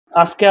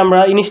আজকে আমরা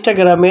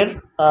ইনস্টাগ্রামের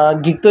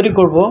গিগ তৈরি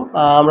করব।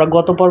 আমরা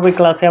গত পর্বের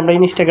ক্লাসে আমরা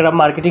ইনস্টাগ্রাম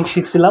মার্কেটিং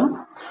শিখছিলাম,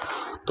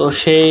 তো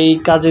সেই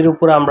কাজের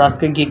উপর আমরা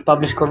আজকে গিগ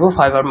পাবলিশ করব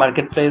ফাইবার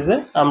মার্কেট প্লেসে।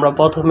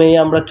 প্রথমেই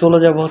আমরা চলে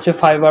যাব হচ্ছে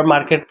ফাইবার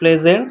মার্কেট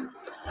প্লেসের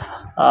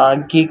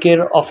গিগের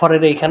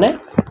অফারের এইখানে।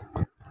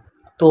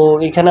 তো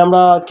এখানে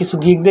আমরা কিছু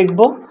গিগ দেখব,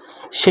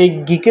 সেই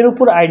গিগের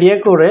উপর আইডিয়া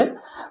করে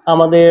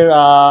আমাদের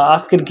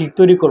আজকের গিগ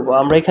তৈরি করব।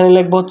 আমরা এখানে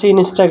লিখব হচ্ছে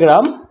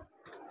ইনস্টাগ্রাম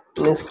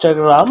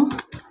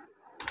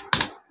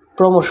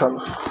প্রমোশন।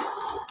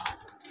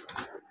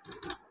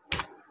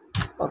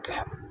 ওকে,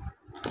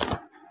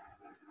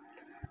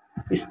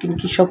 স্ক্রিন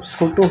কি সব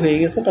ছোট হয়ে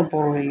গেছে না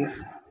বড় হয়ে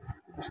গেছে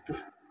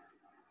বুঝতেছি।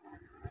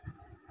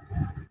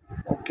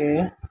 ওকে,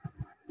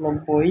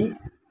 90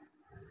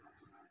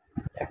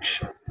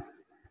 100।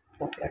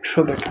 ওকে, 100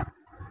 বেটা।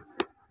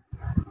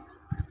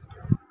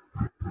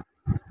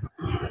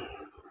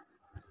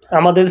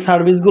 আমাদের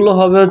সার্ভিসগুলো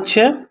হবে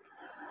হচ্ছে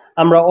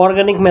আমরা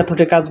অর্গানিক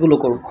মেথডে কাজগুলো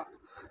করব।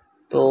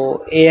 তো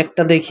এই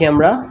একটা দেখি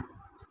আমরা,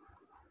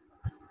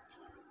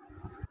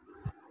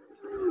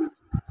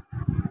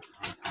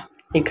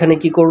 এখানে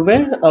কি করবে।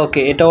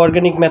 ওকে, এটা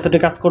অর্গানিক মেথডে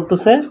কাজ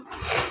করতেছে।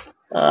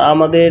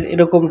 আমাদের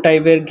এরকম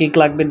টাইপের গিগ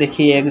লাগবে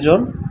দেখি একজন।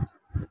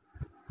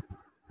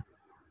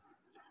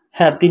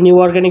 হ্যাঁ, তিনি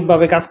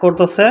অর্গানিকভাবে কাজ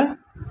করতেছে।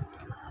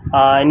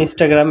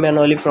 ইনস্টাগ্রাম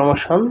ম্যানুয়ালি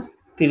প্রমোশন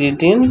 30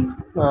 দিন,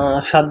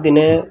 7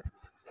 দিনে।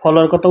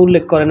 ফলোয়ার কথা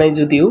উল্লেখ করে নাই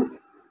যদিও।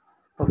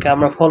 ওকে,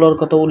 আমরা ফলোয়ার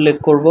কথা উল্লেখ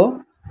করব।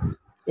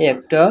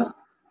 একটা,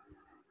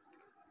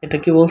 এটা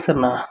কি বলছেন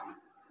না,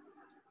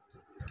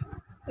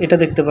 এটা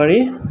দেখতে পারি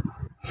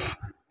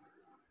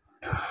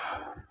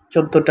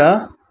 14টা,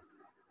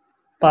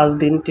 5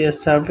 দিন টেস্ট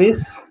সার্ভিস,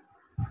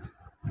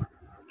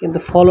 কিন্তু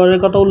ফলোয়ারের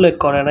কথা উল্লেখ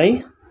করে নাই।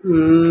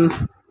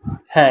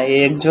 হ্যাঁ,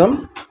 এই একজন,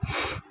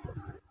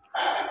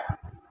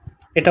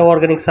 এটা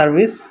অর্গানিক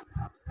সার্ভিস,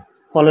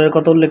 ফলোয়ারের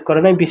কথা উল্লেখ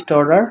করে নাই। 20টা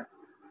order,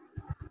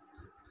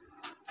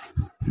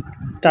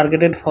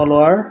 targeted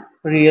follower,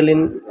 real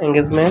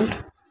engagement.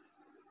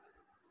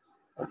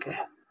 ওকে,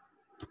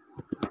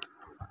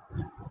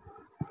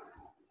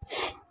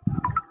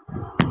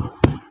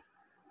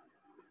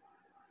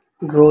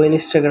 গ্রো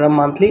ইনস্টাগ্রাম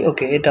মান্থলি।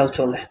 ওকে, এটাও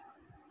চলে।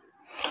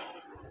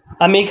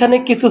 আমি এখানে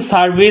কিছু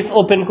সার্ভিস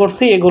ওপেন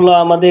করছি, এগুলো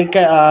আমাদের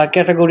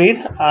ক্যাটাগরির।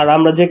 আর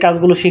আমরা যে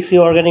কাজগুলো শিখছি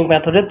অর্গানিক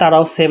মেথডে,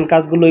 তারাও সেম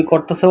কাজগুলোই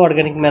করতেছে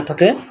অর্গানিক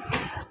মেথডে।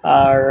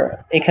 আর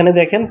এখানে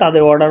দেখেন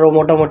তাদের অর্ডারও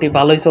মোটামুটি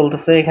ভালোই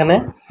চলতেছে। এখানে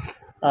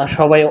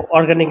সবাই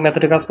অর্গানিক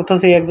মেথডে কাজ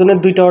করতেছে। এই একজনের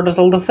 2টা অর্ডার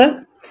চলতেছে,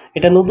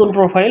 এটা নতুন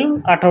প্রোফাইল,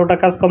 18টা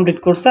কাজ কমপ্লিট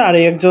করছে। আর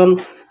এই একজন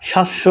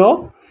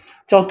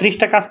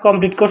 734টা কাজ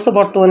কমপ্লিট করছে,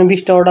 বর্তমানে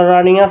 20টা অর্ডার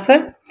রানিং আছে।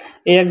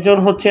 এই একজন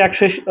হচ্ছে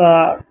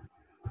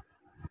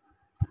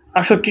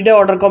 168টা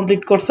অর্ডার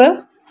কমপ্লিট করছে,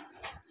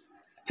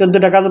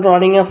 14টা কাজ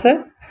রানিং আছে।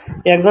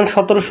 একজন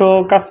 1700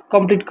 কাজ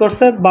কমপ্লিট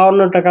করছে,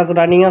 52টা কাজ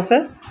রানিং আছে।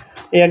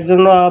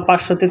 একজন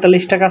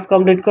 543টা কাজ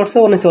কমপ্লিট করছে,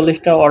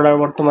 39টা অর্ডার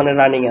বর্তমানে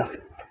রানিং আছে।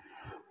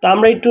 তো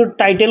আমরা একটু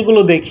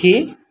টাইটেলগুলো দেখি।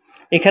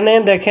 এখানে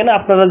দেখেন,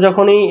 আপনারা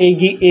যখনই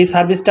এই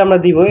সার্ভিসটা আমরা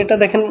দিব, এটা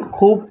দেখেন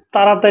খুব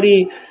তাড়াতাড়ি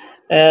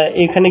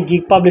এখানে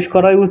গিগ পাবলিশ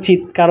করা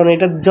উচিত, কারণ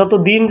এটা যত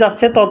দিন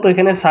যাচ্ছে তত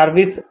এখানে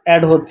সার্ভিস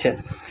অ্যাড হচ্ছে।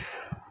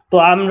 তো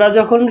আমরা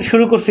যখন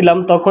শুরু করছিলাম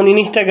তখন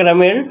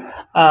ইনস্টাগ্রামের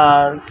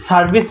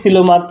সার্ভিস ছিল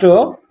মাত্র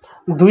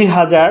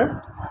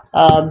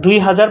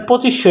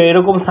 2500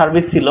 এরকম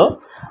সার্ভিস ছিল।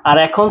 আর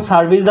এখন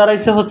সার্ভিস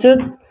দাঁড়াইছে হচ্ছে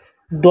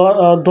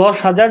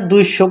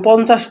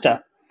 10,250টা।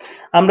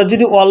 আমরা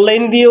যদি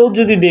অনলাইন দিয়েও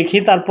যদি দেখি,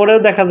 তারপরেও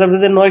দেখা যাবে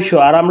যে 900।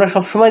 আর আমরা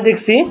সবসময়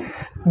দেখছি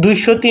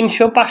 200,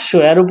 300, 500,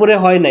 এর উপরে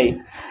হয় নাই।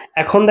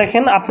 এখন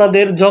দেখেন,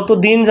 আপনাদের যত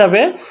দিন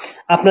যাবে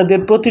আপনাদের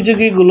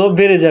প্রতিযোগীগুলো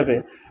বেড়ে যাবে।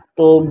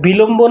 তো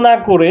বিলম্ব না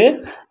করে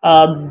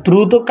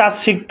দ্রুত কাজ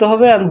শিখতে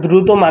হবে আর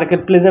দ্রুত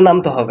মার্কেট প্লেসে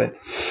নামতে হবে।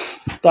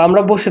 তো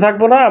আমরা বসে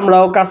থাকবো না,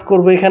 আমরাও কাজ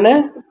করব। এখানে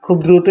খুব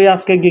দ্রুতই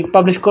আজকে গিগ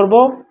পাবলিশ করব।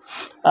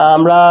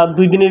 আমরা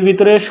 2 দিনের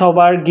ভিতরে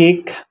সবার গিগ,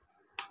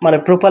 মানে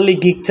প্রপারলি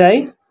গিগ চাই।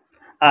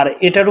 আর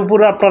এটার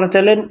উপরে আপনারা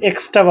চাইলেন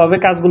এক্সট্রাভাবে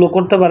কাজগুলো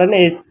করতে পারেন।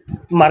 এই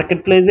মার্কেট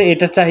প্লেসে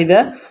এটার চাহিদা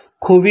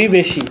খুবই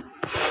বেশি।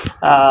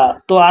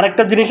 তো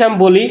আরেকটা জিনিস আমি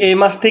বলি, এই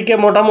মাস থেকে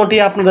মোটামুটি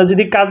আপনারা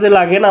যদি কাজে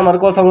লাগেন, আমার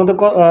কথা মতো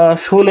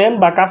শুনেন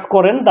বা কাজ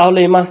করেন, তাহলে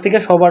এই মাস থেকে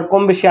সবার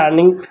কম বেশি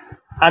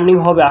আর্নিং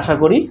হবে আশা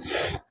করি।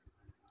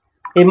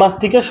 এই মাস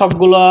থেকে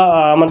সবগুলো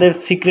আমাদের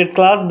সিক্রেট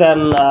ক্লাস দেন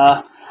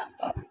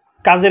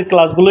কাজের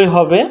ক্লাসগুলোই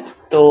হবে।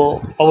 তো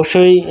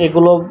অবশ্যই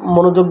এগুলো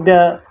মনোযোগ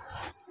দেওয়া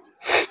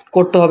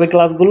করতে হবে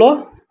ক্লাসগুলো,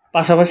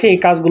 পাশাপাশি এই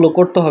কাজগুলো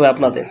করতে হবে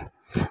আপনাদের।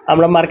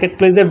 আমরা মার্কেট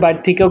প্লেসের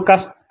বাইরে থেকেও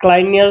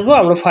ক্লায়েন্ট নিয়ে আসবো,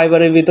 আমরা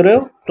ফাইবারের ভিতরেও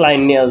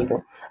ক্লায়েন্ট নিয়ে আসবো।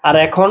 আর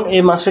এখন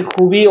এই মাসে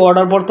খুবই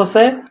অর্ডার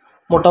পড়তেছে,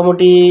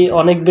 মোটামুটি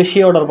অনেক বেশি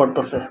অর্ডার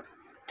পড়তেছে।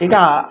 ঠিক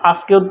আছে,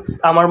 আজকেও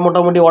আমার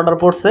মোটামুটি অর্ডার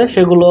পড়ছে,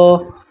 সেগুলো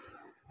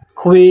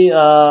খুবই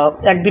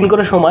একদিন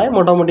করে সময়,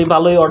 মোটামুটি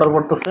ভালোই অর্ডার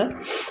পড়তেছে।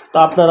 তো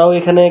আপনারাও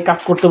এখানে কাজ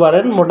করতে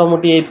পারেন।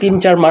 মোটামুটি এই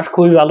 3-4 মাস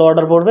খুবই ভালো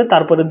অর্ডার পড়বে,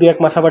 তারপরে 2-1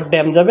 মাস আবার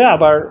ড্যাম যাবে।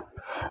 আবার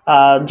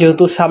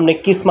যেহেতু সামনে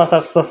ক্রিসমাস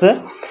আসতেছে,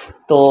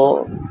 তো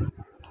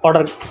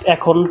অর্ডার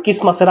এখন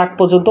ক্রিসমাসের আগ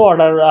পর্যন্ত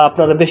অর্ডার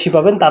আপনারা বেশি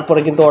পাবেন, তারপরে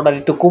কিন্তু অর্ডার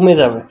একটু কমে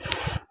যাবে।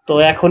 তো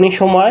এখনই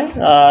সময়,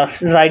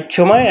 রাইট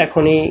সময়,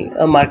 এখনই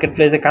মার্কেট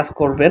প্লেসে কাজ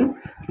করবেন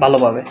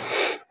ভালোভাবে।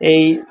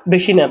 এই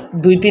বেশি না,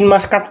 2-3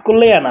 মাস কাজ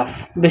করলেই এনাফ,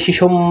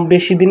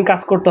 বেশি দিন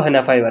কাজ করতে হয়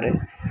না ফাইবারে।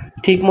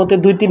 ঠিক মতো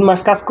 2-3 মাস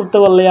কাজ করতে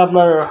পারলেই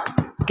আপনার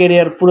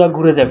ক্যারিয়ার পুরো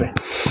ঘুরে যাবে।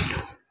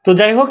 তো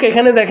যাই হোক,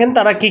 এখানে দেখেন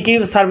তারা কি কি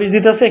সার্ভিস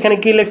দিতেছে। এখানে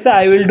কি লিখছে,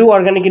 I will do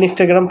organic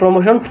Instagram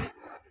promotion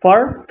for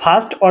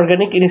first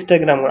organic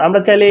Instagram. আমরা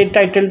চাইলে এই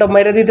টাইটেলটা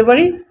মেরে দিতে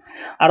পারি।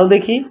 আরও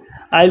দেখি,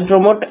 আই উইল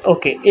প্রমোট,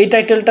 ওকে। এই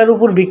টাইটেলটার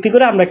উপর ভিত্তি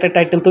করে আমরা একটা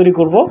টাইটেল তৈরি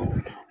করব।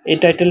 এই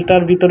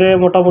টাইটেলটার ভিতরে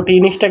মোটামুটি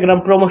ইনস্টাগ্রাম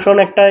প্রমোশন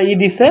একটা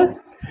দিছে,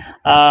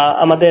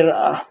 আমাদের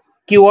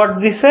কিওয়ার্ড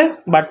দিছে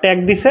বা ট্যাগ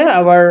দিছে,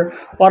 আবার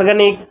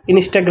অর্গানিক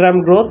ইনস্টাগ্রাম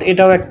গ্রোথ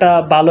এটাও একটা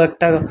ভালো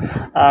একটা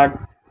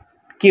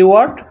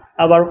কিওয়ার্ড,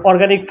 আবার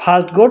অর্গানিক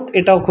ফাস্ট গ্রোথ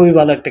এটাও খুবই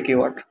ভালো একটা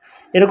কিওয়ার্ড।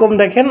 এরকম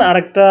দেখেন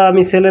আরেকটা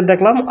আমি সেলের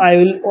দেখলাম, আই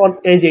উইল,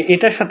 এই যে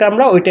এটার সাথে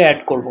আমরা ওইটা অ্যাড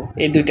করব,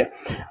 এই দুইটা।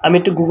 আমি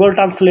একটু গুগল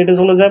ট্রান্সলেটে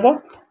চলে যাব।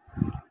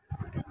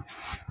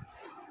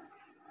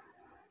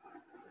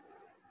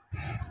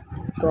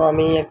 তো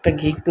আমি একটা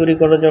গিগ তৈরি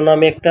করার জন্য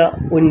আমি একটা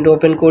উইন্ডো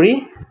ওপেন করি।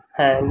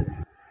 হ্যাঁ,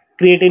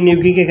 ক্রিয়েট এ নিউ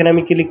গিগ, এখানে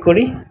আমি ক্লিক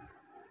করি।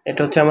 এটা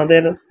হচ্ছে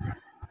আমাদের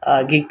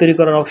গিগ তৈরি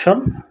করার অপশন।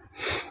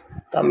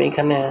 তো আমি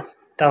এখানে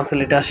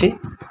ট্রান্সলেটে আসি।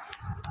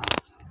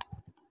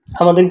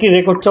 আমাদের কি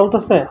রেকর্ড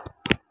চলতেছে?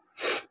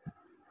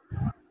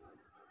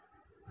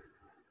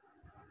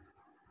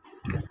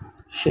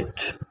 শিট,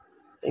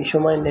 এই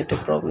সময় নেটে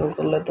প্রবলেম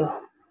করলে তো।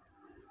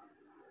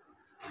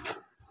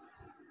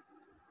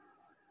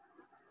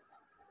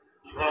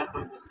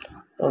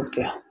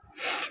 ওকে,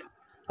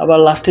 আবার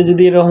লাস্টে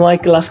যদি এরকম হয়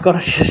ক্লাস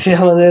করার শেষে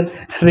আমাদের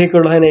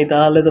রেকর্ড হয় নাই,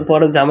 তাহলে তো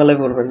পরে ঝামেলায়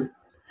পড়বেন।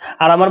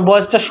 আর আমার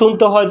ভয়েসটা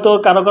শুনতে হয়তো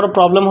কারো কারো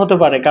প্রবলেম হতে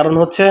পারে, কারণ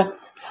হচ্ছে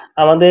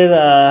আমাদের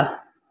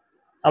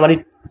আমার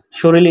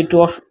শরীর একটু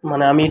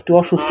মানে আমি একটু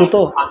অসুস্থ,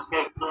 তো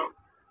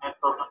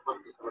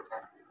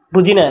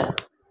বুঝি না,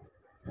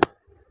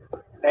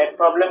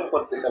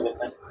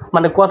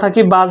 মানে কথা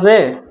কি বাজে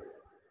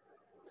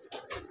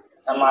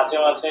মাঝে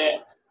মাঝে।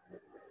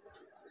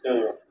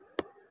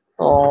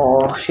 ও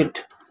শিট,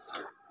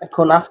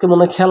 এখন আজকে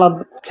মনে হয়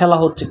খেলা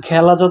হচ্ছে,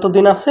 খেলা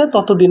যতদিন আছে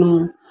ততদিন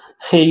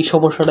এই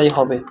সমস্যাটাই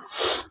হবে,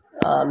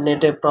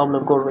 নেটে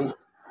প্রবলেম করবেই।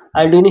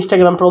 I do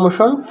Instagram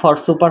promotion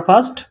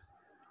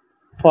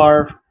for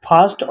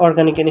fast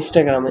organic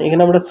Instagram.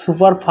 এখানে আমরা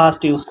সুপার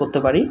ফাস্ট ইউজ করতে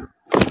পারি,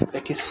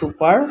 দেখি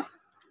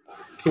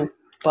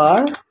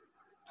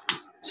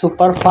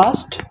super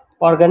fast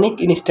organic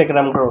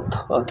Instagram growth.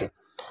 ওকে,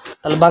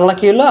 তাহলে বাংলা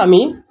কী হলো,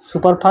 আমি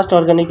সুপার ফাস্ট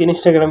অর্গানিক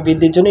ইনস্টাগ্রাম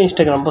বৃদ্ধির জন্য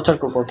ইনস্টাগ্রাম প্রচার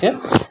করবো। ওকে,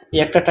 এই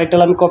একটা টাইটেল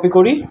আমি কপি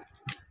করি।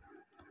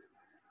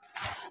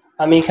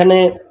 আমি এখানে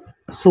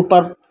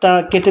সুপারটা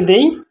কেটে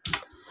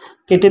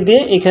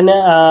দিয়ে এখানে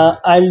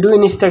I will do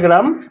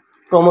Instagram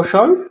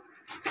promotion,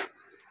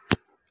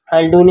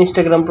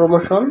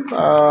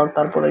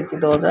 তারপরে কি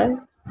দেওয়া যায়,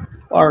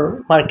 অর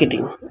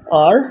মার্কেটিং,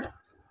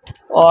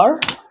 অর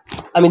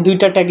আমি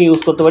দুইটা ট্যাগ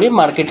ইউজ করতে পারি,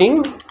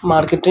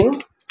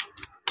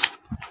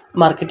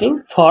 marketing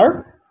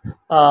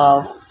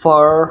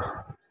for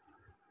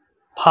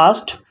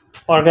fast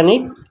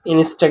organic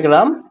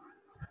Instagram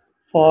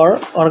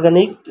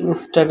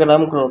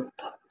growth.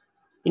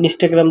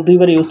 Instagram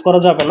দুইবার ইউজ করা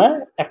যাবে না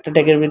একটা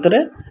ট্যাগের ভিতরে,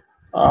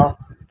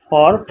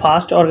 ফর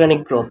ফাস্ট অর্গানিক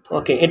গ্রোথ।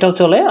 ওকে, এটাও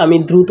চলে। আমি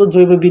দ্রুত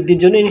জৈব বৃদ্ধির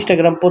জন্য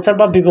ইনস্টাগ্রাম প্রচার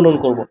বা বিপণন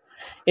করব,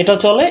 এটাও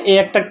চলে। এই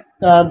একটা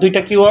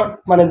দুইটা কিওয়ার্ড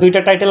মানে দুইটা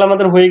টাইটেল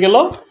আমাদের হয়ে গেল।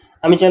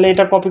 আমি চাইলে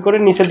এটা কপি করে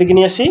নিচের দিকে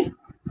নিয়ে আসি।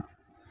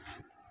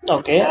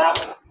 ওকে,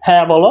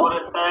 হ্যাঁ বলো।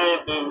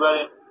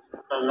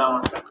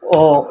 ও,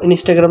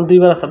 ইনস্টাগ্রাম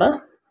দুইবার আছে না?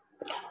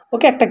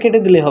 ওকে, একটা কেটে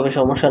দিলেই হবে,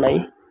 সমস্যা নাই।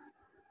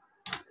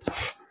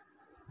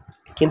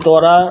 কিন্তু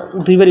ওরা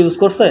দুইবার ইউজ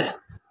করছে,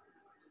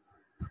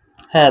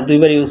 হ্যাঁ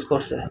দুইবার ইউজ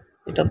করছে।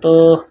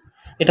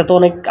 এটা তো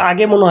অনেক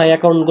আগে মনে হয়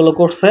অ্যাকাউন্টগুলো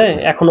করছে,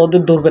 এখন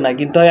ওদের ধরবে না।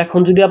 কিন্তু এখন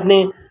যদি আপনি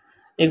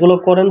এগুলো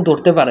করেন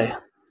ধরতে পারে,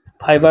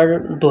 ফাইবার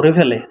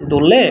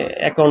ধরলে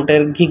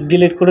অ্যাকাউন্টের গিগ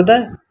ডিলিট করে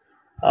দেয়,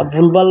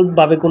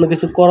 ভুলভালভাবে কোনো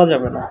কিছু করা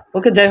যাবে না।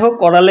 ওকে, যাই হোক,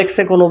 ওরা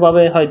লেখছে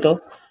কোনোভাবে হয়তো।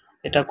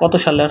 এটা কত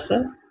সালে আসছে?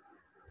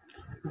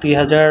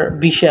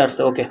 2020-এ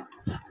আসছে। ওকে,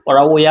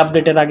 ওরা ওই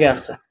আপডেটের আগে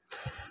আসছে।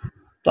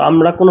 তো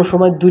আমরা কোনো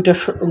সময়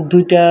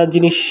দুইটা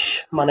জিনিস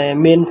মানে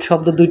মেন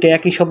শব্দ দুইটা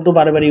একই শব্দ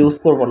বারে বারে ইউজ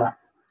করব না।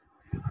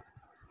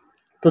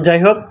 তো যাই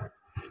হোক,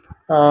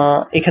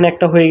 এখানে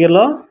একটা হয়ে গেল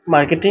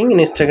মার্কেটিং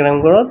ইনস্টাগ্রাম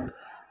গ্রোথ।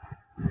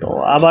 তো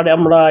আবার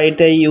আমরা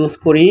এটাই ইউজ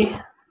করি,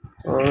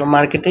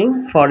 marketing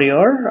for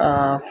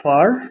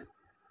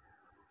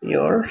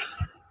years.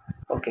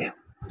 Okay,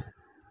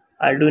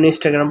 R do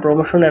Instagram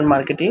promotion and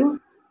marketing.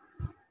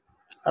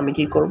 আমি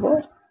কি করব,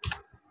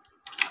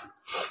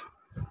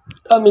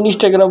 আমি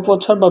ইনস্টাগ্রাম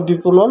প্রচার বা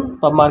বিপণন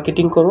বা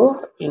মার্কেটিং করব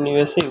ইন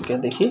ইউএসএ ইউকে।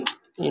 দেখি,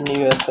 ইন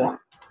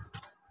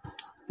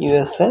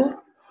ইউএসএ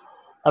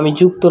আমি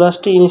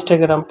যুক্তরাষ্ট্রে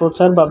ইনস্টাগ্রাম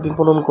প্রচার বা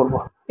বিপণন করব,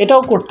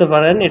 এটাও করতে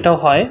পারেন, এটাও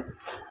হয়।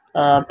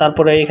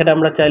 তারপরে এখানে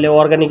আমরা চাইলে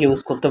অর্গানিক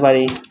ইউজ করতে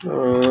পারি,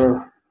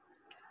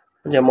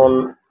 যেমন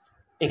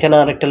এখানে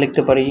আরেকটা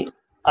লিখতে পারি,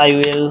 আই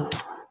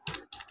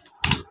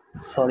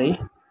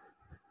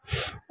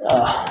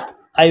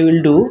উইল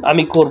ডু,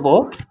 আমি করব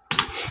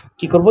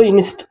কি করব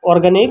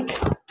organic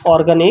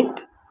organic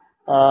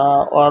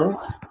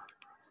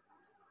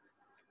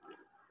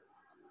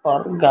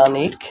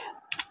organic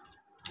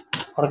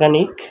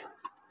organic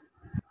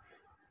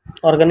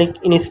organic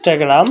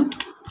Instagram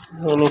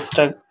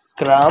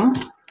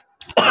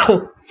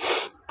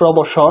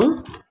promotion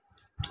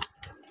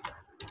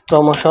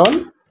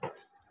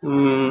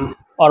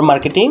or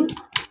marketing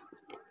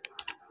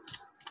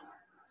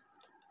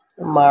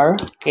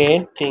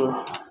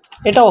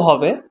এটাও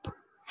হবে।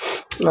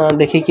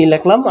 দেখি কি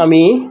লিখলাম,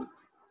 আমি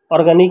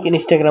অর্গানিক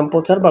ইনস্টাগ্রাম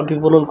প্রচার বা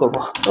বিপণন করব।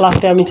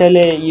 লাস্টে আমি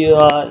চাইলে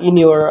ইন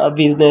ইউর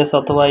বিজনেস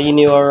অথবা ইন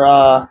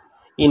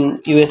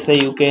ইউএসএ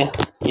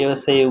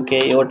ইউকে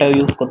ওটাও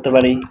ইউজ করতে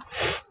পারি,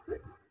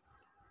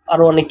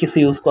 আরও অনেক কিছু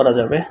ইউজ করা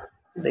যাবে।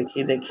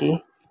 দেখি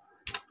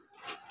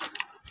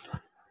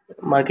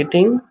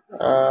marketing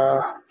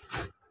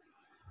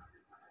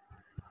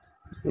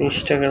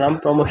Instagram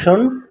promotion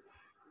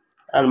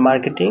R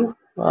marketing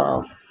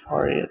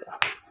for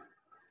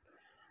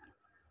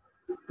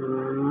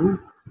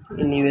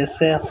in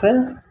USA আছে।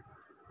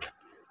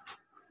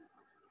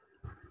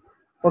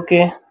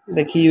 ওকে,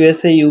 দেখি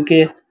ইউএসএ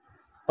ইউকে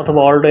অথবা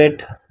ওয়ার্ল্ড ওয়াইড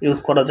ইউজ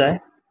করা যায়।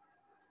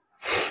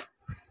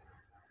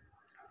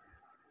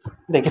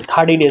 দেখি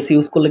 30 days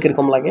ইউজ করলে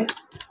কীরকম লাগে।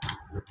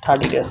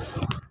 30 days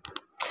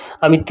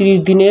আমি 30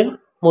 দিনের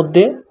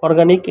মধ্যে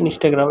অর্গানিক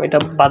ইনস্টাগ্রাম, এটা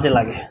বাজে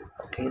লাগে।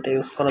 ওকে, এটা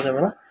ইউজ করা যাবে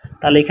না।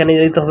 তাহলে এখানে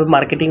দিতে হবে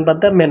মার্কেটিং বাদ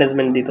দিয়ে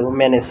ম্যানেজমেন্ট দিতে হবে,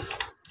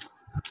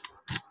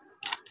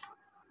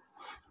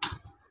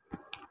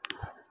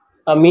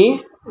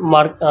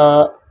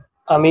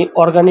 আমি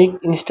অর্গানিক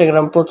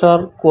ইনস্টাগ্রাম প্রচার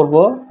করব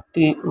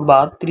বা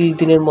 30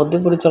 দিনের মধ্যে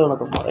পরিচালনা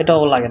করব।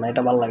 এটাও লাগে না,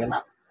 এটা ভালো লাগে না।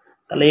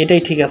 তাহলে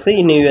এটাই ঠিক আছে।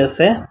 ইন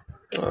ইউএসএ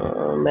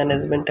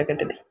ম্যানেজমেন্টটা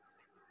কেটে দিই,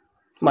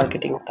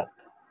 মার্কেটিং থাক।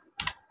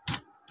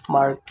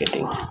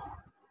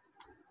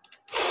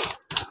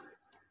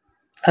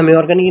 আমি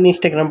অর্গানিক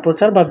ইনস্টাগ্রাম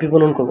প্রচার বা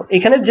বিপণন করব।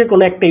 এখানে যে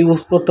কোনো একটা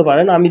ইউজ করতে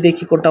পারেন। আমি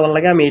দেখি কোনটা ভালো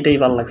লাগে, আমি এটাই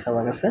ভালো লাগছে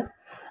আমার কাছে,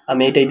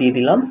 আমি এটাই দিয়ে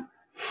দিলাম।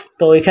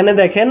 তো এখানে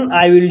দেখেন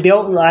আই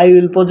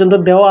উইল পর্যন্ত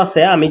দেওয়া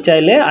আছে। আমি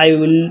চাইলে আই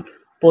উইল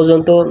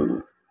পর্যন্ত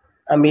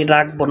আমি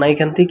রাখবো না,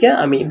 এখান থেকে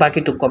আমি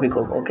বাকিটুক কপি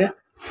করব। ওকে,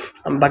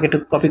 আমি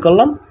বাকিটুক কপি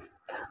করলাম।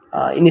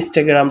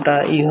 ইনস্টাগ্রামটা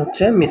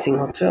মিসিং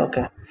হচ্ছে।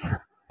 ওকে,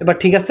 এবার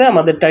ঠিক আছে।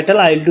 আমাদের title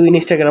I will do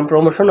Instagram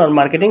promotion R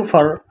marketing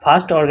for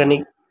fast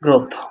organic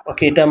growth.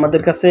 ওকে, এটা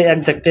আমাদের কাছে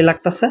একজাক্টলি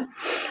লাগতেছে।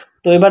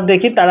 তো এবার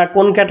দেখি তারা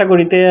কোন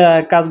ক্যাটাগরিতে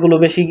কাজগুলো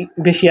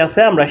বেশি আছে,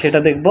 আমরা সেটা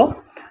দেখব।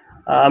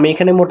 আমি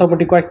এখানে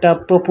মোটামুটি কয়েকটা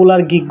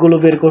পপুলার গিগগুলো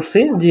বের করছি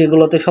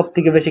যেগুলোতে সব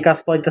থেকে বেশি কাজ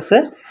পাইতেছে।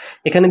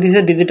 এখানে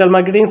দিয়েছে digital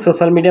marketing,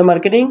 social media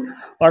marketing,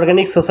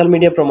 organic social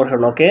media promotion.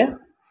 ওকে,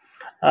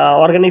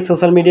 অর্গানিক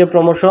সোশ্যাল মিডিয়া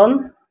প্রমোশন।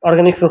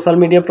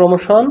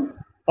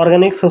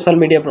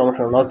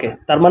 ওকে,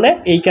 তার মানে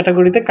এই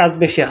ক্যাটাগরিতে কাজ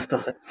বেশি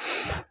আসতেছে।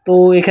 তো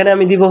এখানে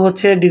আমি দিব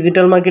হচ্ছে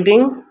ডিজিটাল মার্কেটিং,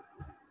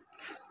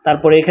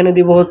 তারপরে এখানে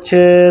দিব হচ্ছে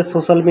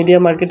সোশ্যাল মিডিয়া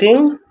মার্কেটিং,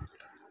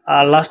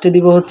 আর লাস্টে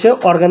দিব হচ্ছে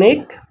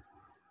অর্গানিক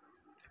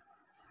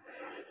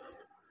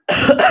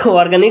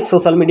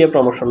সোশ্যাল মিডিয়া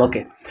প্রমোশন।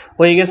 ওকে,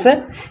 হয়ে গেছে।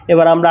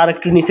 এবার আমরা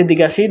আরেকটু নিচের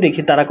দিকে আসি,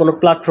 দেখি তারা কোনো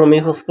প্ল্যাটফর্মে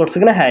ইউজ করছে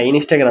কিনা। হ্যাঁ,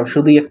 ইনস্টাগ্রাম,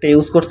 শুধুই একটা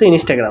ইউজ করছে,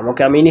 ইনস্টাগ্রাম।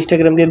 ওকে, আমি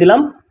ইনস্টাগ্রাম দিয়ে দিলাম।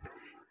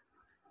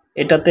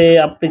 এটাতে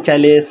আপনি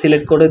চাইলে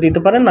সিলেক্ট করে দিতে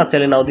পারেন, না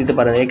চাইলে নাও দিতে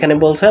পারেন। এখানে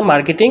বলছে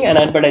মার্কেটিং অ্যান্ড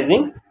অ্যাডভার্টাইজিং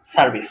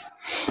সার্ভিস।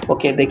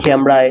 ওকে, দেখি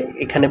আমরা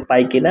এখানে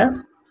পাই কিনা।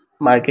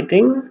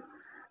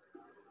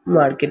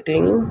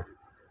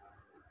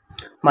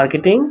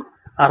 মার্কেটিং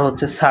আর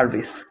হচ্ছে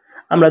সার্ভিস,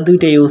 আমরা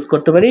দুইটা ইউজ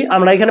করতে পারি।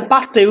 আমরা এখানে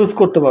 5টা ইউজ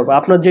করতে পারবো,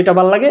 আপনার যেটা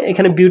ভালো লাগে।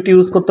 এখানে বিউটি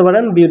ইউজ করতে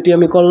পারেন, বিউটি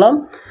আমি করলাম।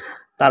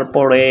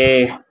 তারপরে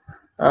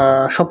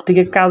সব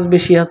থেকে কাজ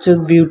বেশি হচ্ছে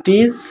বিউটি,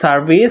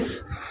 সার্ভিস,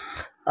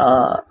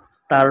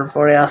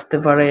 তারপরে আসতে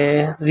পারে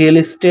রিয়েল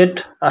এস্টেট,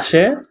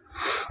 আসে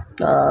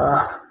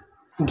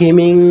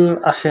গেমিং,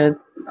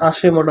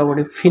 আসে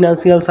মোটামুটি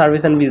ফিনান্সিয়াল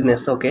সার্ভিস অ্যান্ড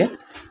বিজনেস। ওকে,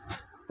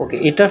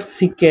 এটার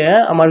থেকে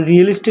আমার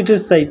রিয়েল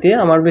এস্টেটের চাইতে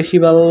আমার বেশি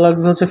ভালো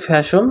লাগবে হচ্ছে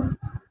ফ্যাশন।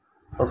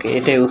 ওকে,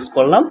 এটা ইউজ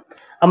করলাম।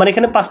 আমার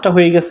এখানে 5টা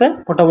হয়ে গেছে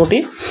মোটামুটি।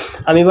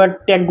 আমি এবার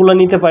ট্যাগগুলো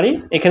নিতে পারি।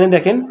 এখানে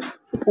দেখেন,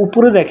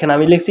 উপরে দেখেন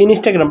আমি লিখছি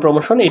ইনস্টাগ্রাম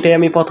প্রমোশন। এটাই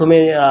আমি প্রথমে,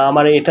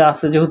 আমার এটা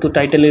আছে যেহেতু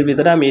টাইটেলের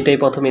ভিতরে, আমি এটাই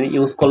প্রথমে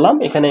ইউজ করলাম।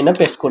 এখানে এনে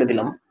পেস্ট করে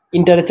দিলাম,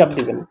 ইন্টারে চাপ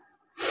দিবেন।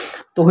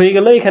 তো হয়ে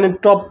গেল। এখানে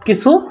টপ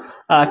কিছু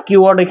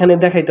কিওয়ার্ড এখানে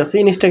দেখাইতেছে,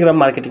 ইনস্টাগ্রাম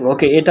মার্কেটিং।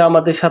 ওকে, এটা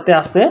আমাদের সাথে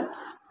আছে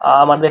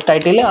আমাদের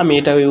টাইটেলে, আমি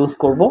এটা ইউজ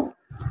করব।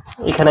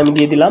 এখানে আমি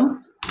দিয়ে দিলাম।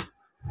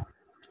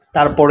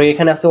 তারপরে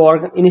এখানে আছে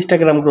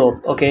ইনস্টাগ্রাম গ্রোথ।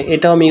 ওকে,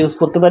 এটাও আমি ইউজ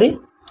করতে পারি,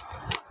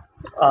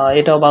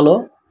 এটাও ভালো।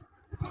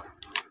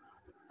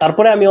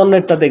 তারপরে আমি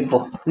অন্যটা দেখব,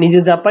 নিজে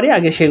যা পারি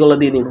আগে সেগুলো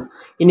দিয়ে নিব।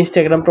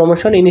 Instagram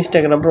promotion,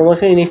 Instagram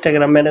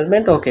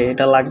management. ওকে,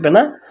 এটা লাগবে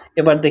না।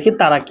 এবার দেখি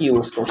তারা কি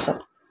ইউজ করছে।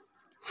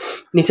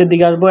 নিচের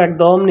দিকে আসবো,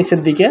 একদম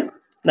নিচের দিকে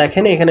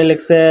দেখেন এখানে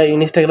লিখছে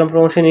Instagram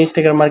promotion,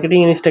 Instagram marketing,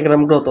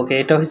 Instagram growth. ওকে,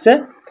 এটা হচ্ছে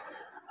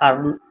আর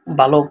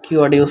ভালো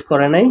কিওয়ার্ড ইউজ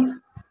করে নাই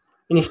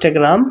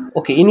ইনস্টাগ্রাম।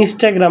 ওকে,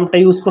 ইনস্টাগ্রামটা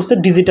ইউজ করছে,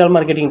 ডিজিটাল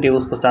মার্কেটিংটা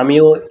ইউজ করছে।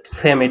 আমিও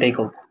সেম এটাই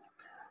করব,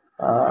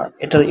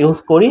 এটা ইউজ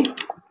করি।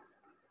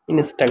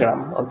 ইনস্টাগ্রাম।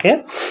 ওকে,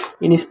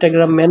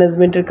 ইনস্টাগ্রাম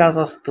ম্যানেজমেন্টের কাজ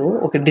আসতো।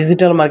 ওকে,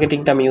 ডিজিটাল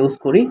মার্কেটিংটা আমি ইউজ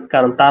করি,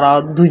 কারণ তারা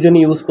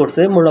দুইজনই ইউজ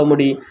করছে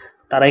মোটামুটি,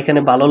 তারা এখানে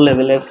ভালো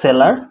লেভেলের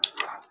সেলার।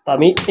 তো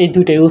আমি এই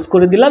দুইটা ইউজ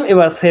করে দিলাম।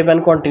 এবার সেভ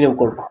অ্যান্ড কন্টিনিউ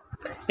করব।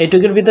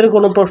 এইটুকুর ভিতরে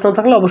কোনো প্রশ্ন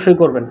থাকলে অবশ্যই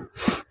করবেন।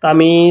 তো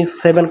আমি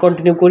সেভ অ্যান্ড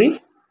কন্টিনিউ করি।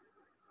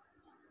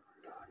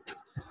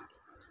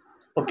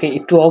 ওকে,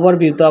 একটু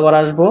ওভারভিউতে আবার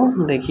আসবো,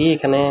 দেখি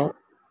এখানে।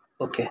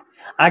 ওকে,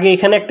 আগে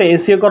এখানে একটা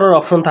এসইও করার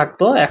অপশন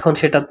থাকতো, এখন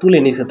সেটা তুলে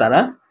নিছে তারা।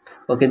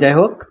 ওকে, যাই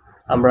হোক,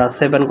 আমরা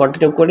সেভ অ্যান্ড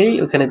কন্টিনিউ করি,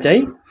 ওখানে যাই।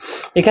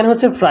 এখানে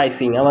হচ্ছে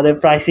প্রাইসিং, আমাদের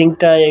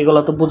প্রাইসিংটা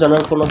এগুলো তো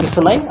বোঝানোর কোনো কিছু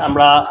নাই,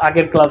 আমরা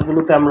আগের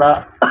ক্লাসগুলোতে আমরা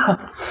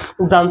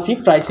জানছি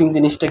প্রাইসিং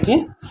জিনিসটা কি।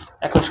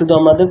 এখন শুধু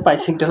আমাদের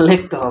প্রাইসিংটা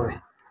লিখতে হবে।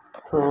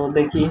 তো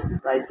দেখি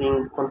প্রাইসিং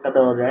কোনটা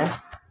দেওয়া যায়।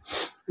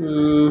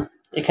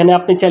 এখানে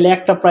আপনি চাইলে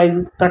একটা প্রাইস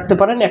রাখতে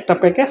পারেন, একটা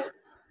প্যাকেজ,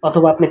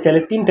 অথবা আপনি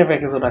চাইলে 3টা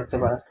প্যাকেজও রাখতে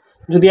পারেন।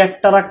 যদি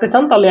একটা রাখতে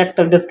চান তাহলে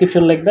একটা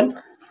ডেসক্রিপশন লিখবেন,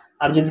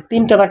 আর যদি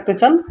 3টা রাখতে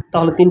চান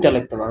তাহলে 3টা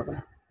লিখতে পারবেন।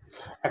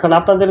 এখন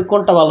আপনাদের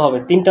কোনটা ভালো হবে,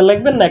 3টা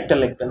লিখবেন না একটা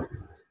লিখবেন?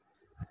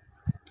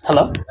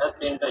 হ্যালো,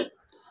 3টাই।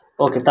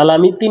 ওকে, তাহলে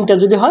আমি 3টা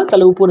যদি হয়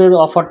তাহলে উপরের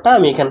অফারটা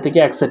আমি এখান থেকে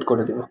অ্যাকসেপ্ট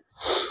করে দেব।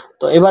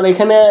 তো এবার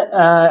এখানে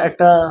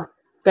একটা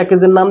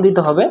প্যাকেজের নাম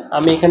দিতে হবে।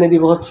 আমি এখানে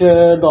দিব হচ্ছে,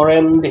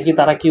 ধরেন দেখি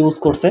তারা কি ইউজ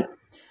করছে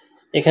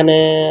এখানে।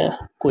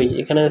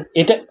 এখানে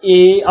এটা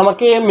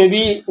আমাকে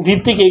মেবি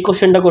ঋত্বিক এই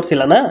কোশ্চেনটা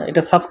করছিল না,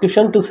 এটা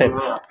সাবস্ক্রিপশন টু সেভ।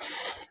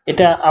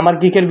 এটা আমার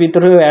গিকের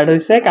ভিতরেও অ্যাড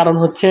হয়েছে, কারণ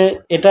হচ্ছে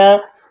এটা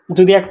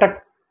যদি একটা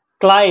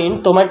ক্লায়েন্ট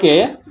তোমাকে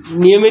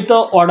নিয়মিত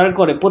অর্ডার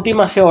করে, প্রতি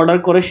মাসে অর্ডার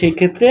করে, সেই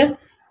ক্ষেত্রে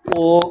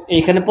ও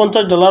এইখানে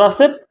 $50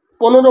 আছে,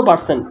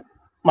 15%,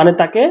 মানে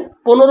তাকে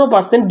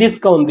 15%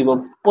 ডিসকাউন্ট দিব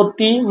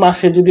প্রতি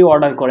মাসে যদি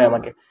অর্ডার করে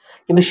আমাকে।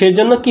 কিন্তু সেই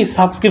জন্য কি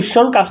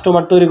সাবস্ক্রিপশন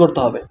কাস্টমার তৈরি করতে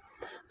হবে।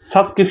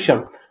 সাবস্ক্রিপশন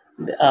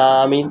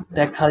আমি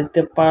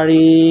দেখাইতে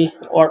পারি,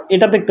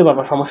 এটা দেখতে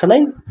পারবা, সমস্যা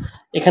নাই।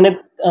 এখানে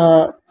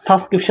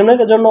সাবস্ক্রিপশনের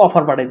জন্য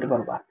অফার পাঠাইতে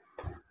পারবা,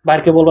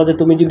 বাইরকে বলবা যে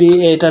তুমি যদি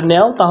এটা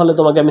নেও তাহলে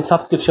তোমাকে আমি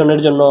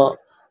সাবস্ক্রিপশনের জন্য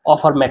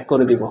অফার ম্যাক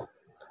করে দিব।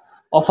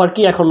 অফার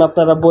কি এখন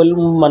আপনারা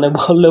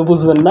বললেও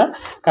বুঝবেন না,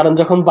 কারণ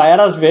যখন বায়ার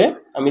আসবে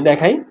আমি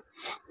দেখাই।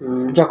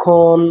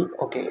 যখন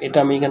ওকে, এটা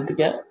আমি এখান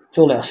থেকে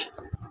চলে আসি।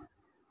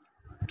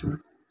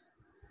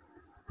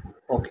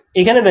 ওকে,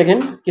 এখানে দেখেন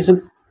কিছু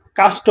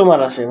কাস্টমার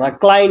আসে বা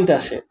ক্লায়েন্ট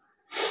আসে,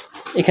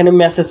 এখানে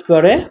মেসেজ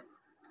করে,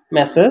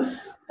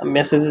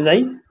 মেসেজে যাই।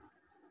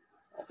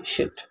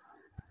 শিট,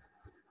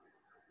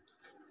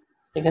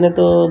 এখানে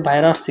তো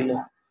বাইরে আসছিল।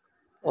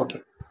 ওকে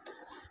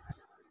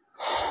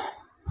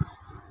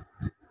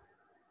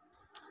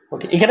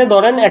ওকে, এখানে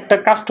ধরেন একটা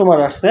কাস্টমার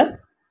আসছে,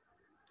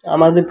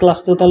 আমাদের ক্লাস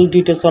তো তাহলে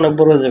ডিটেলস অনেক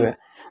বড় হয়ে যাবে।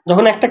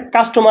 যখন একটা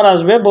কাস্টমার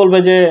আসবে বলবে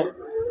যে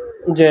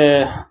যে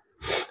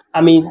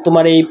আমি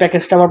তোমার এই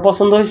প্যাকেজটা আমার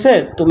পছন্দ হয়েছে,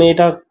 তুমি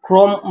এটা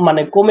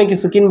কমে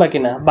কিছু কিনবা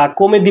কিনা বা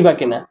কমে দিবা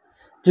কিনা।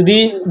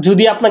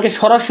 যদি আপনাকে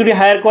সরাসরি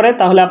হায়ার করে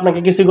তাহলে আপনাকে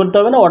কিছু করতে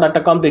হবে না,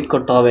 অর্ডারটা কমপ্লিট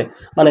করতে হবে।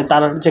 মানে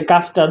তার যে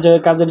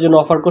কাজের জন্য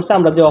অফার করছে,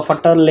 আমরা যে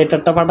অফারটার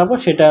লেটারটা পাঠাবো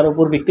সেটার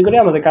উপর ভিত্তি করে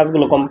আমাদের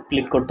কাজগুলো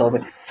কমপ্লিট করতে হবে।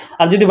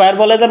 আর যদি বায়ার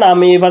বলে যে না,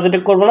 আমি এই বাজেটে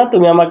করবো না,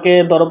 তুমি আমাকে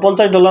ধরো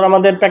 $50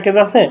 আমাদের প্যাকেজ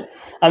আছে,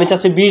 আমি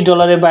চাচ্ছি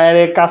 $20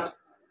 বাইরে কাজ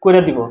করে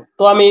দিব,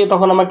 তো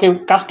তখন আমাকে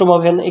কাস্টমার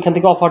এখান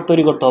থেকে অফার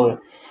তৈরি করতে হবে।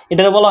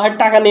 এটা বলা হয়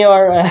টাকা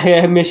নেওয়ার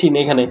মেশিন।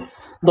 এখানে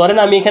ধরেন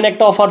আমি এখানে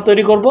একটা অফার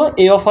তৈরি করব,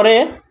 এই অফারে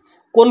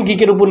কোন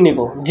গিকের উপর নিব,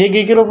 যে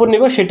গিকের উপর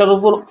নিব সেটার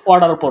উপর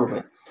অর্ডার পড়বে,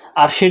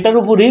 আর সেটার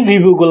উপরই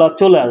রিভিউগুলো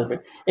চলে আসবে।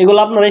 এগুলো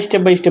আপনারা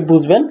স্টেপ বাই স্টেপ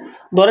বুঝবেন।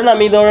 ধরেন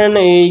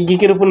এই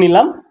গিকের উপর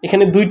নিলাম,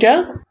 এখানে 2টা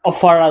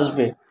অফার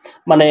আসবে,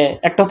 মানে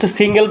একটা হচ্ছে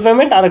সিঙ্গেল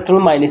পেমেন্ট আর একটা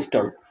হলো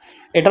মাইলস্টোন।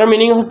 এটার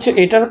মিনিং হচ্ছে,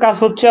 এটার কাজ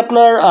হচ্ছে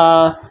আপনার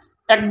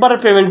একবার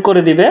পেমেন্ট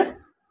করে দিবে।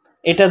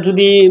 এটা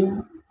যদি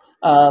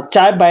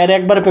চায় বাইরে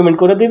একবারে পেমেন্ট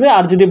করে দিবে,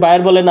 আর যদি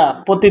বায়ার বলে না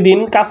প্রতিদিন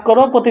কাজ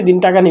করো, প্রতিদিন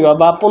টাকা নিবা,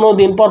 বা 15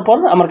 দিন পর পর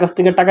আমার কাছ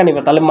থেকে টাকা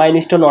নিবা, তাহলে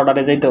মাইলস্টোন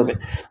অর্ডারে যাইতে হবে।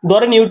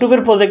 ধরেন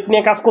ইউটিউবের প্রজেক্ট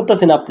নিয়ে কাজ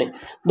করতেছেন আপনি,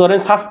 ধরেন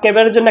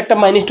সাবস্ক্রাইবারের জন্য একটা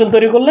মাইলস্টোন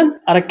তৈরি করলেন,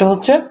 আর একটা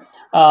হচ্ছে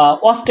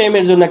ওয়াচ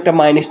টাইমের জন্য একটা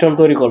মাইলস্টোন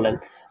তৈরি করলেন।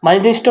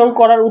 মাইলস্টোন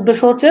করার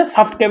উদ্দেশ্য হচ্ছে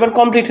সাবস্ক্রাইবার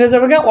কমপ্লিট হয়ে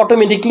যাবে,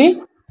 অটোমেটিকলি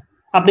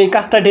আপনি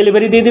কাজটা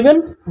ডেলিভারি দিয়ে দিবেন,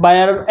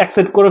 বায়ার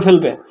অ্যাকসেপ্ট করে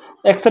ফেলবে।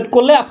 অ্যাকসেপ্ট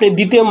করলে আপনি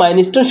দ্বিতীয়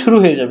মাইলস্টোন শুরু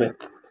হয়ে যাবে।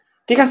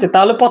 ঠিক আছে,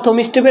 তাহলে প্রথম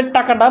স্টেপের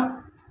টাকাটা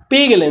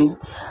পেয়ে গেলেন।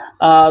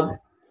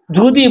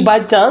 যদি বাই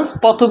চান্স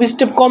প্রথম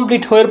স্টেপ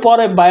কমপ্লিট হওয়ার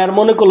পরে বায়ার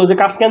মনে করলো যে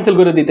কাজ ক্যান্সেল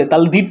করে দিতে,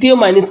 তাহলে দ্বিতীয়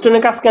মাইলস্টোনে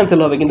কাজ ক্যান্সেল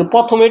হবে, কিন্তু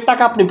প্রথমের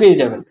টাকা আপনি পেয়ে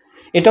যাবেন।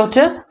 এটা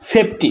হচ্ছে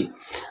সেফটি।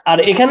 আর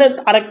এখানে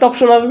আরেকটা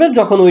অপশন আসবে,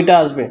 যখন ওইটা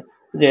আসবে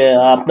যে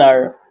আপনার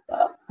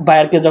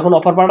বায়ারকে যখন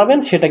অফার পাঠাবেন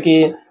সেটা কি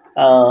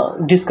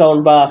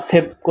ডিসকাউন্ট বা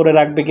সেভ করে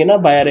রাখবে কিনা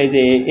বায়ার,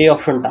 এই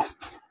অপশনটা,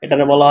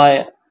 এটাকে বলা হয়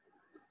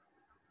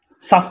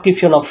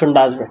সাবস্ক্রিপশন অপশনটা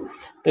আসবে।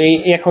 তো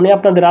এখনই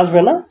আপনাদের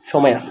আসবে না,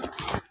 সময় আছে।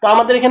 তো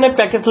আমাদের এখানে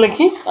প্যাকেজ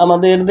লিখি,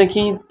 আমাদের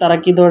দেখি তারা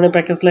কি ধরনের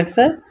প্যাকেজ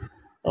লেখছে।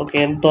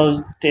 ওকে, 10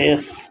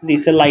 ডেজ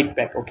দিছে লাইট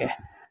প্যাক। ওকে,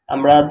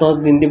 আমরা 10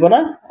 দিন দিব না,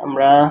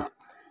 আমরা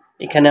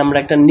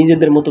একটা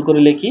নিজেদের মতো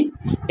করে লিখি।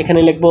 এখানে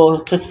লিখবো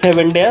হচ্ছে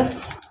 7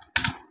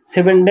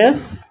 ডেজ।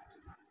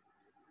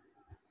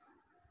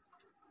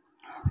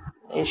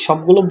 এই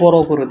সবগুলো বড়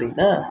করে দিই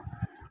না,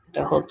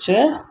 এটা হচ্ছে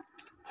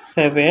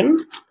 7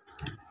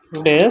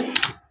 days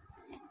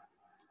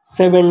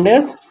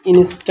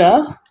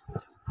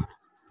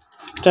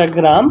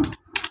Instagram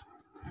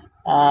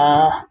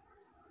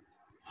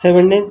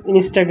 7 days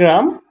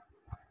Instagram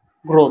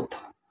growth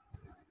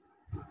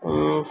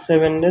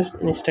 7 days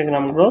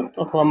Instagram growth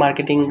অথবা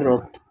মার্কেটিং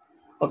গ্রোথ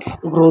ওকে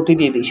গ্রোথই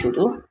দিয়ে দিই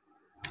শুধু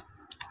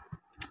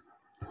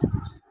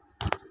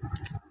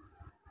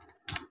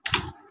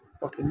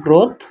ওকে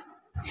growth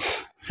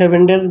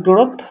 7 days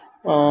growth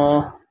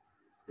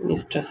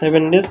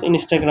 7 days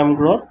Instagram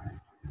growth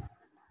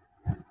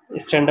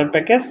standard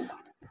package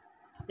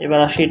এবার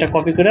আসি এটা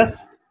কপি করে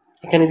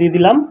এখানে দিয়ে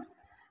দিলাম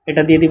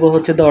এটা দিয়ে দিব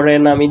হচ্ছে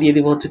ধরেন আমি দিয়ে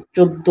দিব হচ্ছে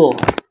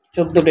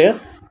 14 ডেজ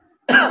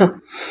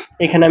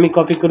এখানে আমি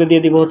কপি করে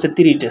দিয়ে দিব হচ্ছে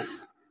 30 ডেজ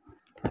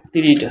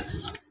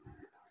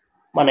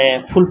মানে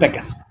ফুল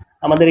প্যাকেজ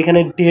আমাদের এখানে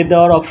ডে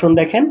দেওয়ার অপশন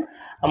দেখেন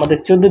আমাদের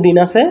 14 দিন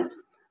আছে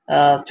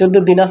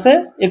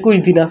 21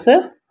 দিন আছে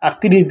আর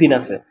 30 দিন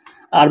আছে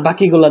আর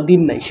বাকিগুলো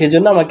দিন নাই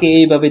সেজন্য আমাকে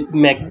এইভাবে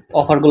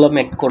অফারগুলো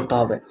মেক করতে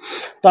হবে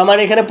তো আমার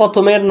এখানে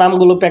প্রথমের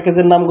নামগুলো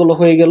প্যাকেজের নামগুলো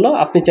হয়ে গেল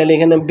আপনি চাইলে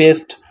এখানে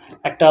বেস্ট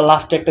একটা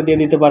লাস্টে একটা দিয়ে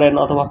দিতে পারেন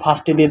অথবা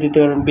ফার্স্টে দিয়ে দিতে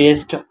পারেন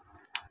বেস্ট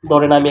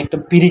ধরেন আমি একটা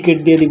ব্রিকেট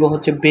দিয়ে দিব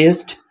হচ্ছে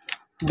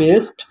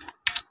বেস্ট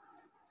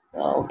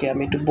ওকে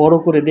আমি একটু বড়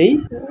করে দেই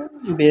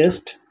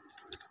বেস্ট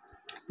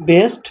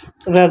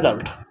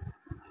রেজাল্ট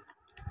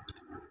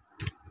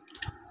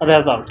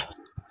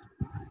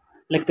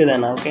লিখতে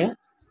দেয় না ওকে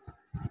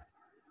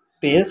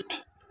বেস্ট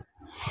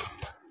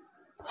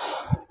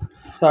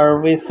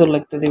সার্ভিসও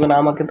লিখতে দিবে না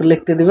আমাকে তো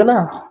লিখতে দিবে না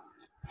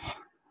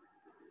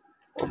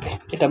ওকে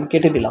এটা আমি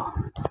কেটে দিলাম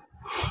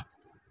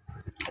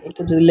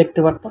এটা যদি লিখতে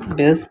পারতাম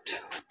বেস্ট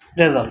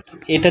রেজাল্ট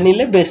এটা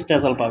নিলে বেস্ট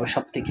রেজাল্ট পাবে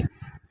সব থেকে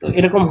তো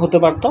এরকম হতে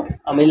পারতো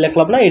আমি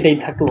লিখলাম না এটাই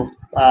থাকলো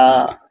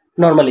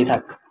নর্মালি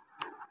থাক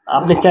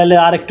আপনি চাইলে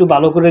আর একটু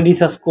ভালো করে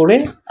রিসার্চ করে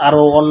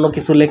আরও অন্য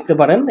কিছু লিখতে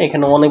পারেন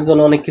এখানে অনেকজন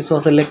অনেক কিছু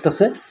আছে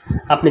লিখতেছে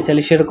আপনি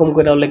চাইলে সেরকম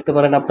করেও লিখতে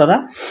পারেন আপনারা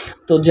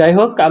তো যাই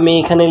হোক আমি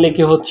এখানে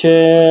লিখি হচ্ছে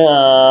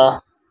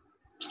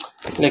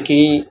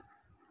লিখি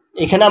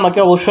এখানে আমাকে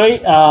অবশ্যই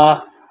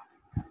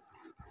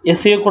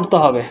এসইও করতে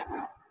হবে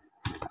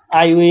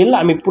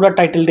আমি পুরো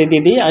টাইটেলটা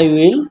দিয়ে দিই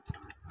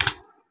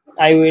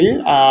আই উইল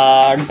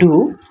ডু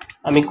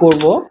আমি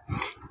করব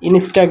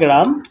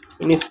ইনস্টাগ্রাম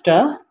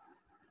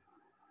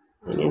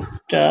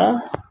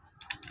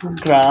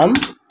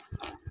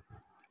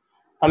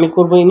আমি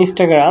করব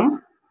ইনস্টাগ্রাম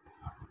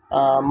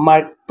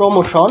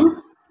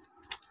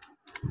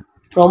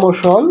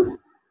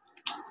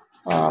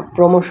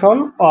প্রমোশন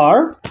অর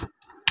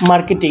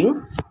মার্কেটিং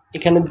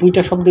এখানে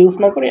দুইটা শব্দ ইউজ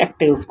না করে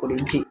একটা ইউজ করি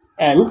জি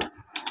অ্যান্ড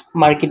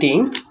মার্কেটিং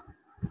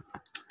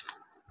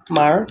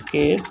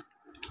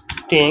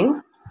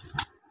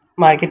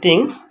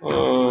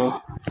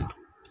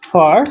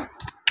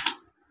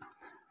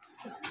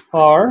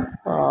ফর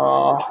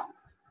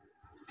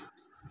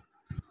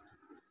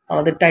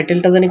আমাদের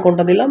টাইটেলটা জানি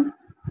কোনটা দিলাম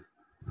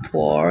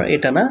ফর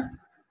এটা না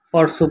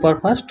for super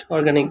fast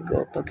organic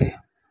growth ওকে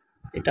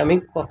এটা আমি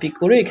কপি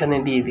করে এখানে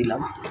দিয়ে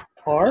দিলাম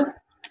ফর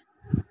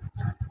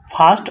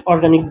ফাস্ট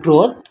অর্গানিক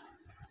গ্রোথ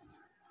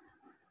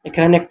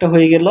এখানে একটা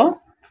হয়ে গেল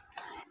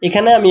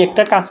এখানে আমি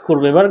একটা কাজ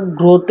করব এবার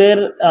গ্রোথের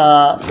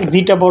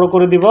জিটা বড়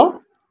করে দিব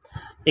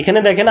এখানে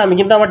দেখেন আমি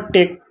কিন্তু আমার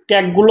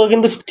ট্যাগগুলো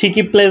কিন্তু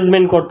ঠিকই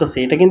প্লেসমেন্ট করতেছি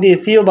এটা কিন্তু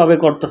এসইও ভাবে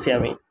করতেছি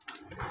আমি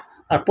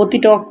আর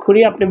প্রতিটা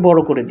অক্ষরই আপনি বড়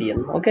করে দিয়েন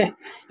ওকে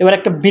এবার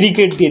একটা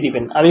ব্রিকেট দিয়ে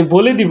দিবেন আমি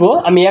বলে দিব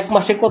আমি এক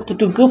মাসে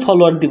কতটুকু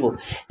ফলোয়ার দিব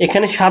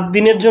এখানে 7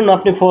 দিনের জন্য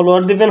আপনি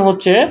ফলোয়ার দিবেন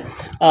হচ্ছে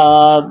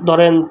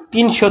ধরেন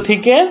 300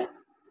 থেকে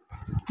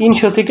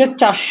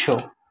 400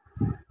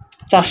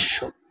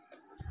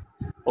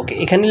 ওকে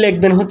এখানে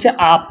লিখবেন হচ্ছে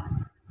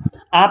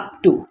আপ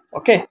টু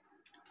ওকে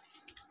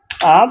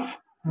আপ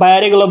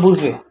বাইরে এগুলো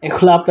বুঝবে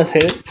এগুলো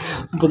আপনাদের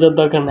বোঝার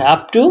দরকার নেই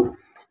আপ টু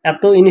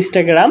এত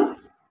ইনস্টাগ্রাম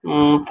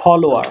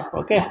ফলোয়ার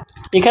ওকে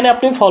এখানে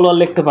আপনি ফলোয়ার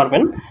লিখতে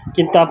পারবেন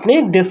কিন্তু আপনি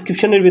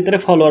ডেসক্রিপশনের ভিতরে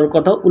ফলোয়ার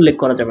কথা উল্লেখ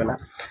করা যাবে না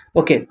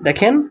ওকে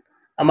দেখেন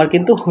আমার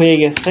কিন্তু হয়ে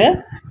গেছে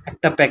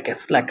একটা প্যাকেজ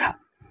লেখা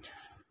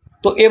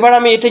তো এবার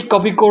আমি এটাই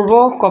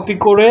কপি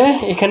করে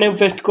এখানে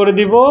পেস্ট করে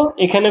দিব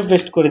এখানে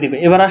পেস্ট করে দিবে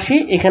এবার আসি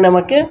এখানে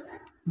আমাকে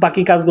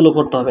বাকি কাজগুলো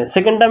করতে হবে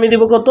সেকেন্ডটা আমি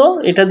দিব কত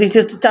এটা দিচ্ছি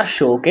হচ্ছে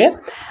 400 ওকে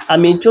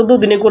আমি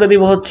 14 দিনে করে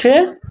দিব হচ্ছে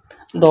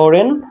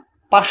ধরেন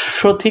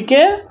 500 থেকে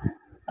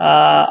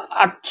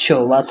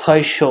 800 বা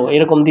 600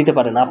 এরকম দিতে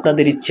পারেন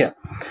আপনাদের ইচ্ছা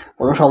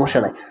কোনো সমস্যা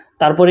নাই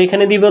তারপরে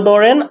এখানে দিব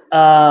ধরেন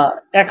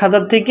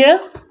 1000 থেকে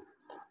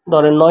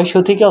ধরেন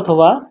 900 থেকে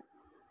অথবা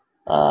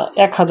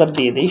 1000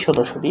 দিয়ে দিই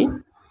সোজাসুজি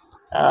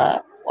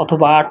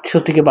অথবা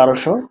 800 থেকে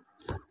 1200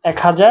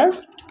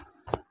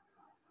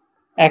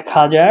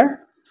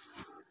 1000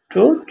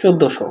 টু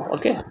 1400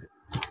 ওকে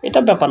এটা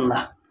ব্যাপার না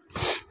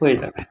হয়ে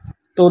যাবে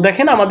তো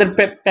দেখেন আমাদের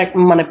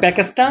মানে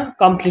প্যাকেজটা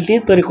কমপ্লিটলি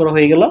তৈরি করা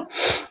হয়ে গেল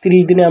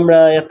 30 দিনে আমরা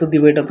এত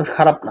দিব এটা তো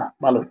খারাপ না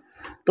ভালো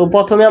তো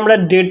প্রথমে আমরা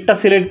ডেটটা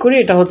সিলেক্ট করি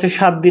এটা হচ্ছে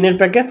 7 দিনের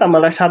প্যাকেজ আমরা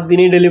 7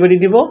 দিনেই ডেলিভারি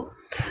দিব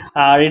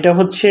আর এটা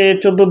হচ্ছে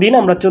 14 দিন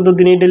আমরা 14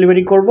 দিনেই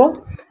ডেলিভারি করব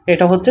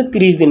এটা হচ্ছে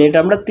 30 দিন এটা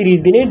আমরা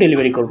 30 দিনেই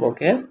ডেলিভারি করব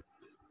ওকে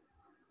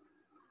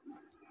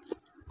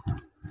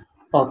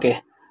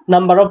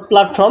নাম্বার অফ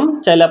প্ল্যাটফর্ম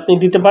চাইলে আপনি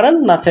দিতে পারেন,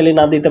 না চাইলে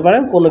না দিতে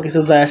পারেন, কোনো কিছু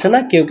যায় আসে না।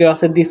 কেউ কেউ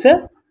আছে দিছে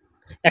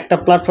একটা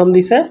প্ল্যাটফর্ম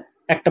দিছে,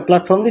 একটা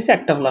প্ল্যাটফর্ম দিছে,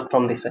 একটা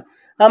প্ল্যাটফর্ম দিছে।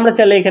 আমরা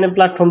চাইলে এখানে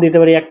প্ল্যাটফর্ম দিতে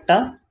পারি একটা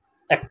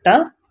একটা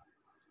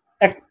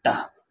একটা।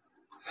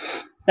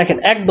 দেখেন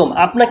একদম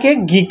আপনাকে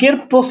গিকের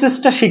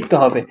প্রসেসটা শিখতে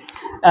হবে।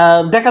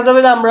 দেখা যাবে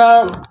যে আমরা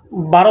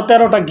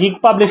 12-13টা গিগ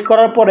পাবলিশ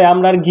করার পরে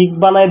আমরা আর গিগ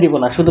বানায় দিব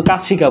না, শুধু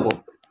কাজ শিখাবো।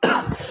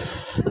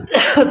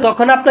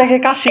 তখন আপনাকে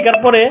কাজ শেখার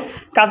পরে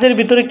কাজের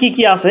ভিতরে কি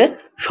কি আছে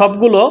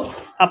সবগুলো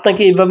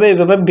আপনাকে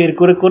এইভাবে বের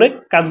করে করে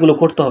কাজগুলো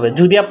করতে হবে।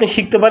 যদি আপনি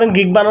শিখতে পারেন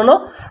গিগ বানানো,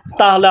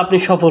 তাহলে আপনি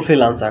সফল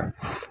ফ্রিল্যান্সার।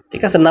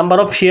 ঠিক আছে, নাম্বার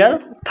অফ শেয়ার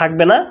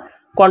থাকবে না।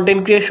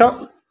 কন্টেন্ট ক্রিয়েশন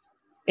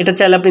এটা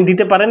চাইলে আপনি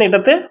দিতে পারেন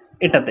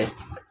এটাতে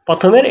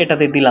প্রথমের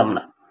এটাতে দিলাম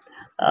না।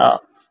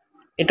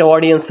 এটা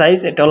অডিয়েন্স সাইজ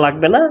এটাও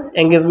লাগবে না।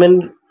 এঙ্গেজমেন্ট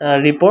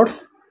রিপোর্টস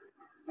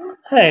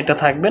হ্যাঁ এটা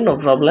থাকবে, নো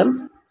প্রবলেম।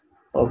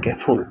 ওকে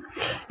ফুল।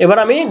 এবার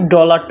আমি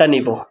ডলারটা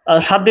নিব।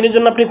 7 দিনের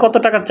জন্য আপনি কত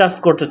টাকা চার্জ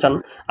করতে চান?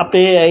 আপনি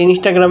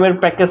ইনস্টাগ্রামের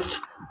প্যাকেজ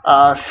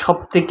সব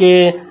থেকে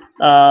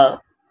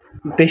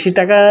বেশি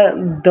টাকা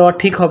দেওয়া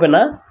ঠিক হবে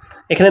না।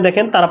 এখানে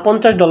দেখেন তারা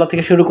 $50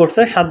 থেকে শুরু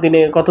করছে। 7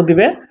 দিনে কত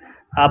দিবে?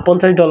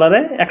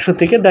 $50 100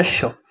 থেকে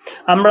 150।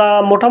 আমরা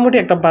মোটামুটি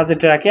একটা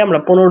বাজেটে রাখি, আমরা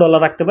 $15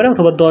 রাখতে পারি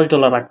অথবা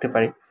 $10 রাখতে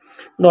পারি।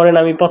 ধরেন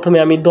আমি প্রথমে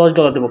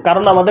 $10 দেবো,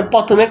 কারণ আমাদের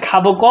প্রথমে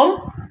খাবো কম,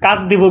 কাজ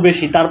দিব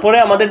বেশি। তারপরে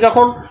আমাদের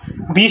যখন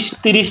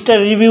 20-30টা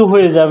রিভিউ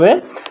হয়ে যাবে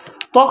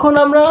তখন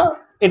আমরা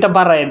এটা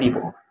বাড়ায় দিব।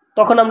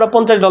 তখন আমরা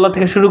 $50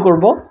 থেকে শুরু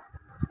করব,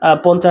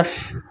 50,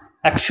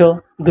 100,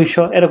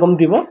 200 এরকম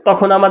দিব।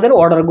 তখন আমাদের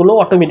অর্ডারগুলো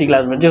অটোমেটিকলি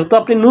আসবে। যেহেতু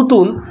আপনি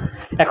নতুন,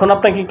 এখন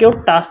আপনাকে কেউ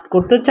টাস্ক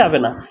করতে চাবে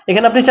না।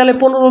 এখানে আপনি চাইলে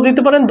 15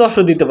 দিতে পারেন,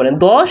 10ও দিতে পারেন।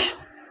 10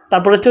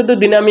 তারপরে 14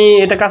 দিনে আমি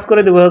এটা কাজ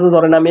করে দেবো। হয়তো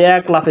ধরেন আমি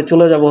 1 লাফে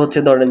চলে যাব হচ্ছে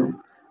ধরেন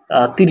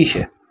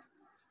 30-এ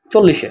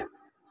 40-এ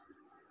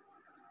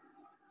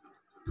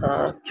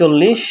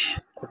 40।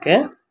 ওকে,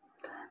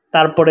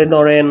 তারপরে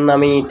ধরেন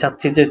আমি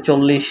চাচ্ছি যে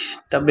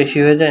 40টা বেশি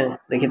হয়ে যায়।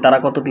 দেখি তারা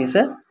কত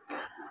দিয়েছে।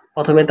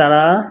 প্রথমে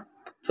তারা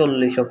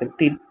 40, ওকে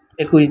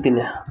 21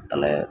 দিনে,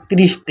 তাহলে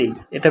 30তেই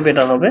এটা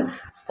বেটার হবে।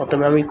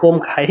 প্রথমে আমি কম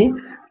খাই,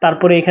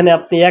 তারপরে এখানে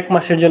আপনি 1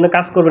 মাসের জন্য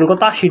কাজ করবেন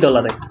কত?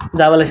 $80,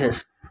 ঝামেলা শেষ।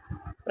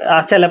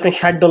 আর চাইলে আপনি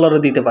 $60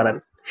 দিতে পারেন।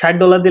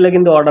 $60 দিলে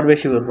কিন্তু অর্ডার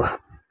বেশি করবো।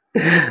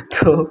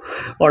 তো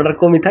অর্ডার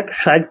কমই থাক,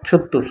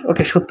 60-70,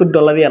 ওকে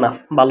 $70 এনাফ,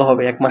 ভালো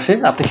হবে। 1 মাসে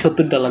আপনি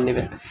 $70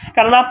 নেবেন,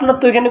 কারণ আপনার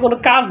তো এখানে কোনো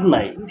কাজ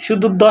নাই।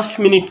 শুধু 10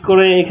 মিনিট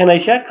করে এখানে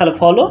এসে খালি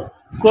ফলো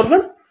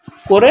করবেন,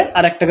 করে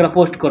আর একটা করে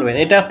পোস্ট করবেন।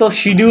 এটা তো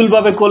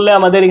শিডিউলভাবে করলে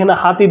আমাদের এখানে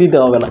হাতই দিতে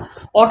হবে না,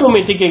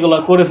 অটোমেটিক এগুলো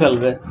করে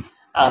ফেলবে।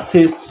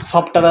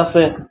 সফটওয়্যার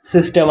আছে,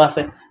 সিস্টেম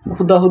আছে,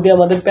 হুদাহুদি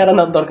আমাদের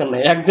প্যারানোর দরকার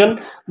নেই। একজন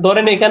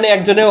ধরেন এখানে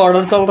একজনের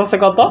অর্ডার চলতেছে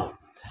কত,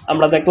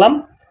 আমরা দেখলাম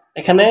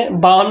এখানে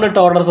 52টা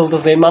অর্ডার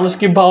চলতেছে। এই মানুষ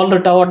কি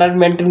 52টা অর্ডার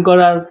মেনটেন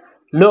করার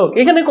লোক?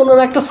 এখানে কোনো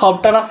একটা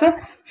সফটওয়্যার আছে,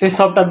 সেই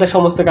সফটওয়্যার দিয়ে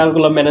সমস্ত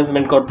কাজগুলো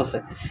ম্যানেজমেন্ট করতেছে।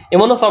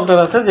 এমনও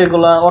সফটওয়্যার আছে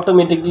যেগুলো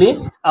অটোমেটিকলি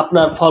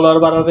আপনার ফলোয়ার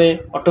বাড়াবে,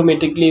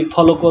 অটোমেটিকলি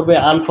ফলো করবে,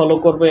 আনফলো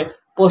করবে,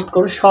 পোস্ট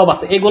করবে, সব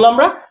আছে। এগুলো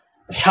আমরা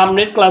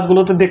সামনের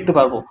ক্লাসগুলোতে দেখতে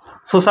পারবো,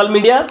 সোশ্যাল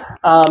মিডিয়া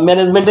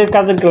ম্যানেজমেন্টের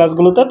কাজের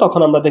ক্লাসগুলোতে,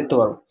 তখন আমরা দেখতে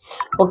পারবো।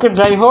 ওকে,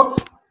 যাই হোক,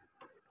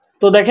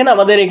 তো দেখেন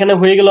আমাদের এখানে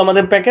হয়ে গেল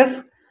আমাদের প্যাকেজ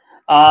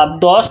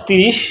 10,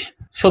 30,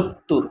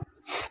 70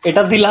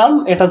 এটা দিলাম।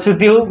 এটা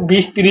যদিও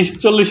 20, 30,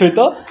 40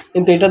 হইতো,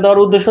 কিন্তু এটা দেওয়ার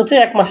উদ্দেশ্য হচ্ছে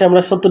 1 মাসে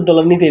আমরা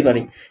 $70 নিতেই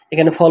পারি।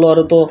 এখানে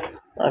ফলোয়ারও তো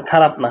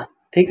খারাপ না,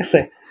 ঠিক আছে।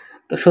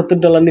 তো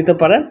 $70 নিতে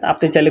পারেন,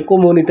 আপনি চাইলে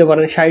কমও নিতে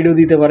পারেন, 60ও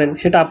দিতে পারেন,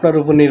 সেটা আপনার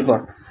উপর নির্ভর।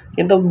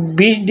 কিন্তু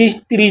 20,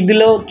 30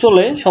 দিলেও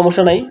চলে,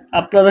 সমস্যা নাই।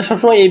 আপনারা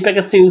সবসময় এই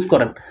প্যাকেজটা ইউজ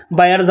করেন,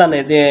 বায়ার জানে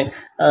যে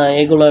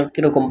এগুলোর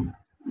কীরকম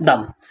দাম।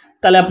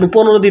 তাহলে আপনি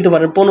 15 দিতে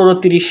পারেন, 15,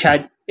 30,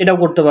 60 এটাও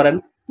করতে পারেন।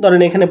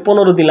 ধরেন এখানে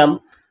 15 দিলাম,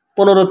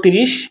 15,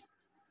 30,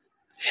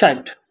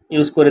 60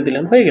 ইউজ করে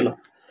দিলেন, হয়ে গেল।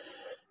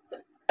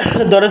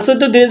 ধরেন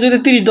 14 দিনে যদি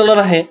 $30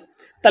 আসে,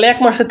 তাহলে 1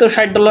 মাসে তো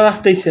 $60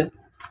 আসতেইছে।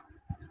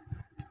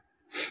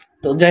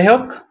 তো যাই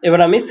হোক, এবার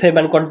আমি সেভ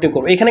অ্যান্ড কন্টিনিউ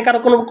করবো। এখানে কারো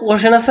কোনো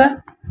কোশ্চেন আছে?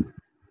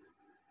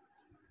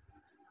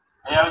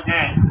 হ্যাঁ,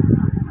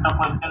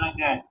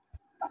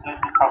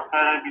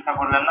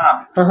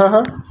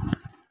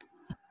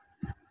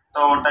 তো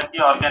ওটা কি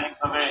অর্গানিক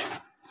ভাবে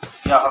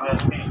হবে?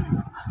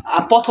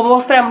 প্রথম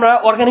অবস্থায় আমরা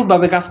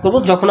অর্গানিকভাবে কাজ করব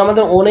যখন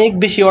আমাদের অনেক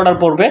বেশি অর্ডার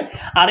পড়বে।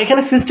 আর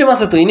এখানে সিস্টেম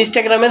আছে তো,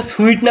 ইনস্টাগ্রামের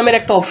সুইট নামের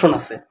একটা অপশন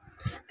আছে,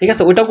 ঠিক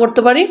আছে, ওইটাও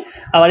করতে পারি।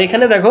 আবার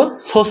এখানে দেখো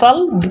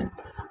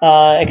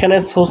এখানে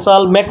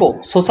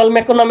সোশ্যাল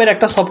ম্যাকো নামের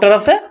একটা সফটওয়্যার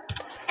আছে,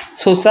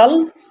 সোশ্যাল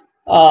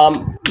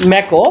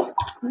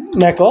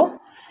ম্যাকো।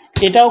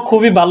 এটাও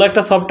খুবই ভালো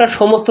একটা সফটওয়্যার।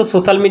 সমস্ত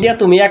সোশ্যাল মিডিয়া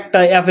তুমি একটা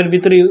অ্যাপের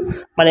ভিতরে,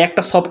 মানে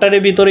একটা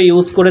সফটওয়্যারের ভিতরে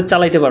ইউজ করে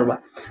চালাইতে পারবা।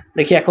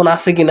 দেখি এখন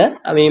আছে কি না,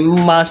 আমি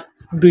মাস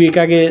 2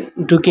 আগে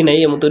ঢুকি নাই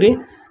এমতরি।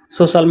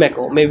 সোশ্যাল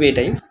ম্যাকো মেবি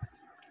এটাই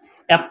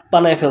অ্যাপ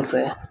বানায় ফেলছে।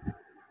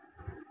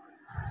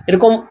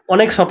 এরকম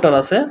অনেক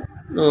সফটওয়্যার আছে।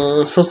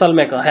 সোশ্যাল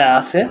ম্যাকো হ্যাঁ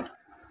আছে,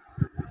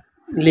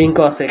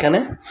 লিঙ্কও আছে এখানে।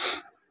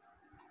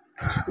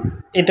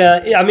 এটা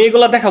আমি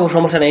এগুলো দেখাবো,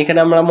 সমস্যা নেই। এখানে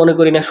আমরা মনে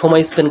করি না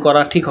সময় স্পেন্ড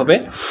করা ঠিক হবে।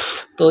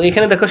 তো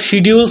এখানে দেখো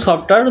শিডিউল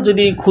সফটওয়্যার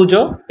যদি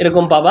খুঁজো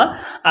এরকম পাবা।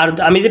 আর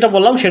আমি যেটা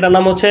বললাম সেটার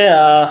নাম হচ্ছে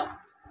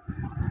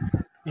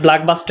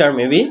ব্ল্যাকবাস্টার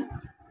মেবি।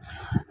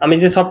 আমি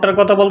যে সফটওয়্যার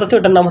কথা বলতেছি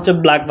ওটার নাম হচ্ছে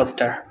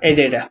ব্ল্যাকবাস্টার। এই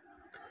যে এটা,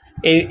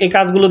 এই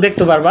কাজগুলো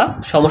দেখতে পারবা,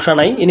 সমস্যা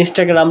নাই।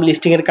 ইনস্টাগ্রাম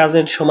লিস্টিংয়ের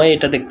কাজের সময়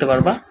এটা দেখতে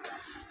পারবা,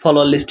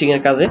 ফলোয়ার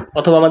লিস্টিংয়ের কাজে,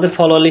 অথবা আমাদের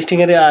ফলোয়ার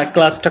লিস্টিংয়ের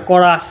ক্লাসটা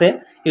করা আছে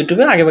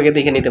ইউটিউবে, আগে ভাগে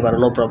দেখে নিতে পারো,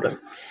 নো প্রবলেম।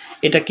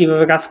 এটা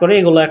কিভাবে কাজ করে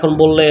এগুলো এখন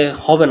বললে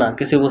হবে না,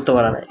 কিছুই বুঝতে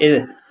পারে না। এই যে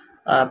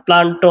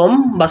প্লান্টম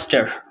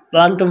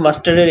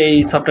বাস্টারের এই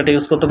সফটওয়্যারটা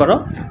ইউজ করতে পারো।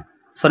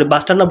 সরি,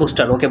 বাস্টার না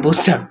বুস্টার, ওকে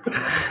বুস্টার,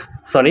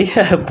 সরি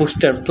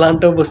বুস্টার,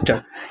 প্লান্টম বুস্টার।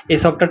 এই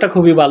সফটওয়্যারটা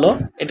খুবই ভালো,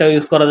 এটা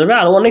ইউজ করা যাবে।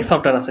 আরও অনেক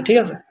সফটওয়্যার আছে, ঠিক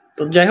আছে।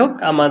 তো যাই হোক,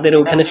 আমাদের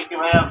ওখানে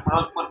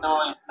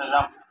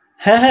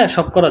হ্যাঁ হ্যাঁ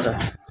সব করা যায়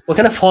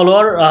ওখানে,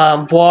 ফলোয়ার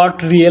বট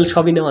রিয়েল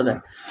সবই নেওয়া যায়।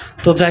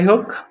 তো যাই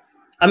হোক,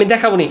 আমি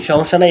দেখাবো নি,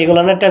 সমস্যা নেই, এগুলো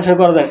না টেনশন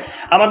করা যায়।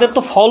 আমাদের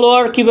তো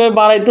ফলোয়ার কীভাবে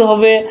বাড়াইতে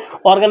হবে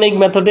অর্গানিক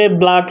মেথডে,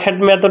 ব্ল্যাক হ্যাট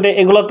মেথডে,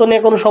 এগুলো তো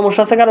নিয়ে কোনো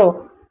সমস্যা আছে কারো?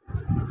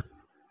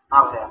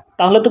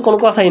 তাহলে তো কোনো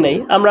কথাই নাই।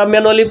 আমরা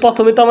ম্যানুয়ালি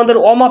প্রথমে তো আমাদের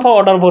অমাপা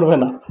অর্ডার পড়বে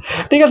না,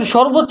 ঠিক আছে।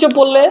 সর্বোচ্চ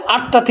পড়লে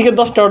 8টা থেকে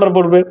 10টা অর্ডার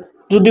পড়বে,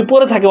 যদি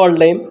পড়ে থাকে অল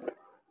টাইম,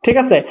 ঠিক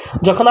আছে।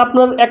 যখন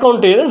আপনার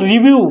অ্যাকাউন্টের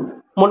রিভিউ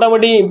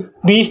মোটামুটি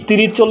 20,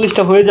 30,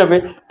 40টা হয়ে যাবে,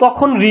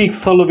 তখন রিস্ক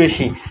হলো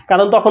বেশি,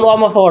 কারণ তখন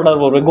অমাপা অর্ডার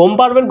পড়বে।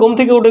 ঘুম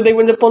থেকে উঠে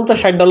দেখবেন যে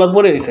 $50-60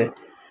 পড়ে হয়েছে,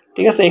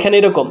 ঠিক আছে। এখানে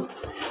এরকম,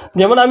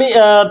 যেমন আমি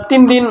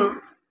 3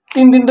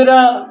 দিন ধরে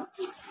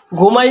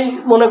ঘুমাই,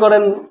 মনে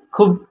করেন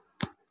খুব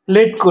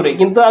লেট করে,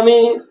 কিন্তু আমি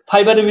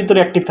ফাইবারের ভিতরে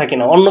অ্যাক্টিভ থাকি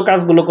না, অন্য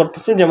কাজগুলো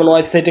করতেছি, যেমন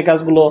ওয়েবসাইটে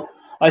কাজগুলো,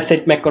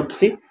 ওয়েবসাইট মেক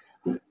করতেছি।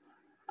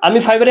 আমি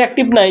ফাইবারে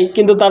অ্যাক্টিভ নাই,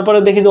 কিন্তু তারপরে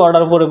দেখি যে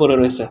অর্ডার পরে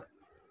রয়েছে,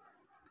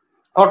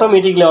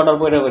 অটোমেটিকলি অর্ডার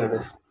পরে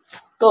রয়েছে।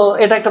 তো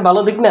এটা একটা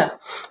ভালো দিক না।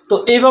 তো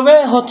এইভাবে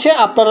হচ্ছে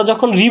আপনারা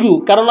যখন রিভিউ,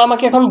 কারণ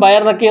আমাকে এখন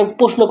বায়াররা কেউ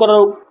প্রশ্ন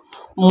করার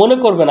মনে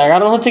করবে না,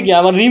 কারণ হচ্ছে কি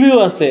আমার রিভিউ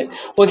আছে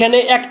ওইখানে।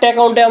 একটা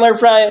অ্যাকাউন্টে আমার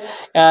প্রায়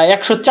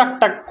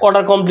 104টা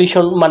অর্ডার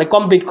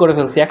কমপ্লিট করে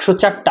ফেলছি,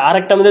 104টা।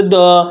 আরেকটা আমাদের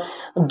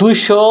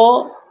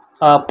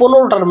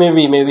 215টার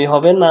মেবি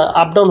হবে না,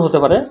 আপ ডাউন হতে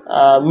পারে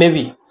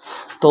মেবি।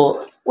 তো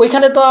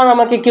ওইখানে তো আর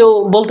আমাকে কেউ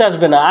বলতে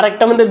আসবে না।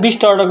 আরেকটা আমাদের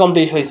 20টা অর্ডার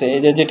কমপ্লিট হয়েছে,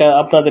 এই যেটা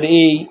আপনাদের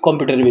এই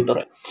কম্পিউটারের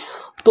ভিতরে।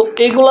 তো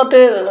এইগুলাতে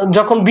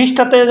যখন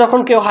 20টাতে যখন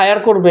কেউ হায়ার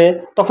করবে,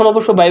 তখন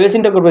অবশ্য ভাইবে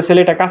চিন্তা করবে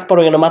ছেলেটা কাজ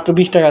পারবে না, মাত্র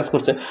 20টা কাজ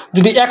করছে।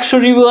 যদি 100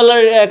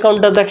 রিভিউওয়ালার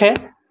অ্যাকাউন্টটা দেখে,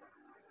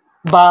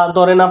 বা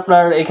ধরেন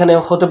আপনার এখানে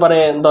হতে পারে,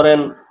 ধরেন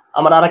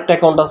আমার আরেকটা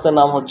অ্যাকাউন্ট আছে,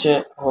 নাম হচ্ছে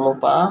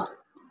হনুপা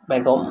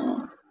বেগম,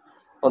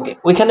 ওকে,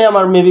 ওইখানে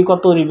আমার মেবি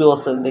কত রিভিউ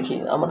আছে দেখি,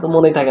 আমার তো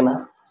মনেই থাকে না,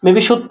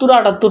 মেবি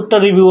 70-78টা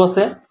রিভিউ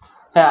আছে।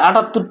 হ্যাঁ,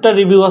 78টা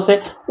রিভিউ আছে।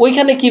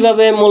 ওইখানে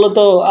কিভাবে মূলত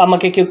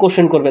আমাকে কেউ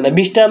কোশ্চেন করবে না,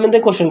 20টার মধ্যে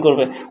কোশ্চেন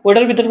করবে,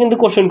 ওইটার ভিতরে কিন্তু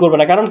কোশ্চেন করবে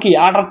না। কারণ কি,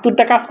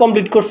 78টা কাজ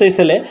কমপ্লিট করছে এই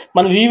ছেলে,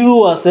 মানে রিভিউ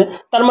আছে,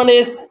 তার মানে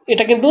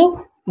এটা কিন্তু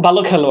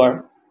ভালো খেলোয়াড়,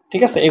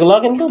 ঠিক আছে। এগুলো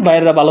কিন্তু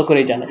বাইরেরা ভালো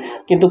করেই জানে।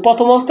 কিন্তু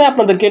প্রথম অবস্থায়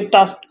আপনাদেরকে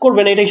টাস্ক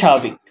করবে না, এটাই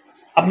স্বাভাবিক।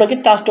 আপনাকে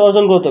ট্রাস্ট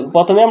অর্জন করতে হবে।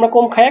 প্রথমে আমরা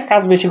কম খাই,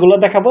 কাজ বেশিগুলো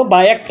দেখাবো, বা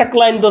একটা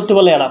ক্লায়েন্ট ধরতে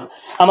বলে এনাফ।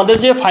 আমাদের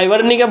যে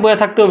ফাইবারের নিয়ে বয়ে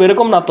থাকতে হবে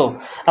এরকম না তো,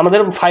 আমাদের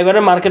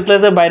ফাইবারের মার্কেট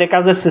প্লেসের বাইরে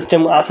কাজের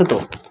সিস্টেম আছে, তো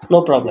নো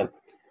প্রবলেম।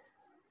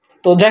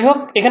 তো যাই হোক,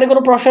 এখানে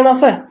কোনো প্রশ্ন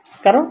আছে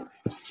কারণ?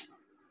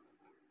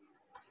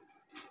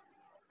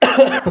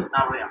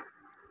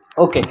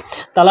 ওকে,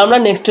 তাহলে আমরা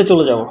নেক্সটে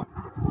চলে যাব।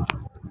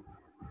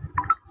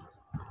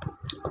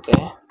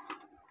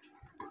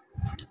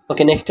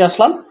 ওকে নেক্সটে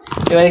আসলাম।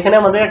 এবার এখানে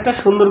আমাদের একটা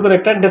সুন্দর করে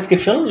একটা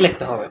ডেসক্রিপশন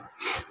লিখতে হবে।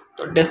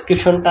 তো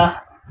ডেসক্রিপশনটা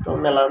তো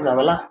মেলা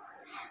ঝামেলা।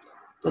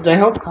 তো যাই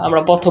হোক,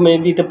 আমরা প্রথমে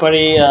দিতে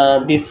পারি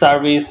দিস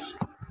সার্ভিস,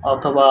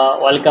 অথবা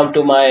ওয়েলকাম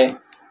টু মাই,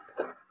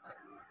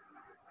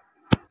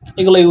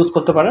 এগুলো ইউজ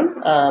করতে পারেন।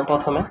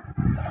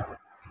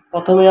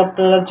 প্রথমে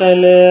আপনারা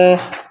চাইলে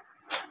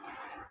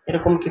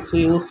এরকম কিছু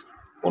ইউজ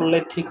করলে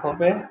ঠিক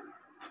হবে।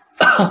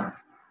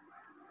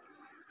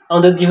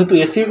 আমাদের যেহেতু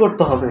এসিও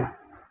করতে হবে,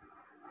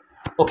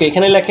 ওকে,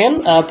 এখানে লেখেন,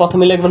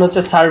 প্রথমে লিখবেন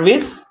হচ্ছে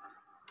সার্ভিস,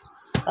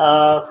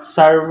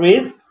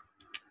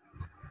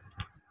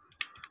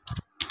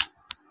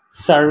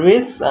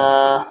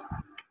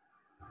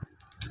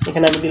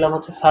 এখানে আমি দিলাম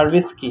হচ্ছে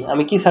সার্ভিস কি,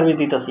 আমি কি সার্ভিস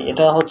দিতেছি,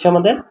 এটা হচ্ছে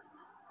আমাদের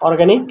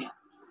অর্গানিক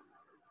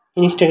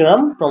ইনস্টাগ্রাম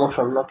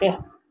প্রমোশন। ওকে,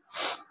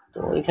 তো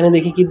এখানে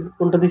দেখি কি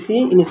কোনটা দিছি,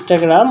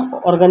 ইনস্টাগ্রাম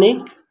অর্গানিক।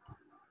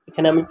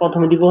 এখানে আমি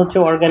প্রথমে দিব হচ্ছে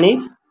অর্গানিক।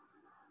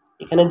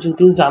 এখানে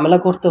যদিও ঝামেলা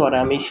করতে পারে,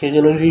 আমি সেই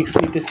জন্য রিস্ক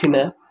নিতেছি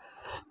না।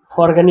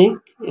 Organic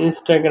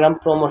Instagram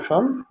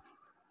promotion.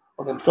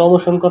 ওকে,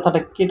 প্রমোশন কথাটা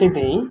কেটে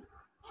দেই,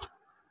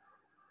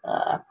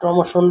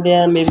 প্রমোশন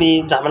দেওয়া মেবি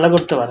ঝামেলা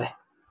করতে পারে,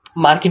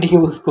 মার্কেটিং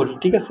ইউজ করি,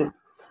 ঠিক আছে।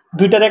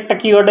 দুইটার একটা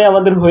কিওয়ার্ডে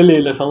আমাদের হইলে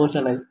এলো,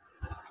 সমস্যা নাই।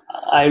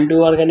 I will do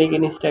organic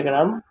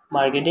Instagram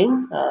marketing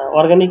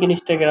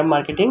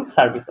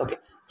service. Okay,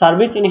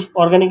 service in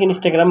organic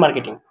Instagram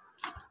marketing.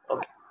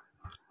 Okay,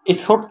 এই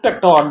ছোট্ট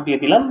একটা ওয়ার্ড দিয়ে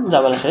দিলাম,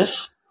 ঝামেলা শেষ।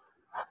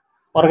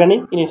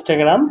 অর্গানিক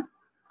ইনস্টাগ্রাম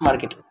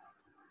মার্কেটিং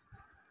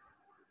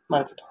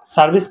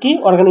সার্ভিস কি,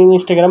 অর্গানিক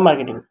ইনস্টাগ্রাম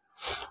মার্কেটিং।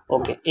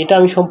 ওকে, এটা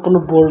আমি সম্পূর্ণ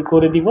বোল্ড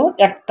করে দিব।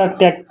 একটা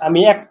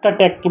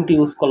ট্যাগ কিন্তু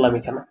ইউজ করলাম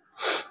এখানে।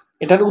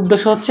 এটার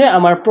উদ্দেশ্য হচ্ছে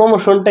আমার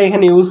প্রমোশনটা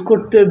এখানে ইউজ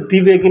করতে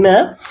দিবে কিনা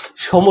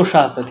সমস্যা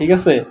আছে, ঠিক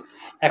আছে।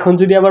 এখন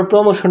যদি আবার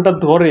প্রমোশনটা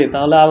ধরে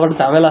তাহলে আবার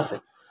ঝামেলা আছে।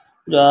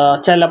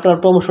 চাইলে আপনার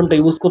প্রমোশনটা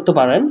ইউজ করতে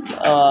পারেন।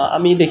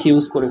 আমি দেখি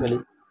ইউজ করে ফেলি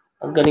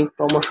অর্গানিক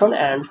প্রমোশন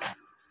অ্যান্ড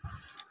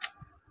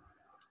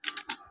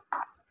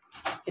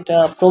এটা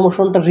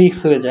প্রমোশনটা রিস্ক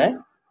হয়ে যায়।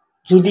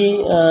 যদি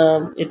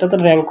এটাতে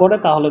র্যাঙ্ক করে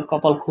তাহলে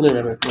কপাল খুলে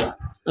যাবে পুরো।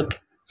 ওকে,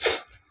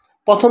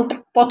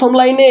 প্রথম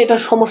লাইনে এটা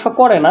সমস্যা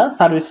করে না,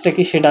 সার্ভিসটা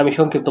কি সেটা আমি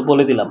সংক্ষিপ্ত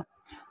বলে দিলাম।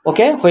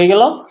 ওকে, হয়ে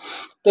গেল।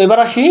 তো এবার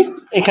আসি,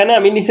 এখানে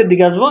আমি নিচের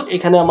দিকে আসবো।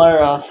 এখানে আমার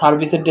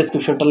সার্ভিসের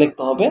ডেসক্রিপশনটা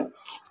লিখতে হবে।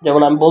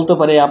 যেমন আমি বলতে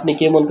পারি আপনি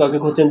কেমন কাউকে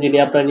খুঁজছেন যিনি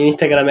আপনার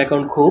ইনস্টাগ্রাম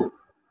অ্যাকাউন্ট খুব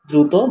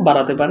দ্রুত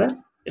বাড়াতে পারে,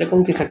 এরকম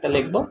কিছু একটা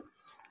লিখবো।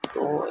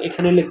 তো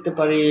এখানে লিখতে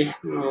পারি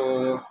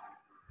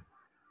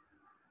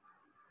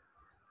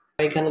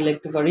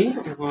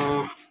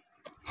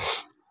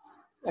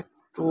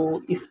একটু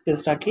স্পেস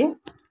রাখি।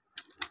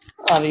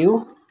 আর ইউ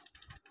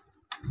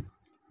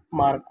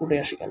মার্ক উঠে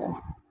আসি কেন?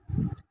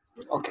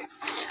 ওকে,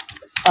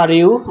 are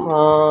you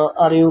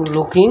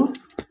looking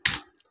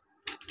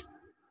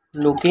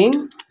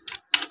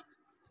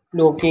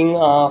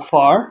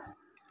for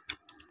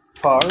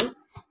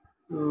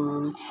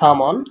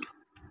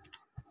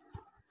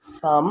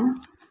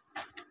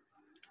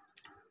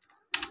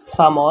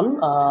someone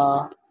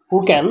who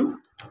can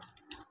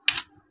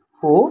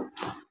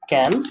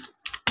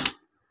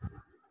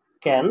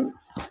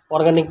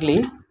organically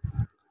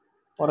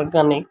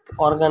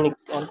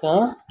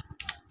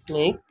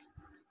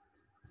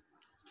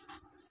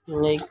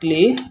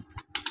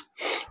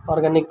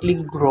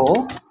grow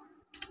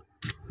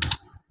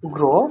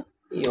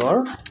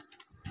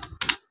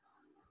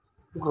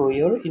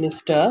your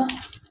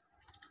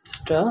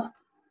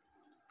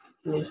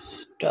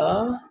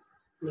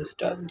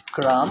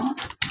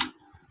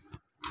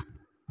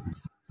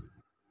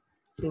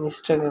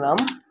Instagram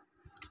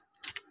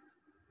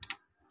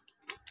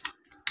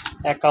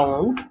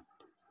account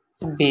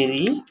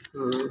very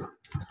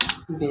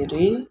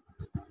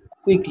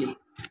quickly.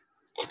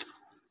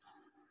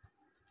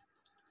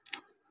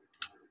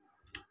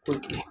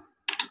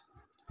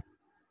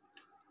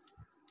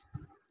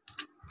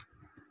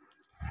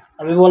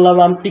 আমি বললাম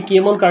আপনি কি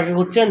এমন কাকে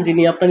খুঁজছেন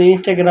যিনি আপনার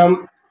ইনস্টাগ্রাম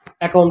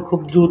অ্যাকাউন্ট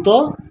খুব দ্রুত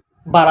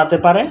বাড়াতে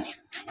পারে।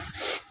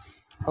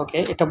 ওকে,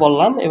 এটা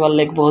বললাম। এবার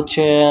লিখবো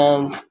হচ্ছে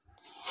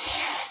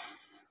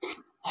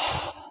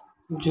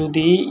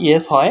যদি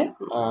ইয়েস হয়,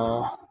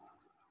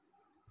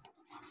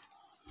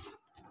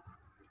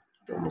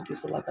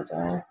 কিছু লেখা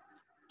যায়,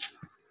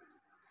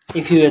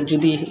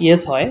 যদি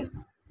ইয়েস হয়,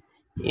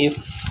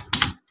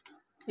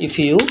 if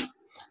you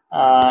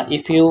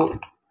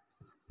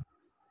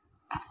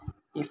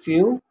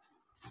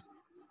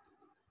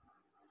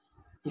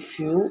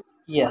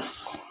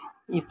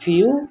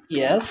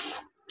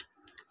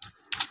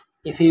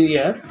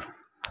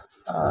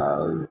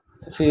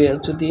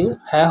যদি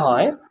হ্যাঁ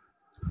হয়,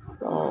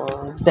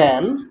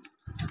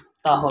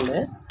 তাহলে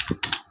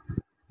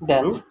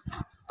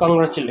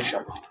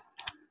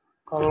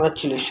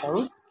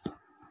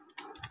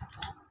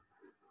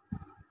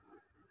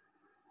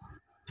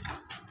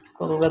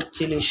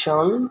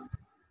congratulation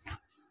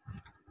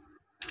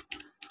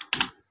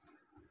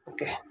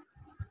okay,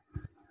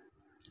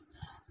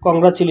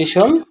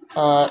 congratulations,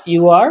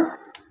 you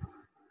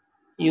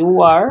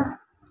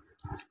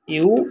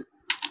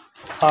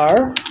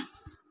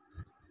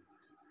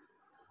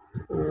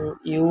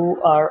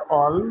are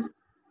on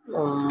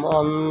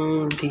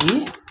the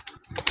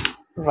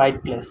right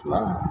place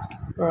na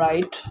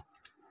right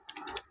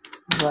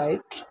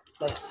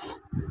place,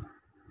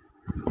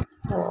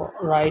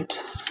 right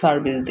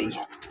service di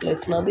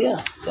place na dia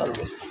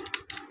service।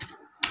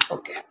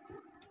 ওকে,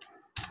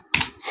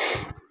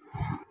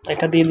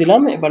 এটা দিয়ে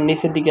দিলাম। এবার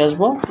নিচের দিকে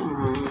আসবো।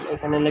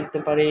 এখানে লিখতে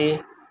পারি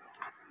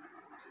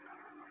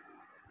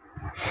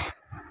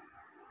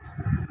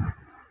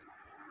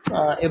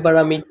এবার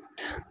আমি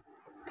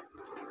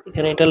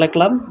এখানে এটা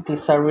লিখলাম দি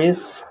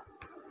সার্ভিস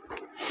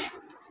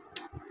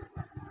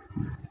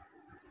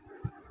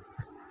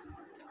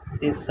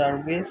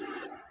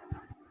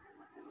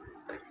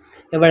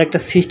এবার একটা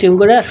সিস্টেম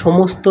করে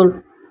সমস্ত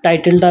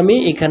টাইটেলটা আমি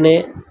এখানে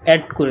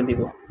অ্যাড করে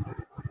দিব।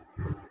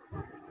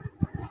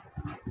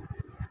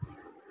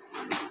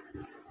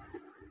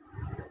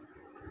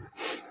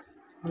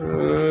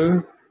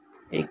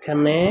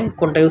 এখানে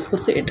কোনটা ইউজ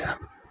করছে, এটা।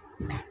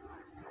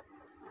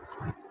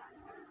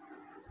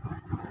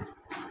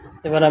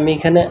 এবার আমি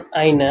এখানে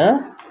আইনা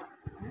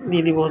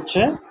দিয়ে দিব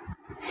হচ্ছে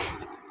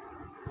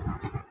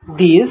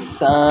this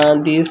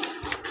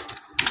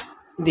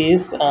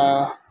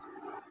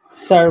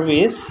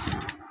service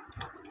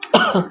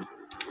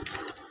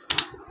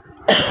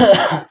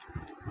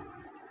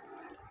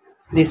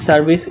this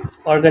service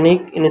organic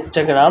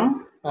Instagram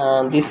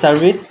this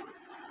service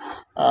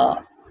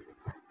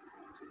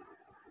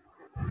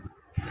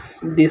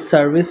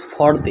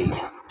for the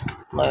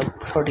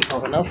সঠিক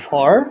হবে না,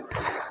 for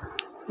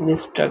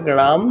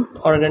Instagram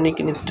organic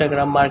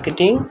Instagram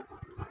marketing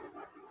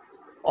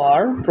or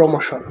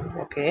promotion.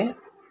 Okay,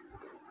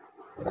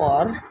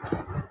 or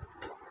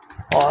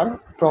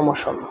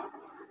promotion.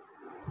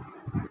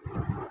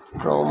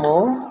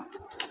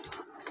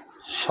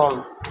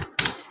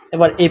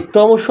 এবার এই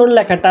প্রমোশন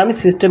লেখাটা আমি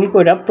সিস্টেম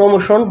করে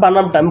প্রমোশন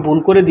বানামটা আমি ভুল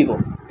করে দিব,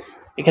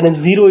 এখানে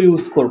 0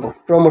 ইউজ করব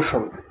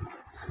প্রমোশন,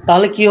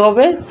 তাহলে কি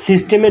হবে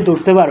সিস্টেমে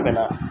ধরতে পারবে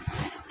না।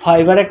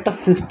 ফাইবার একটা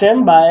সিস্টেম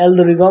বা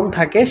অ্যালগরিদম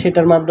থাকে,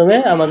 সেটার মাধ্যমে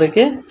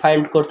আমাদেরকে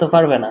ফাইন্ড করতে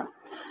পারবে না।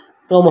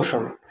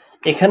 প্রমোশন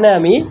এখানে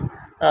আমি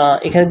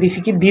এখানে দিছি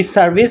কি this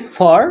service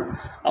for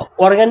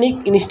organic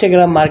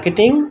Instagram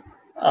marketing,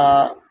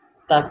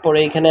 তারপরে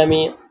এখানে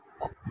আমি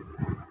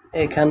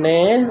এখানে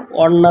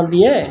অর্ণা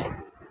দিয়ে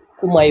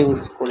কুমা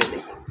ইউজ করে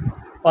দিই,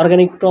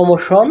 অর্গানিক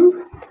প্রমোশন,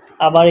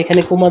 আবার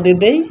এখানে কুমা দিয়ে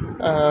দেই,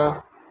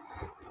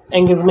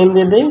 এঙ্গেজমেন্ট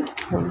দিয়ে দেই,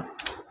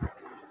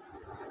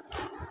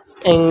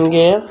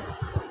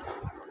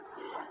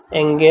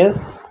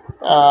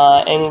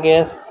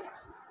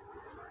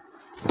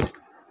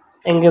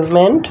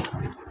 engagement,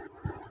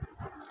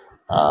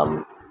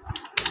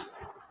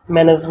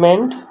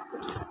 management,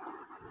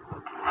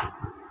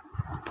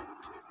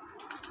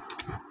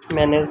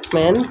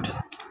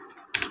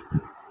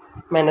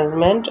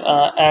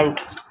 and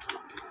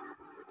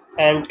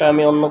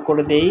আমি অন্য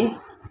করে দেই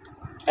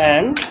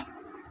and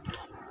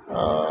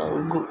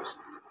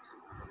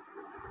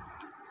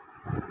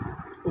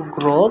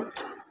growth,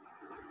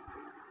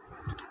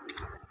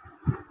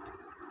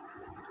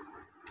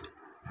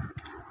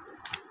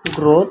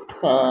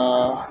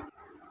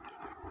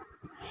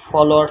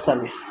 follower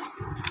সার্ভিস।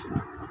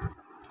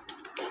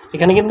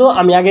 এখানে কিন্তু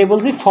আমি আগেই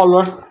বলছি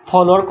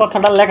ফলোয়ার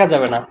কথাটা লেখা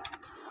যাবে না,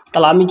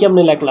 তাহলে আমি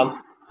কেমনে লিখলাম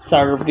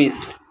সার্ভিস,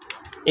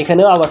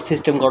 এখানেও আবার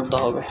সিস্টেম করতে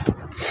হবে।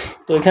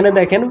 তো এখানে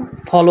দেখেন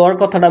ফলোয়ার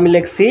কথাটা আমি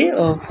লিখছি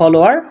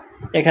ফলোয়ার,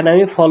 এখানে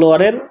আমি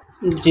ফলোয়ারের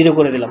 0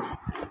 করে দিলাম,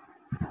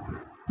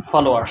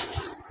 ফলোয়ার্স।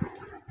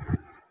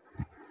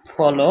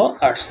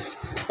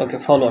 ওকে,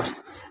 ফলোয়ার্স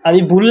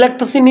আমি ভুল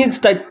লাগতেছি নিজ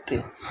দায়িত্বে,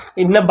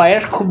 এটা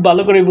বায়ার খুব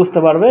ভালো করে বুঝতে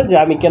পারবে যে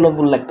আমি কেন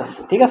ভুল লাগতেছি,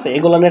 ঠিক আছে,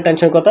 এগুলো নিয়ে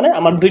টেনশন কথা নেই।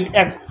 আমার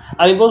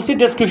আমি বলছি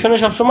ডেসক্রিপশনে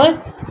সবসময়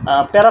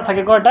প্যারা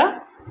থাকে কয়টা,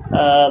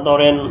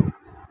 ধরেন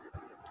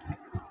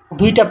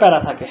 2টা প্যারা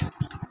থাকে।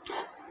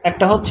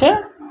 একটা হচ্ছে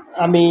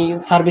আমি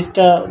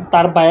সার্ভিসটা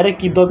তার বাইরে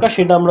কি দরকার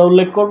সেটা আমরা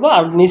উল্লেখ করব,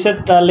 আর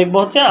নিচেরটা লিখবো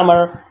হচ্ছে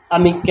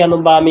আমি কেন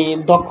বা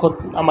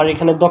আমার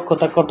এখানে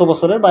দক্ষতা কত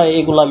বছরের বা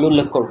এগুলো আমি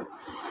উল্লেখ করব।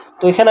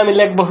 তো এখানে আমি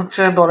লিখবো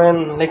হচ্ছে ধরেন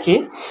লিখি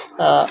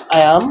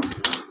I am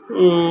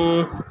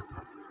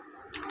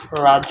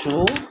Raju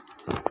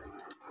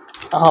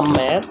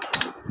Ahmed,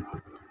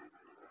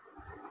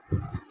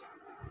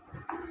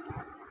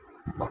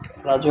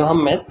 Raju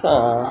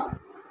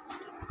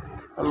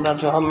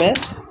Ahmed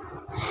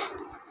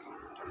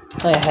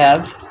I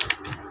have,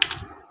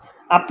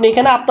 আপনি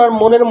এখানে আপনার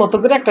মনের মতো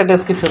করে একটা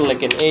ডেসক্রিপশন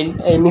লেখেন,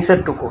 এই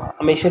নিচেরটুকু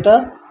আমি সেটা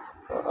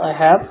I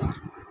have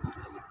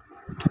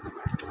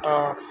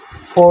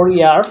 4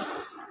 years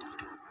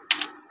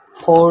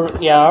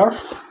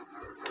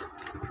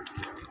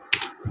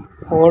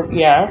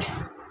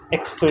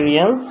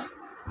experience,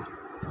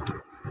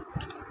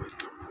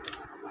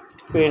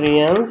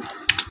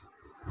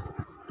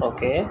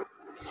 okay,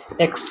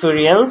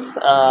 experience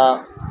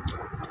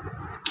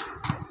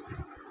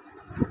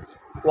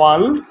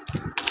 1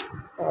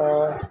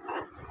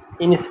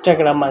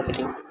 Instagram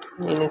marketing,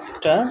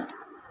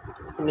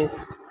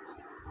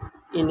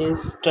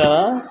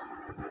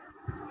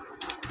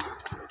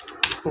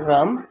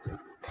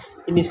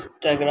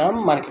 Instagram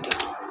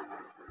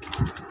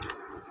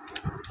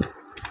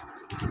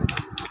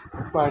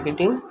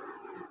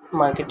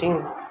marketing,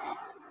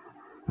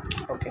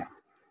 okay,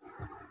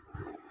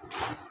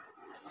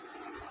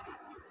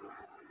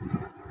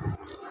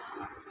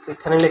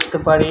 এখানে লিখতে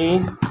পারি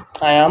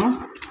আই অ্যাম,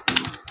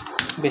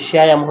 বেশি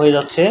আই অ্যাম হয়ে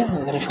যাচ্ছে,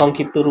 এখানে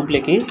সংক্ষিপ্ত রূপ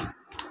লিখি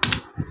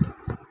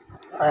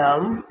I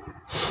am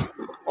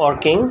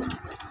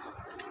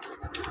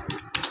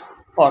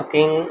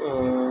working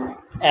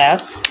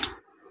as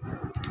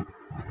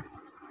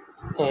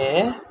a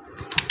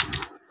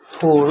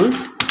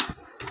full-time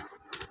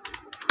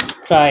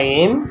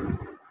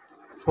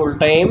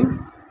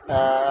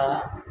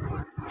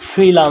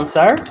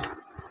freelancer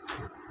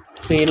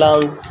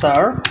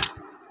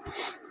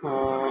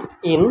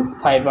in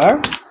Fiverr,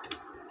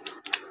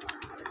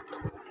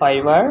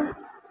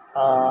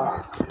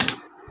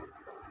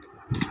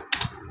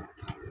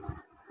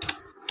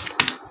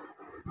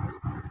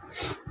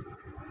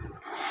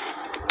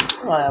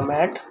 I am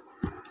at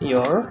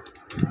your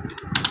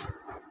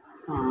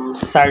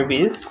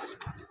service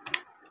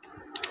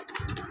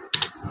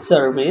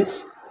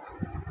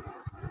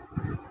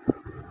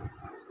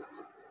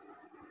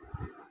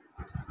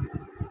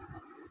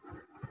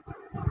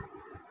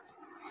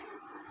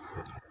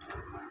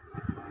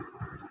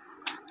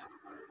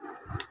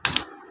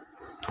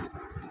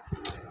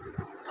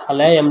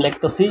খালে আমি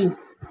লিখতেছি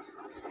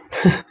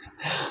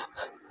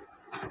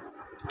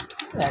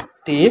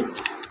অ্যাক্টিভ,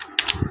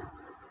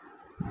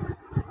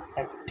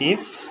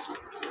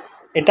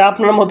 এটা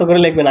আপনার মতো করে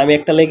লিখবেন, আমি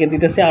একটা লিখে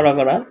দিতেছি আরো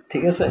করা,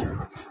 ঠিক আছে,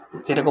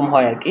 যেরকম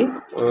হয় আর কি।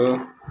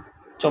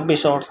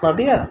 24 আওয়ার্স না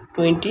দিয়ে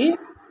 22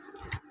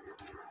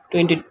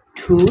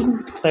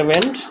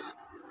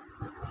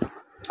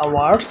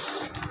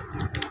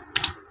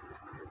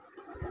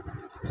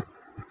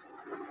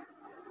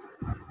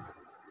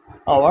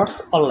 আওয়ার্স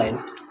অনলাইন।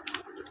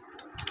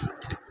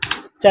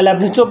 চাইলে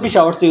আপনি 24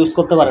 আওয়ার্স ইউজ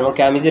করতে পারেন।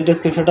 ওকে, আমি যে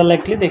ডেসক্রিপশনটা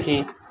লিখলি দেখি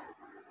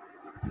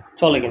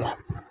চলে কিনা,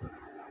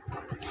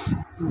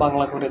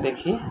 বাংলা করে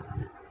দেখি।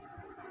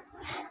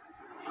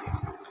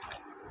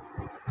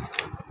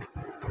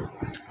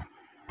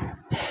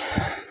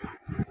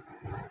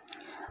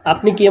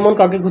 আপনি কি এমন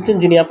কাউকে খুঁজছেন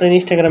যিনি আপনার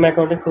ইনস্টাগ্রাম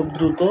অ্যাকাউন্টে খুব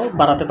দ্রুত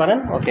বাড়াতে পারেন?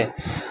 ওকে,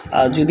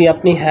 যদি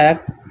আপনি হ্যাক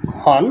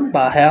হন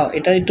বা হ্যাঁ,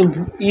 এটা একটু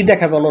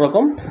দেখাবে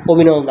অন্যরকম।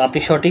 অভিনন্দন, আপনি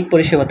সঠিক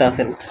পরিষেবাতে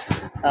আছেন।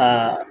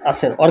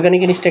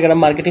 Organic Instagram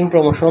marketing,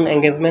 promotion,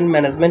 engagement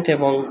management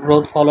এবং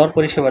গ্রোথ ফলোয়ার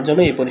পরিষেবার জন্য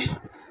এই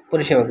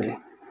পরিষেবাগুলি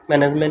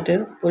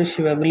ম্যানেজমেন্টের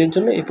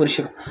জন্য এই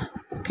পরিষেবা।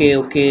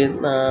 ওকে,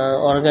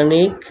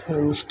 organic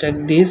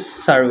this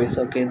service.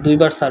 Okay,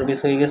 2বার service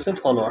হয়ে গেছে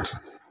ফলোয়ার্স।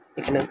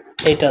 এখানে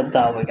এইটা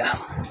যাওয়া গা।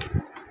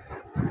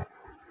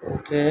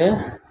 ওকে,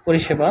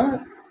 পরিষেবা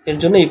এর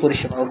জন্য এই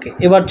পরিষেবা। ওকে,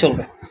 এবার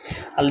চলবে।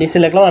 আর নিচে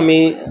লিখলাম আমি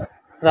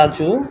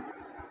রাজু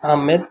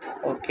আহমেদ।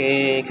 ওকে,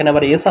 এখানে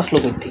আবার এস আসলো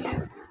কই থেকে?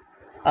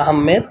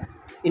 আহমেদ,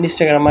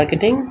 ইনস্টাগ্রাম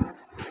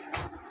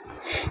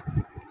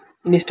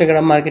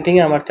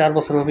মার্কেটিংয়ে আমার 4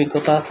 বছর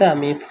অভিজ্ঞতা আছে।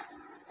 আমি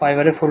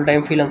ফাইবারে ফুল টাইম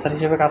ফ্রিল্যান্সার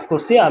হিসেবে কাজ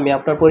করছি। আমি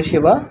আপনার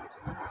পরিষেবা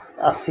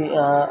আছি,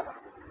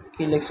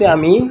 কি লিখছি,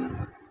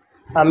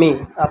 আমি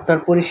আপনার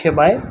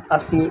পরিষেবায়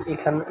আছি।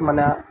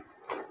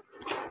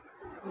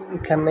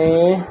 এখানে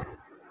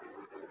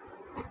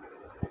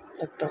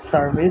একটা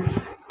সার্ভিস,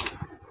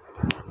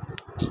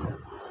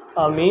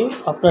 আমি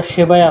আপনার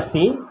সেবায়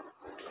আছি।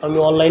 আমি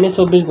অনলাইনে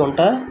 24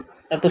 ঘন্টা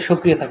এত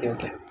সক্রিয় থাকি।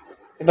 ওকে,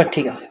 এবার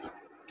ঠিক আছে,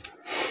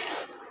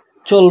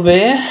 চলবে।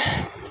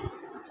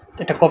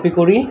 এটা কপি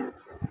করি,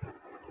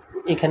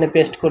 এখানে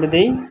পেস্ট করে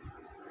দেই।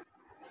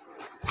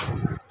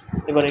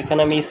 এবার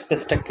এখানে আমি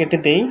স্পেসটা কেটে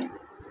দেই।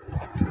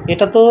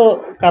 এটা তো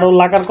কারো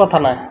লাগার কথা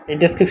না, এই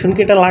ডেসক্রিপশন কি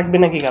এটা লাগবে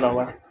নাকি কারো?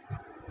 আবার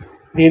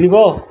দিয়ে দিব।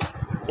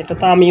 এটা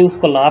তো আমি ইউজ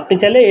করলাম, আপনি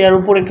চাইলে এর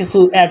উপরে কিছু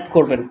অ্যাড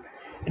করবেন।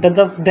 এটা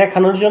জাস্ট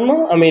দেখানোর জন্য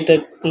আমি এটা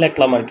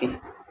লিখলাম আর কি।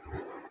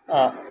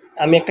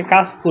 আমি একটা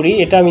কাজ করি,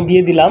 এটা আমি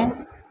দিয়ে দিলাম।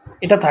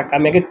 এটা থাক,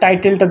 আমি আগে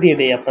টাইটেলটা দিয়ে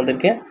দিই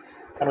আপনাদেরকে,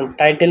 কারণ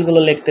টাইটেলগুলো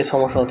লিখতে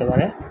সমস্যা হতে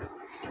পারে।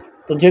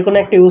 তো যে কোনো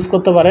একটা ইউজ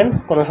করতে পারেন,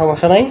 কোনো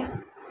সমস্যা নাই।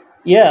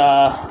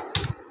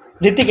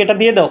 ঋতিক, এটা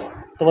দিয়ে দাও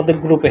তোমাদের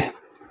গ্রুপে।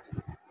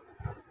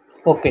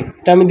 ওকে,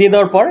 এটা আমি দিয়ে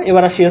দেওয়ার পর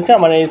এবার আসি হচ্ছে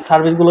আমার এই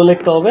সার্ভিসগুলো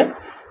লিখতে হবে।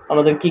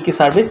 আমাদের কি কি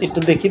সার্ভিস একটু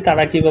দেখি,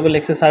 তারা কীভাবে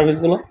লিখছে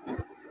সার্ভিসগুলো।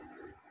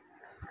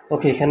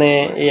 ওকে, এখানে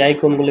এই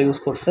আইকনগুলো ইউজ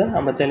করছে,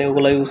 আমরা চাইলে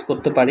ওগুলো ইউজ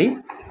করতে পারি।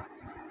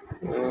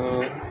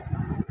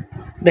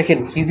 দেখেন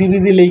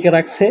হিজিবিজি লিখে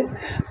রাখছে,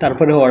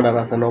 তারপরে অর্ডার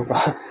আছে।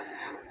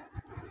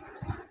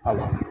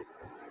 ভালো।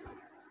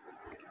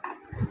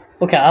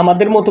 ওকে,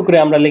 আমাদের মতো করে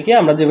আমরা লিখি,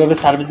 আমরা যেভাবে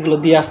সার্ভিসগুলো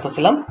দিয়ে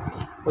আসতেছিলাম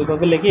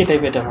ওইভাবে লিখি, এটাই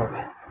বেটার হবে।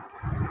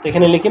 তো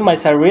এখানে লিখি my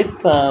service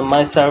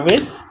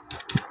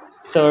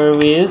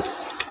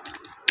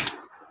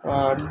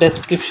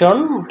description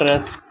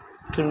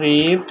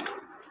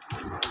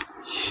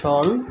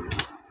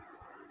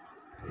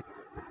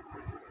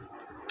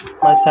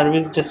my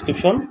service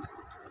description.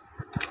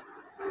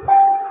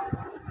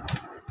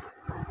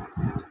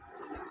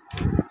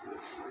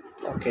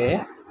 ওকে,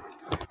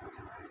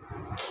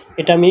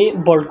 এটা আমি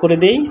বোল্ড করে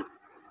দেই,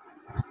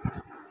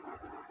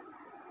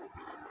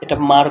 এটা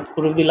মার্ক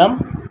করে দিলাম।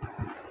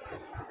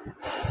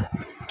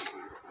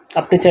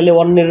 আপনি চাইলে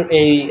অন্যের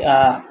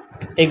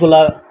এইগুলা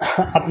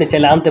আপনি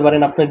চাইলে আনতে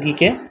পারেন আপনার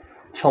গিকে,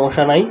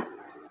 সমস্যা নাই।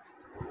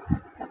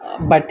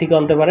 বাইরে থেকে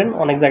আনতে পারেন,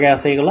 অনেক জায়গায়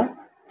আছে এগুলা,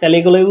 চাইলে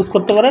এগুলো ইউজ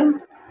করতে পারেন।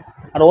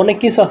 আর অনেক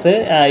কিছু আছে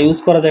ইউজ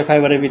করা যায়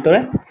ফাইবারের ভিতরে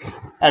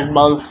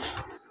অ্যাডভান্স।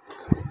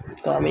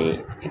 তো আমি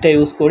এটা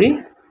ইউজ করি।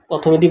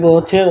 প্রথমে দিব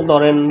হচ্ছে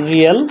ধরেন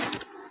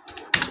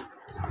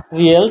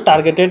রিয়েল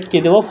টার্গেটেড কি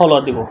দেবো,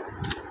 ফলোয়ার দিব।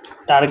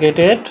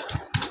 টার্গেটেড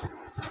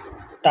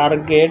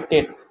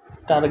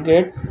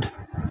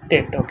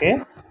ওকে,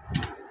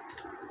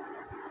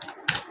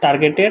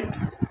 টার্গেটেড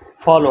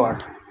ফলোয়ার।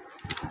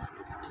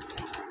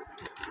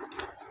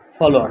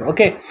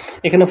 ওকে,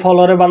 এখানে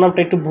ফলোয়ারের বানানটা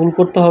একটু ভুল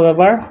করতে হবে,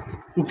 আবার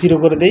 0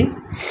 করে দেই।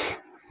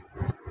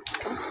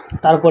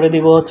 তারপরে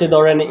দিব হচ্ছে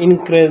ধরেন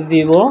ইনক্রেজ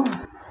দিব,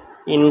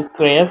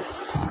 increase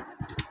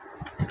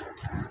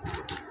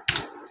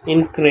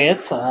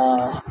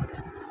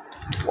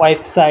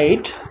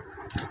website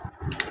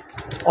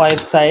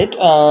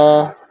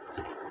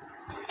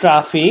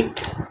traffic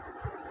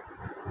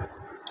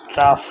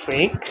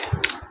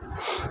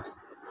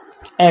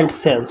and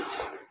sales,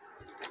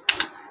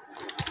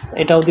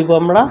 এটাও দিব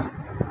আমরা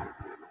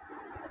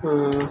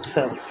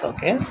সেলস।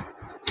 ওকে,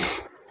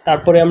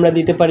 তারপরে আমরা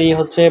দিতে পারি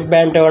হচ্ছে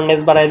ব্র্যান্ড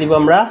অ্যাওয়ারনেস বাড়াই দিব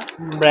আমরা,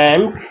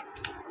 ব্র্যান্ড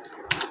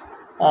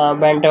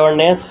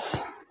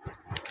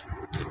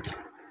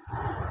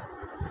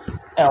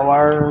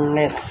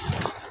অ্যাওয়ারনেস।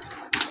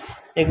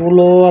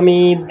 এগুলো আমি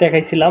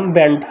দেখাইছিলাম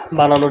ব্র্যান্ড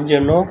বানানোর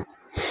জন্য,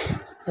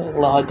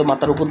 এগুলো হয়তো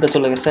মাথার উপর দিয়ে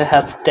চলে গেছে।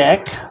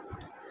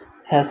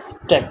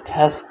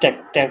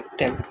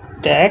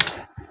 ট্যাগ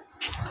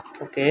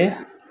ওকে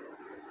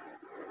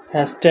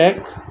হ্যাশট্যাগ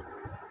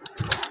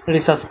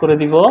রিসার্চ করে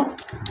দিব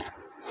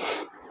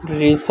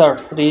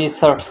রিসার্চ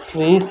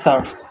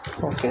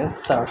ওকে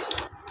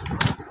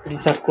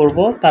রিসার্চ করব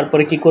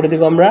তারপরে কি করে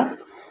দিব আমরা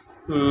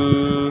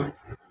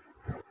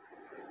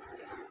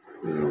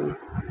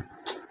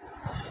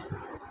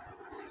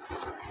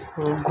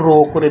গ্রো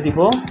করে দিব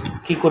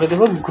কি করে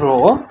দিব গ্রো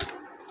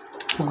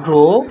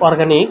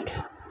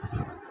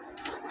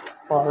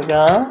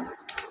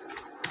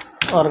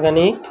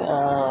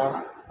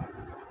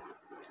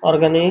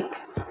অর্গানিক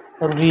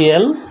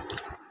রিয়েল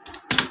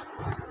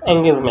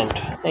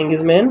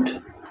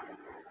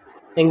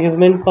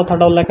এঙ্গেজমেন্ট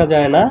কথাটাও লেখা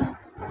যায় না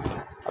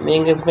আমি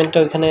এঙ্গেজমেন্টটা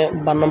ওইখানে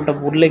বানানটা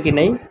ভুললে কি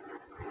নাই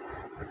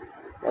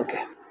ওকে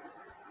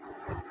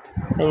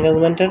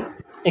এঙ্গেজমেন্টের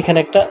এখানে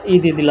একটা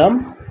দিয়ে দিলাম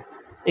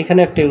এখানে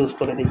একটা ইউজ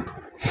করে দিই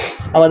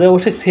আমাদের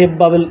অবশ্যই সেভ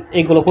বাবেল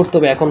এগুলো করতে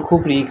হবে এখন খুব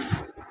রিস্ক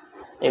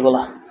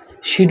এগুলা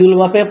শিডিউল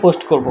মাপে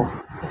পোস্ট করব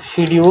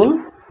শিডিউল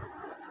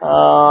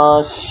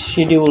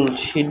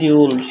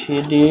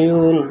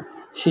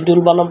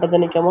বানানটা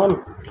জানি কেমন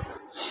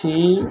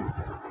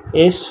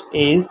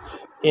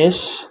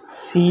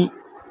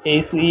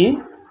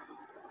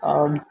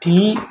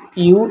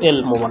SHDUL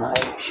মনে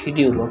হয়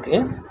schedule okay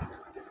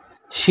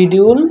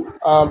schedule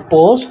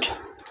post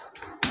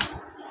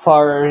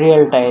for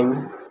real time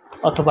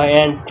অথবা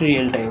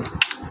রিয়েল টাইম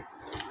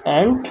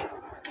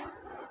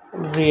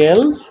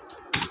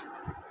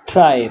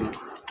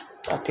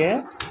ওকে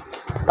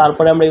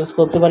তারপরে আমরা ইউজ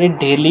করতে পারি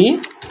daily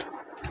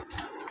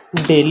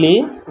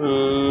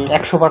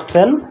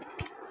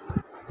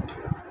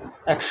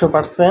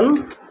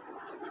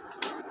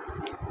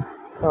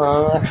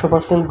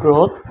 100%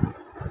 growth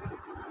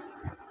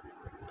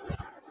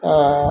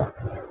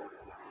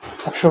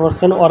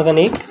 100%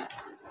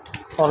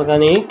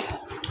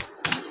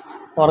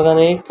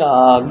 organic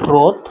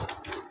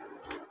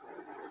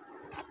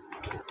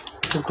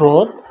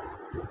growth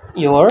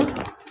your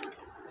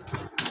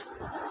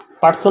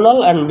personal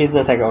and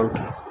business account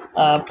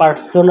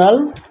personal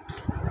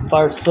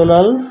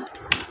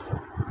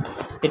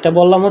এটা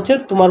বললাম হচ্ছে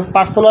তোমার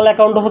পার্সোনাল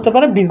অ্যাকাউন্টও হতে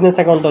পারে বিজনেস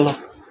অ্যাকাউন্ট হলো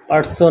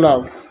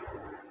পার্সোনালস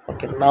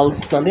ওকে নালস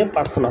না দিয়ে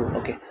পার্সোনাল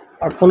ওকে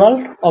পার্সোনাল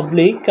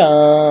অবলিক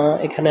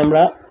এখানে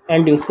আমরা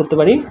অ্যান্ড ইউজ করতে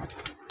পারি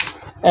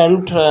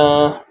অ্যান্ড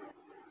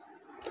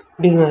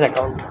বিজনেস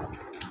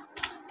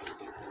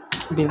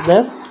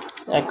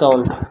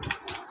অ্যাকাউন্ট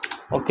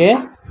ওকে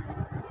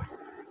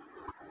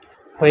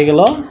হয়ে গেল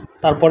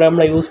তারপরে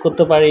আমরা ইউজ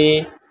করতে পারি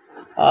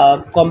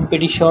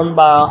কম্পিটিশন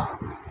বা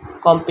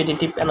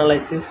কম্পিটিটিভ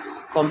অ্যানালাইসিস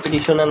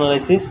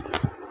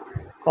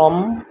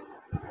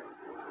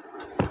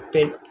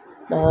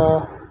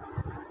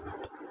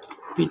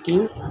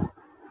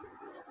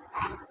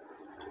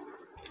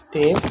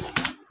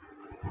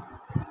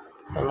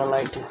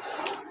অ্যানালাইটিক্স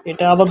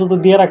এটা আপাতত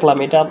দিয়ে রাখলাম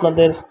এটা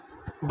আপনাদের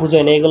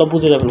বুঝাই না এগুলো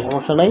বুঝে যাবেন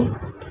সমস্যা নাই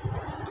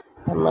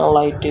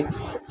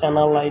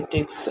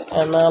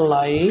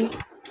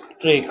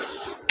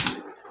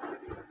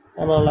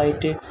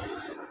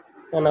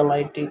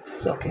অ্যানালাইটিক্স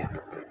ওকে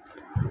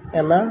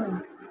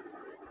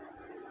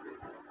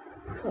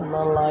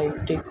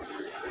অ্যানালাইটিক্স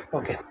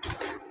ওকে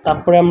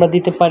তারপরে আমরা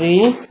দিতে পারি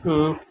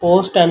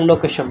পোস্ট অ্যান্ড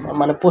লোকেশন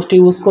মানে পোস্টে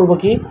ইউজ করব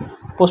কি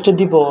পোস্টে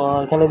দিব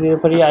এখানে দিতে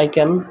পারি আই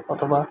ক্যান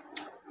অথবা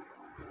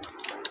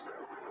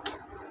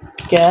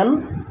can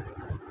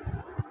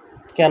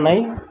I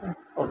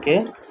okay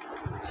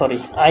sorry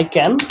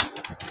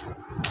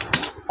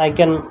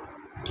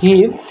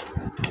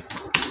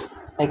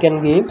I can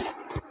give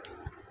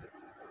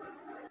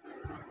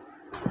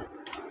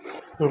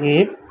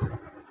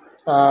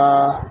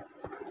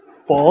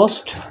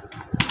post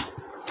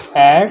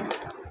at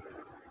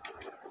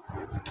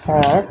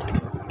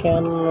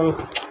can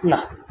না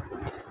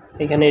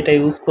এখানে এটা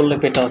ইউজ করলে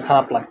বেটার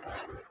খারাপ লাগছে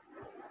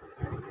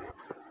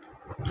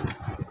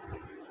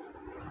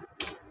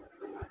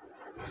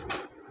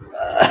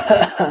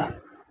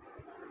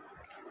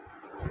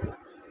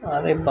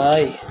अरे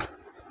भाई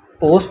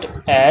post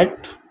at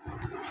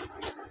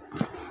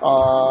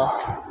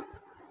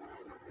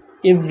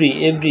every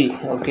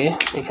okay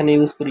এখানে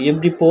ইউজ করি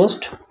every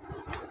post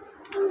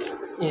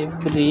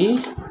every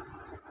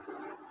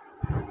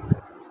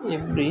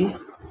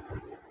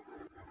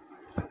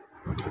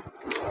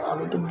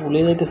আমি তো ভুলে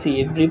যাইতেছি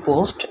every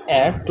post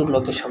add to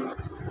location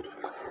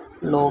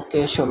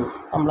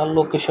আমরা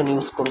লোকেশন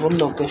ইউজ করব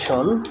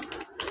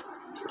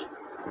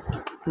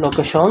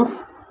locations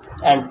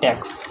and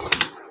tags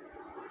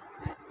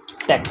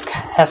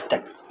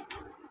hashtag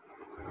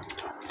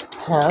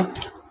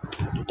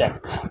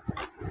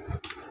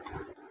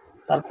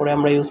তারপরে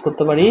আমরা ইউজ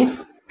করতে পারি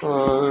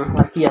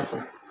আর কি আছে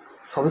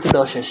সবই তো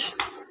দেওয়া শেষ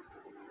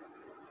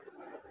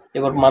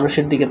এবার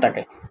মানুষের দিকে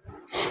তাকাই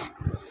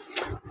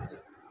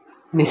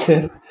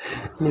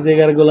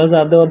নিজের গোলা যা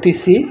দেওয়া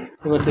দিছি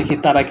এবার দেখি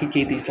তারা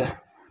কি দিছে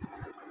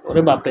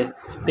ওরে বাপরে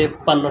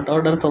 53টা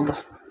অর্ডার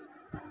চলতেছে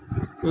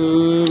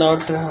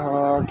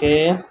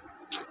okay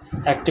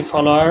active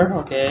follower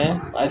okay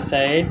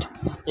website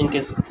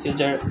ইনকেস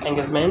user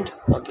engagement,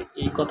 ওকে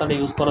এই কথাটা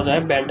ইউজ করা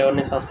যায়, ব্র্যান্ড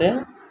অ্যাওয়ারনেস আছে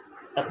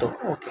এত,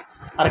 ওকে।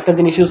 আরেকটা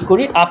জিনিস ইউজ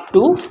করি, আপ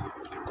টু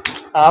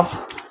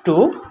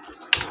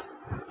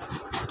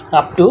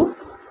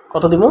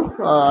কত দিব,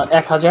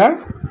 1000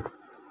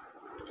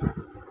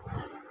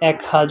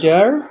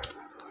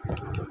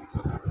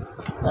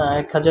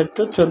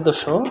 টু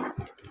 1400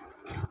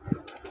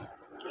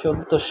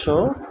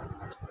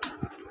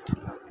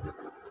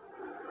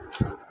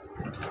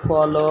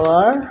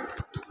 ফলোয়ার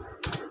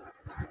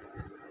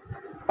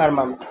পার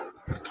মান্থ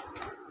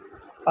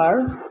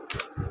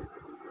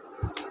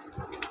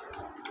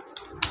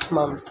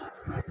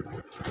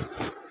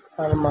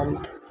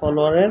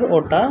ফলোয়ারের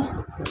ওটা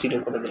 0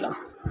 করে দিলাম,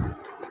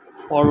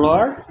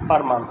 ফলোয়ার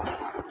পার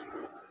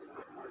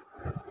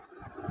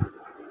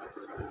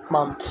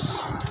মান্থস।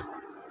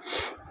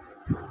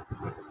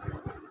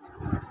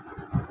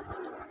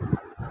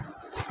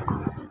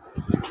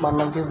 আমার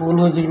নাম কি ভুল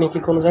হয়েছে নাকি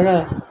কোনো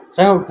জায়গায়,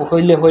 যাই হোক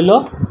হইলো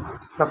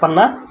ব্যাপার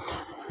না।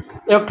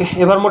 ওকে,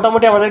 এবার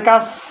মোটামুটি আমাদের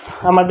কাজ,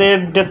 আমাদের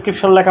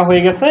ডেসক্রিপশন লেখা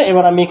হয়ে গেছে।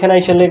 এবার আমি এখানে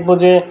এসে লিখবো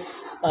যে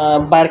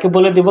বায়ারকে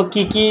বলে দিব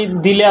কি কি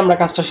দিলে আমরা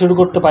কাজটা শুরু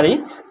করতে পারি।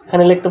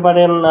 এখানে লিখতে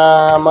পারেন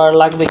আমার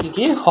লাগবে কি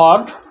কি,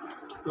 হট,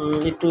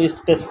 একটু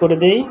স্পেস করে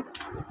দেই,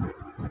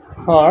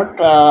 হট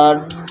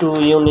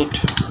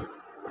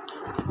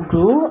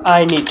ডু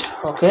আই নিড,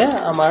 ওকে,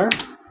 আমার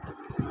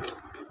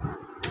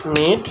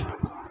নিড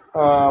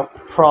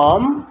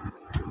ফ্রম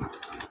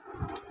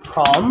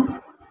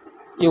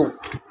ইউ।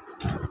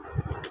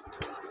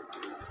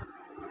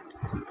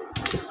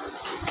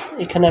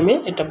 এখানে আমি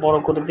এটা বড়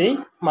করে দিই,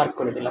 মার্ক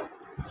করে দিলাম,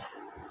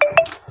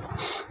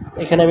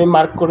 এখানে আমি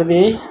মার্ক করে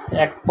দিই,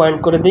 1 পয়েন্ট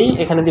করে দিই।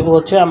 এখানে দিব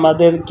হচ্ছে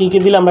আমাদের কি কি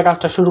দিলে আমরা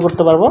কাজটা শুরু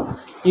করতে পারবো।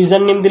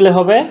 ইউজার নেম দিলে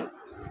হবে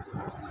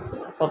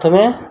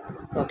প্রথমে,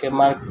 ওকে,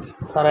 মার্ক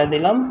সারাই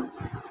দিলাম,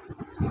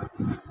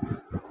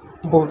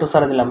 বোল্টো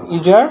সারাই দিলাম।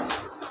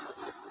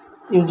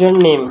 ইউজার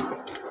নেম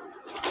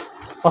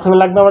প্রথমে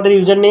লাগবে আমাদের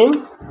ইউজার নেম,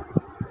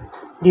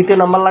 দ্বিতীয়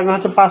নাম্বার লাগবে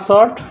হচ্ছে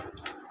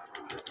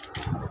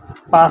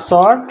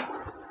পাসওয়ার্ড,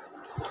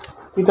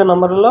 তৃতীয়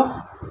নাম্বার হলো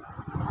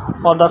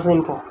আদার্স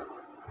ইনফো,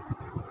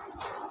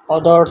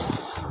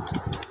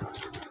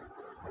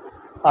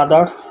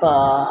 আদার্স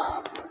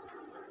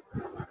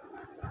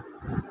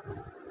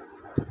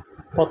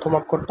প্রথম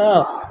অক্ষরটা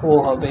ও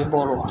হবে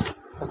বড়,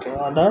 ওকে,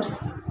 আদার্স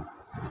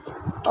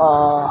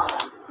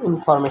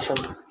ইনফরমেশন,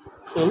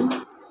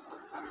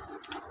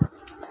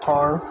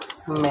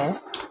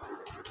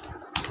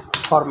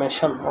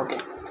 ওকে।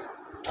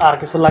 আর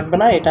কিছু লাগবে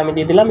না, এটা আমি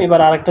দিয়ে দিলাম। এবার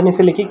আরেকটা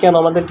নিচে লিখি, কেন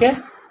আমাদেরকে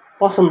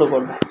পছন্দ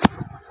করবে।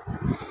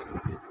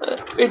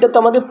 এটা তো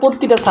আমাদের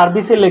প্রতিটা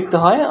সার্ভিসে লিখতে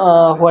হয়,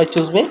 হোয়াই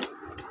চুজ মি,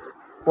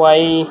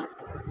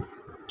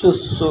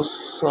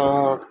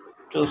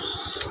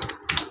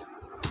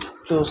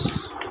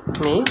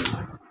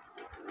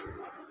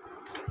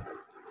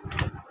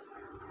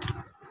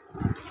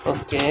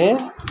 ওকে,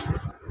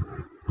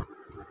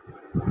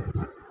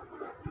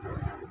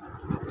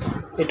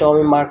 এটা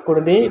আমি মার্ক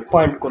করে দিই,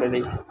 পয়েন্ট করে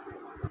দিই,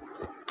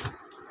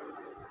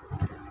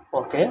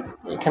 ওকে।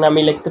 এখানে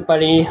আমি লিখতে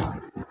পারি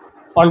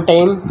on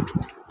time,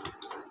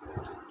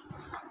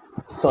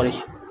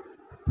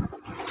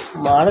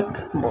 mark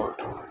board,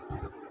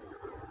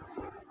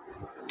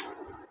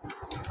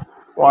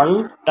 on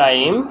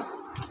time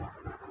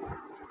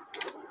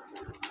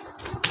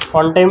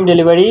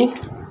delivery,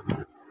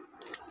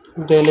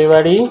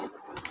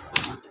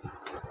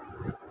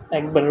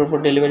 একবারের উপর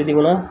ডেলিভারি দিব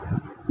না।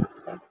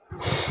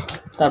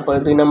 তারপরে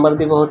 2 নাম্বার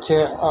দিব হচ্ছে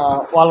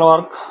অল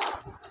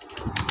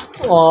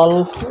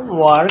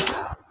ওয়ার্ক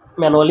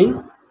ম্যানুয়ালি,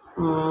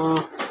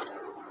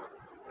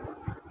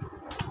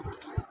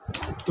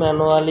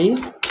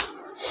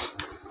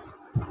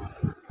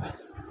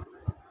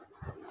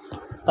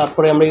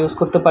 তারপরে আমরা ইউজ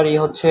করতে পারি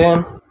হচ্ছে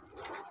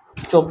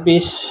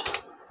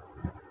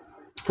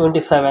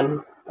 24/7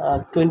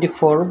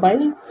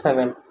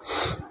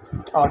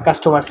 আর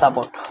কাস্টমার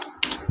সাপোর্ট।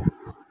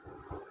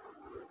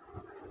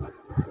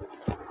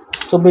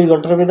 24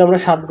 ঘন্টার মধ্যে আমরা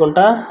 7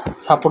 ঘন্টা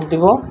সাপোর্ট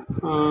দিব।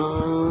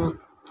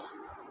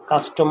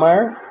 কাস্টমার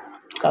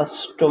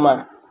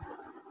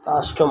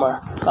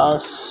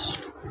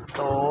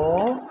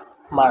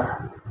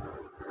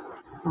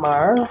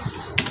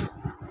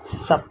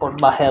সাপোর্ট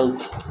বা হেল্প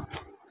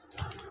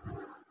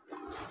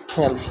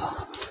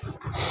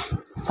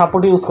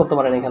সাপোর্ট ইউজ করতে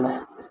পারেন। এখানে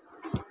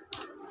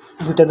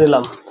 2টা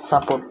দিলাম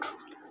সাপোর্ট,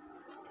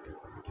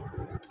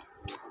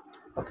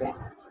 ওকে,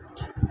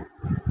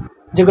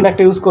 যে কোনো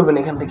একটা ইউজ করবেন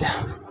এখান থেকে।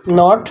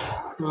 নট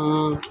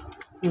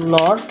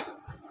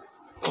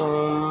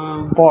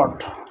বট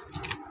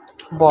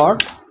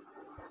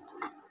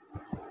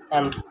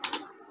অ্যান্ড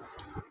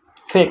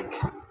ফেক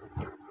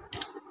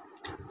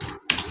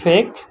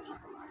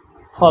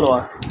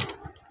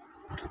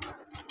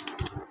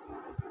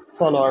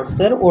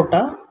ফলোয়ার্সের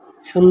ওটা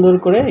সুন্দর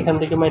করে এখান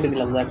থেকে মাইরে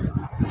দিলাম। দেখ,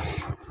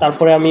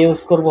 তারপরে আমি ইউজ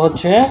করব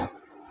হচ্ছে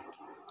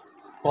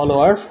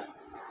ফলোয়ার্স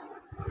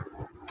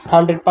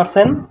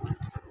 100%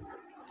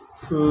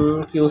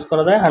 কি ইউজ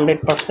করা যায়,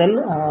 100%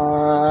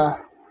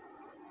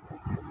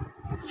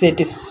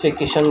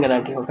 satisfaction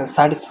guarantee, okay,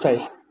 satisfy,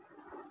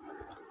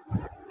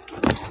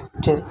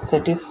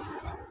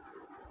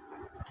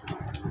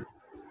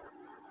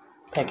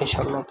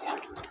 satisfaction, okay,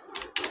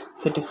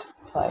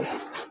 satisfy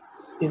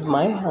is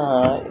my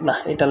না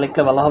এটা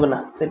লিখলে ভালো হবে না,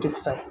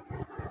 satisfy,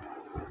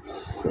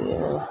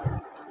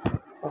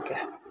 okay,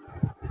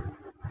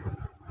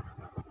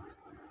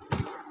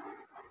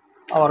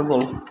 our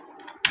goal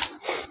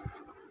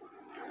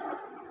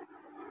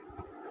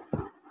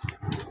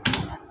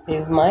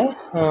is my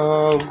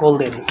goal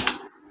দিয়ে দিই,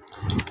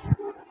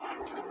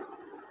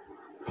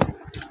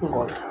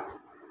 goal,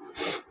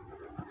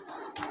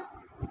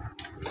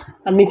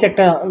 আর নিচে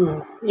একটা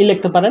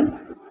লিখতে পারেন,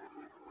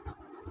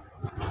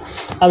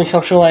 আমি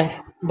সবসময়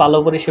ভালো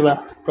পরিষেবা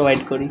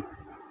প্রোভাইড করি,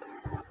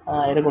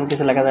 এরকম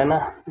কিছু লেখা যায় না,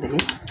 দেখি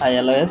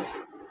ILOS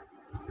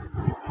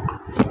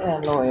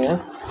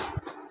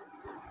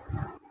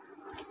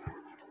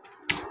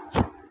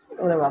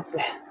ওরে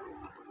বাপরে,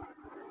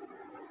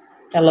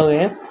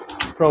 LOS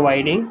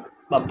providing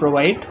বা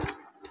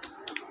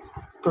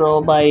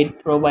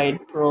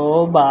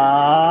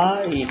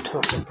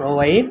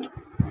provide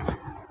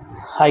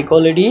high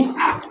quality,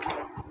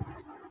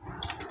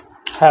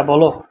 হ্যাঁ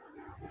বলো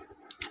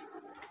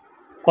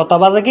কথা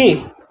বাজে কি,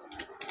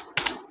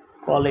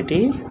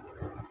 quality,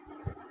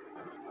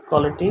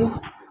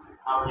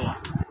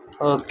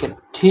 ওকে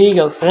ঠিক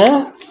আছে,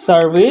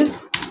 service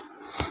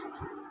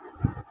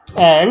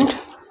and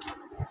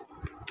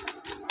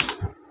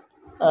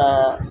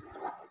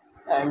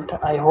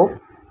I hope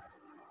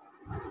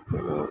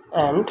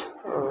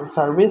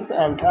service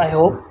and I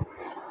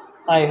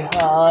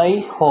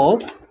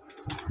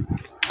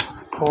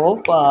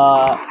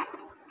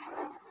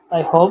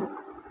hope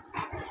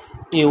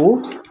you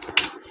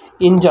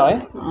enjoy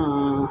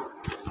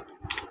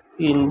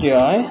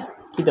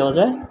কি দেওয়া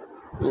যায়,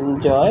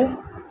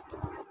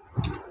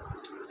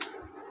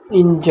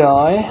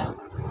 enjoy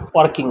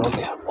working,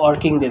 okay,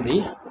 working দিয়ে দিই,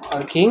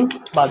 working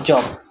বা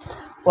job,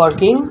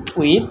 working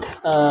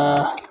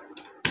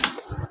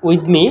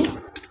with me,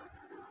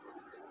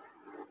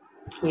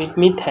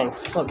 thanks,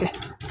 okay,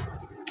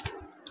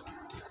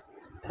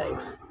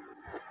 thanks,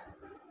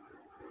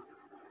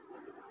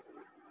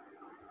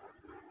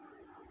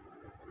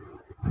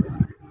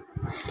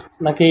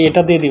 নাকি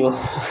এটা দিয়ে দিব,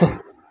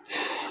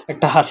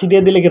 একটা হাসি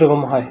দিয়ে দিলে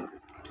কিরকম হয়,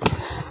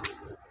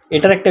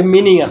 এটার একটা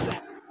মিনিং আছে,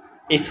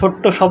 এই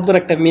ছোট্ট শব্দের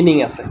একটা মিনিং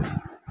আছে,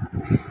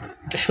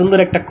 এটা সুন্দর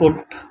একটা কোড,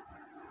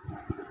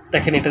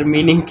 দেখেন এটার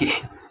মিনিং কি,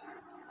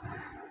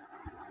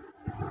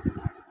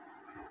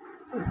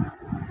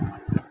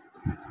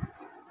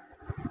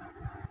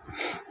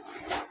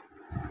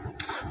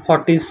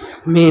 what is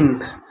mean,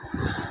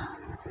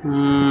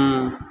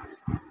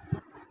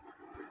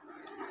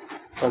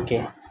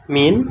 okay,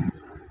 mean,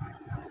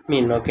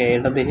 okay,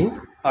 এটা দেখি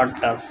what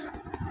does,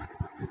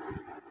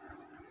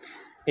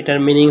 এটার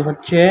মিনিং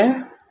হচ্ছে,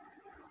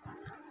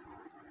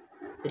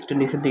 একটু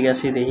নিচের দিকে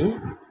আসি দেখি,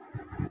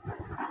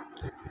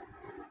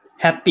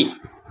 হ্যাপি,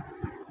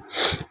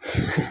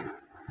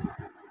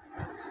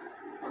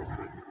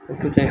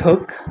 ওকে যাই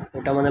হোক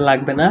এটা আমাদের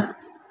লাগবে না,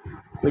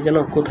 ওই যেন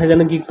কোথায়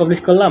যেন গিগ পাবলিশ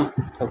করলাম,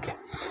 ওকে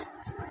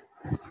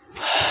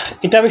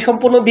এটা আমি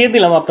সম্পূর্ণ দিয়ে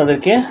দিলাম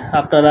আপনাদেরকে,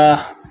 আপনারা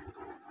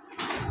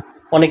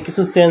অনেক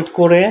কিছু চেঞ্জ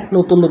করে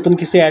নতুন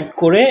কিছু অ্যাড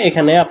করে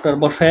এখানে আপনার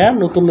বসায়া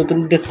নতুন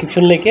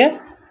ডেসক্রিপশন লিখে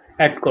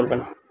অ্যাড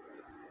করবেন,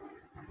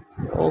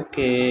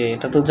 ওকে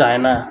এটা তো যায়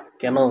না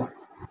কেন,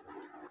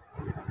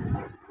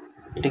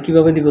 এটা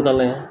কিভাবে দিব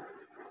তাহলে,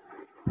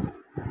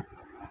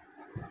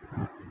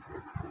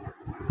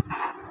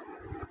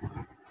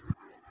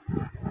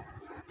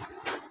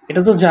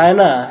 এটা তো যায়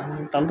না,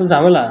 তাহলে তো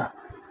ঝামেলা,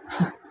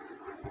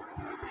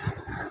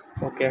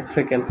 ওকে এক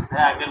সেকেন্ড,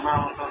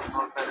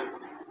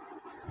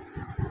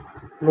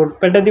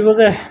 নোটপ্যাডে দিব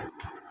যে,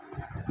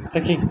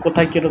 দেখি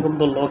কোথায় কীরকম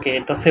ধরলো, ওকে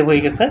এটা সেভ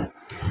হয়ে গেছে,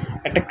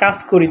 একটা কাজ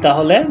করি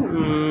তাহলে,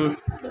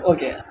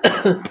 ওকে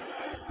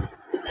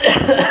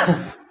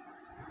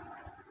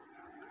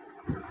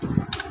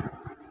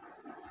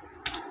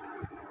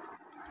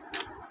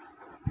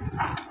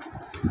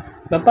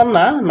ব্যাপার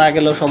না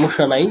গেলেও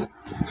সমস্যা নাই,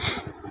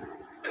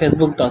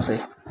 ফেসবুক তো আছে,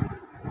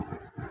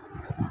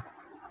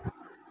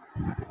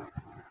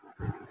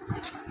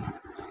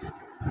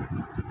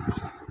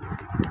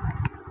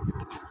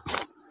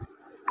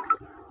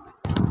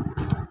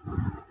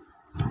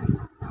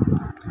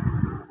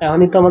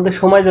 এখনই তো আমাদের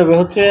সময় যাবে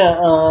হচ্ছে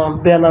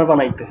ব্যানার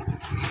বানাইতে,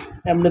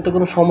 এমনি তো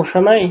কোনো সমস্যা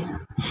নাই,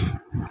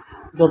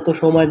 যত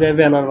সময় যায়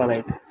ব্যানার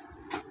বানাইতে,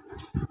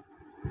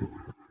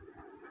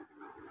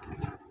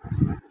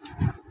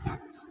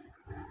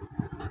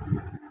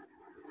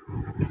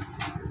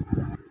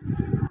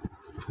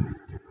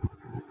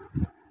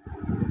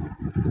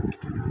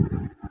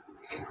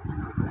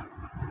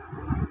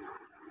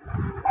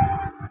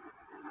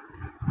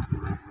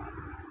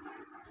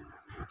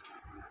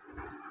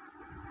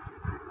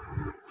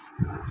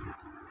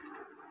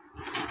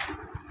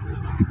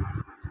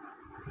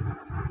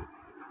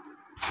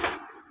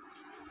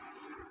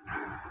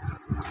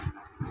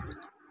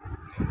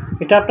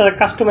 এটা আপনারা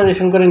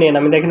কাস্টমাইজেশন করে নিন,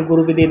 আমি দেখেন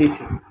গ্রুপে দিয়ে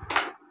দিছি,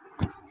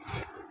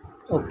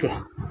 ওকে,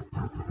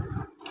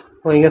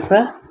 হয়ে গেছে।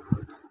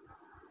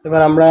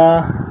 এবার আমরা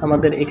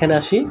আমাদের এখানে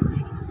আসি,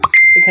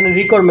 এখানে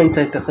রিকোয়ারমেন্ট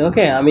চাইতেছে।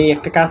 ওকে, আমি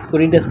একটা কাজ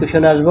করি,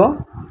 ডেসক্রিপশনে আসবো,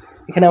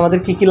 এখানে আমাদের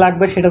কী কী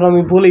লাগবে সেটা তো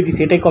আমি বলেই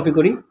দিছি, এটাই কপি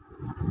করি,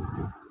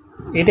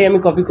 এটাই আমি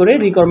কপি করে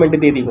রিকোয়ারমেন্টে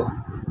দিয়ে দিব।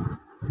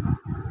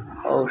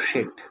 ও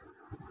শিট,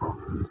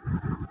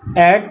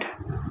 অ্যাড,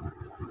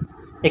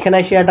 এখানে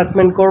এসে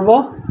অ্যাটাচমেন্ট করব,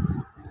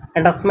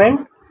 অ্যাটাচমেন্ট,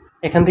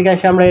 এখান থেকে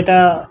এসে আমরা এটা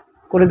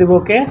করে দেব।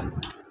 ওকে,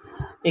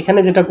 এখানে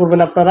যেটা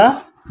করবেন আপনারা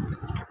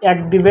 1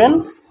 দিবেন,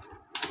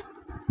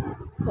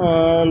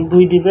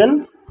 2 দিবেন,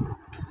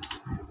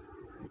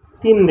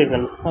 3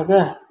 দিবেন। ওকে,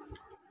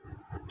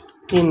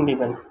 3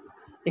 দিবেন।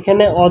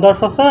 এখানে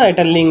অদার্স আছে,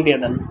 এটা লিঙ্ক দিয়ে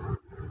দেন,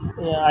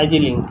 আইজি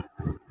লিঙ্ক,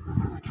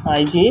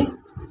 আইজি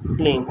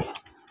লিঙ্ক।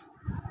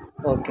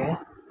 ওকে,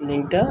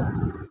 লিঙ্কটা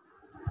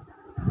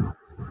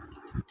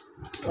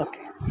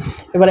ওকে,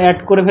 এবার অ্যাড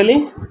করে ফেলি,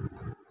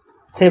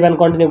 সেভ অ্যান্ড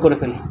কন্টিনিউ করে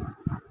ফেলি।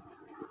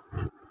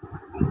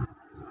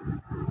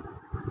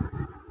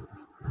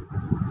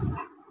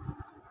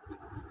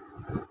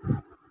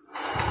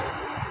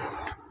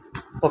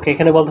 ওকে,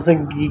 এখানে বলতেছে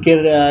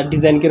গিকের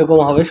ডিজাইন কীরকম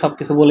হবে সব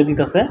কিছু বলে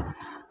দিতেছে,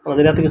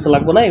 আমাদের এত কিছু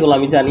লাগবে না, এগুলো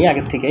আমি জানি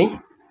আগের থেকেই,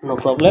 নো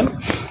প্রবলেম।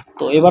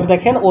 তো এবার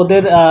দেখেন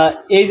ওদের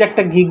এই যে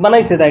একটা গিক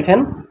বানাইছে, দেখেন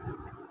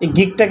এই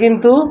গিকটা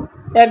কিন্তু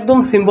একদম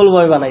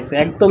সিম্পলভাবে বানাইছে,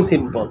 একদম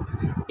সিম্পল।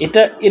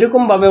 এটা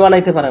এরকমভাবে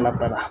বানাইতে পারেন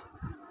আপনারা,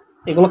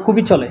 এগুলো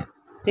খুবই চলে।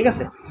 ঠিক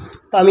আছে,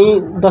 তো আমি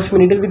 10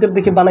 মিনিটের ভিতর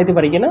দেখে বানাইতে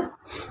পারি কিনা।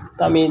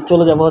 তো আমি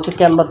চলে যাব হচ্ছে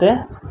ক্যানভাতে,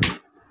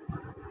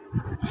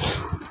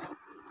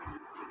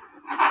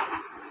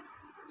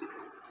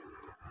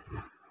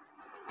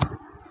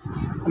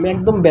 আমি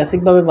একদম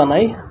বেসিকভাবে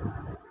বানাই,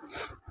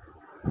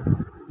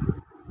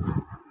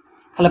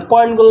 তাহলে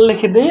পয়েন্টগুলো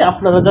লিখে দিই,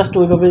 আপনারা জাস্ট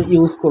ওইভাবে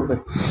ইউজ করবেন।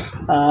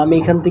 আমি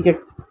এখান থেকে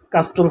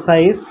কাস্টম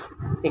সাইজ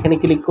এখানে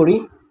ক্লিক করি,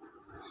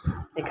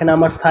 এখানে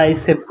আমার সাইজ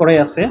সেভ করাই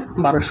আছে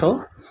 1200।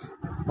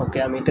 ওকে,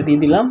 আমি এটা দিয়ে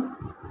দিলাম।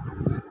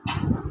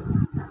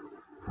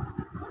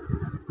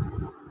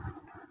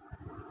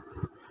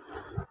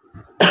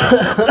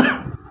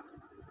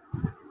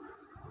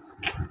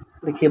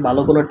 দেখি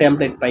ভালো কোনো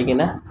টেমপ্লেট পাই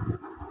কিনা,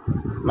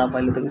 না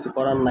পাইলে তো কিছু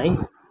করার নাই।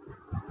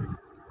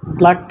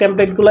 ব্ল্যাক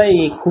টেমপ্লেটগুলাই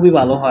খুবই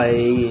ভালো হয়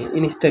এই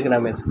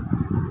ইনস্টাগ্রামের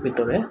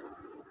ভিতরে,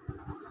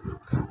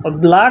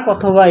 ব্ল্যাক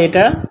অথবা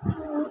এটা।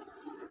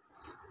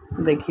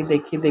 দেখি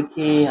দেখি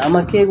দেখি,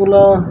 আমাকে এগুলো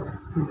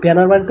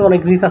ব্যানার বানাতে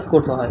অনেক রিসার্চ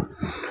করতে হয়,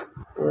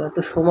 তো এত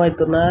সময়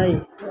তো নাই।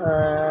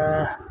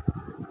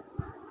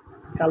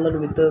 কালোর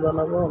ভিতরে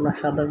বানাবো না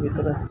সাদার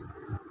ভিতরে?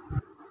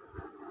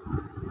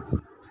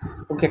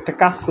 ওকে, একটা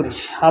কাজ করি,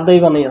 সাদাই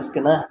বানাই আজকে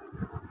না।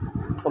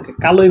 ওকে,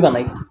 কালোই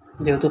বানাই,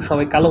 যেহেতু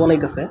সবাই কালো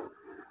বানাইতেছে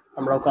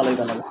আমরাও কালোই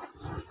বানাবো।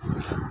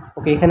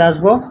 ওকে, এখানে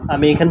আসবো,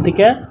 আমি এখান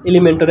থেকে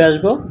এলিমেন্টরে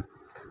আসবো,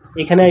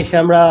 এখানে এসে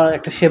আমরা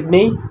একটা শেপ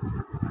নেই,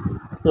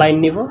 লাইন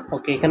নিব।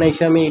 ওকে, এখানে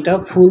এসে আমি এটা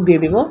ফুল দিয়ে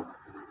দিব।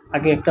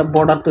 আগে একটা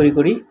বর্ডার তৈরি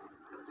করি,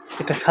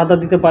 এটা সাদা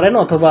দিতে পারেন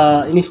অথবা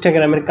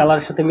ইনস্টাগ্রামের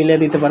কালার সাথে মিলিয়ে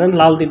দিতে পারেন,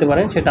 লাল দিতে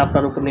পারেন, সেটা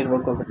আপনার উপর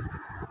নির্ভর করবে।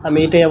 আমি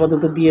এটাই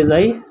আপাতত দিয়ে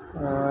যাই,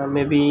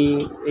 মেবি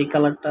এই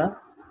কালারটা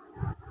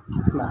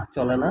না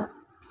চলে না,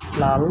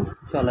 লাল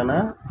চলে না,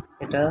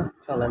 এটা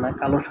চলে না,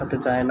 কালোর সাথে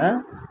যায় না।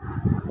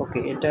 ওকে,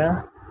 এটা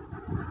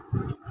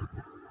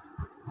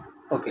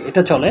ওকে,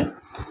 এটা চলে।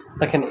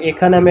 দেখেন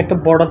এখানে আমি একটা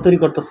বর্ডার তৈরি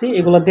করতেছি,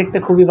 এগুলো দেখতে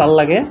খুবই ভালো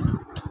লাগে,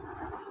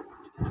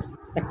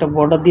 একটা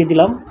বর্ডার দিয়ে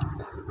দিলাম,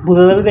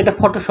 বোঝা যাবে যে এটা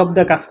ফটোশপ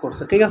দিয়ে কাজ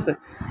করছে। ঠিক আছে,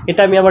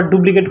 এটা আমি আবার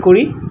ডুপ্লিকেট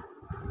করি,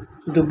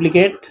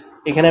 ডুপ্লিকেট,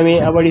 এখানে আমি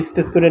আবার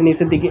স্পেস করে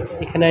নিচের দিকে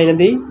এখানে এনে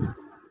দিই,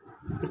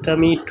 এটা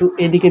আমি একটু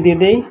এদিকে দিয়ে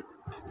দেই,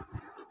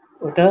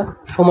 ওটা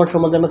সমান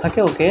সমান যেন থাকে।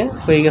 ওকে,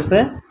 হয়ে গেছে।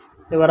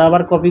 এবার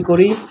আবার কপি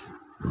করি,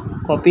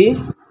 কপি,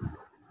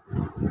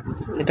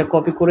 এটা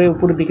কপি করে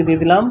উপরের দিকে দিয়ে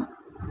দিলাম,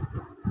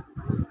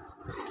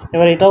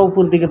 এবার এটাও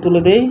উপর দিকে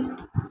তুলে দেই,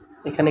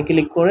 এখানে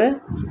ক্লিক করে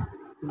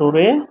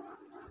ধরে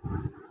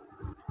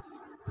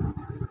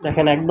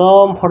দেখেন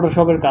একদম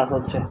ফটোশপের কাজ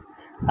হচ্ছে।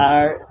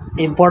 আর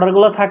এই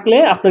বর্ডারগুলো থাকলে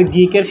আপনার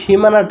গিকের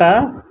সীমানাটা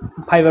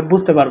ফাইবার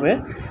বুঝতে পারবে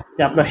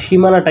যে আপনার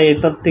সীমানাটা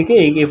এটার থেকে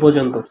এই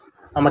পর্যন্ত,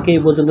 আমাকে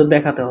এই পর্যন্ত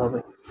দেখাতে হবে।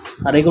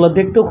 আর এগুলো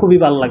দেখতেও খুবই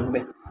ভালো লাগবে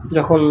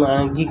যখন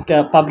গিকটা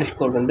পাবলিশ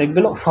করবেন,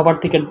 দেখবেন সবার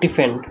থেকে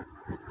ডিফারেন্ট।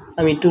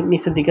 আমি একটু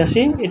নিচের দিকে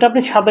আসি, এটা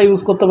আপনি সাদা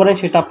ইউজ করতে পারেন,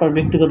 সেটা আপনার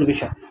ব্যক্তিগত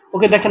বিষয়।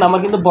 ওকে, দেখেন আমার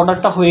কিন্তু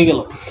বর্ডারটা হয়ে গেল।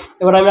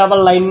 এবার আমি আবার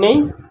লাইন নেই,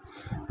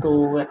 তো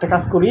একটা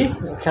কাজ করি,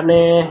 এখানে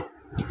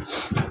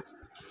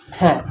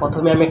হ্যাঁ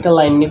প্রথমে আমি একটা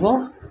লাইন নিব,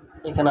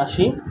 এখানে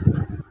আসি,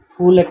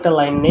 ফুল একটা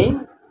লাইন নেই,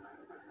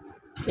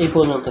 এই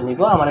পর্যন্ত নিব,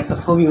 আমার একটা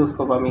ছবি ইউজ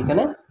করবো আমি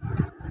এখানে।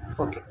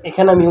 ওকে,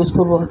 এখানে আমি ইউজ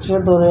করবো হচ্ছে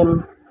ধরেন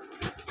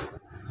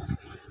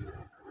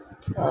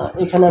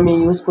এখানে আমি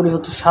ইউজ করি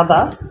হচ্ছে সাদা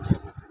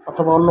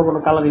অথবা অন্য কোনো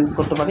কালার ইউজ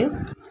করতে পারি।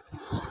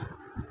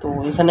 তো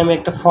এখানে আমি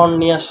একটা ফন্ট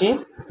নিয়ে আসি,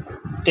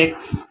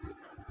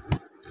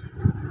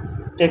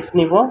 টেক্সট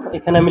নিব,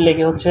 এখানে আমি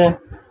লিখে হচ্ছে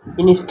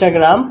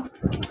ইনস্টাগ্রাম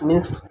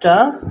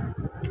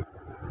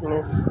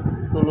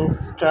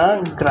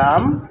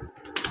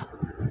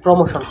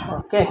প্রমোশন।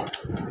 ওকে,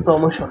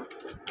 প্রমোশন।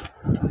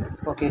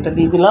 ওকে, এটা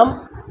দিয়ে দিলাম।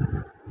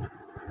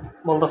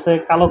 বলতেছে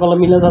কালো কালো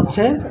মিলে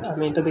যাচ্ছে,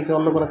 আমি এটা দেখে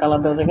অন্য কোনো কালার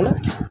দেওয়া যায় কিনা।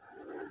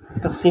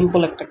 একটা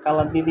সিম্পল একটা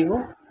কালার দিয়ে দিব,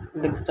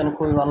 দেখতে যেন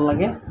খুবই ভালো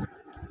লাগে।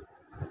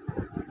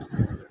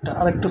 এটা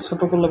আর একটু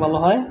ছোটো করলে ভালো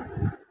হয়।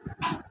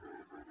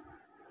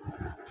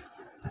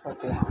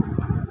 ওকে,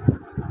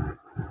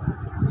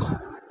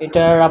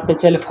 এটার আপনি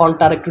চাইলে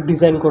ফন্টটা আর একটু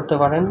ডিজাইন করতে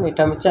পারেন।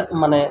 এটা আমি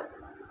মানে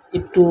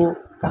একটু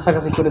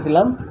কাছাকাছি করে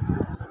দিলাম।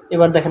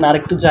 এবার দেখেন আর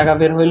একটু জায়গা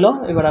বের হইলো,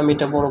 এবার আমি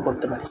এটা বড়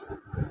করতে পারি।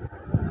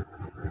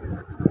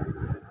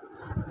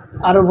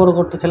 আরও বড়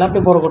করতে চাইলে আপনি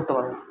বড় করতে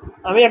পারেন।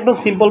 আমি একদম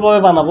সিম্পলভাবে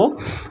বানাবো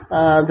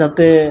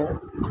যাতে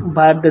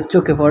বায়ারদের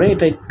চোখে পড়ে।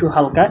 এটা একটু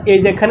হালকা, এই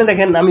যে এখানে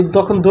দেখেন আমি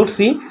যখন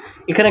ধরছি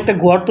এখানে একটা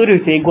ঘর তৈরি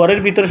হয়েছে, এই ঘরের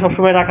ভিতরে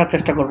সবসময় রাখার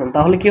চেষ্টা করবেন,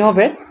 তাহলে কি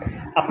হবে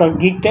আপনার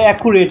গিকটা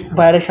অ্যাকুরেট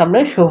বায়ারের সামনে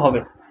শো হবে,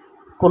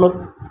 কোনো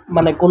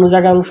মানে কোনো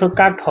জায়গায় অংশ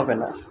কাট হবে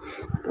না।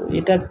 তো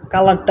এটা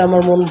কালারটা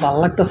আমার মন ভালো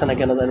লাগতেছে না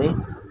কেন জানি,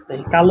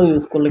 দেখি কালো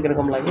ইউজ করলে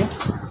কীরকম লাগে।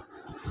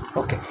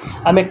 ওকে,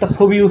 আমি একটা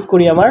ছবি ইউজ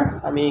করি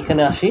আমি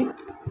এখানে আসি।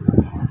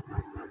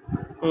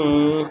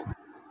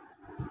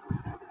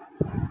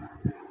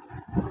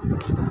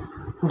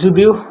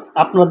 যদিও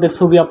আপনাদের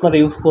ছবি আপনারা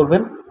ইউজ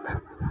করবেন।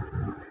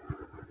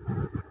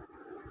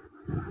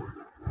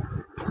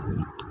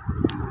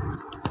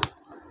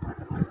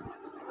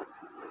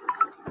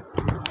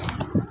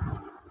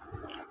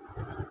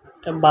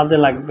 এটা বাজে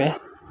লাগবে।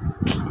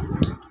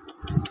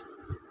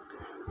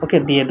 ওকে,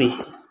 দিয়ে দিই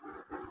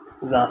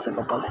যা আছে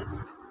কপালে।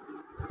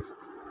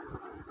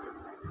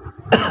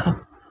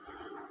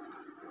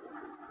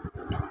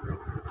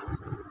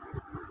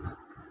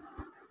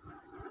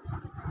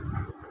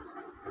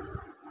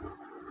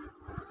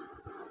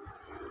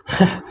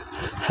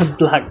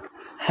 ব্ল্যাক,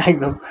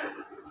 একদম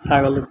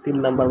ছাগলের 3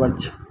 নাম্বার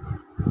বাজছে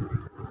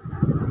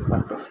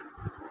লাগতেছে।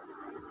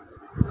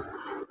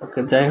 ওকে,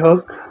 যাই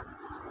হোক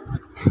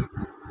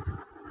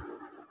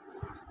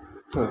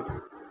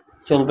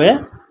চলবে।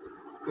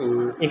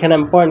 এখানে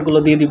আমি পয়েন্টগুলো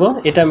দিয়ে দিব,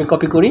 এটা আমি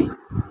কপি করি,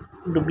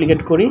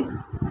 ডুপ্লিকেট করি,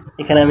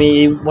 এখানে আমি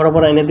এই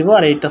বরাবর এনে দিব,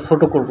 আর এইটা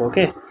ছোটো করব।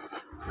 ওকে,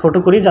 ছোটো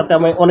করি যাতে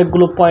আমি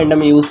অনেকগুলো পয়েন্ট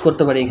আমি ইউজ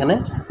করতে পারি এখানে।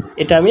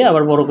 এটা আমি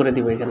আবার বড় করে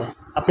দিব। এখানে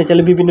আপনি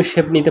চাইলে বিভিন্ন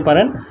শেপ নিতে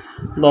পারেন,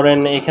 ধরেন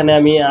এখানে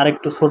আমি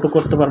আরেকটু ছোটো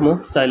করতে পারবো,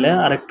 চাইলে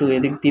আরেকটু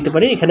এদিক দিতে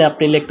পারি। এখানে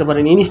আপনি লিখতে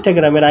পারেন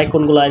ইনস্টাগ্রামের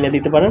আইকনগুলো এনে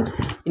দিতে পারেন।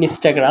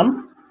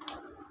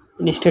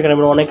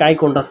 ইনস্টাগ্রামের অনেক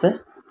আইকন আছে,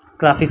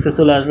 গ্রাফিক্সে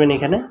চলে আসবেন,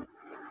 এখানে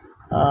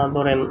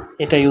ধরেন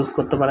এটা ইউজ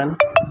করতে পারেন।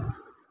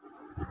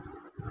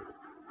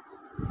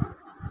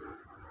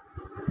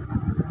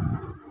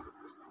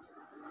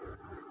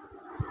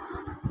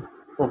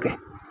 ওকে,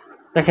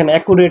 দেখেন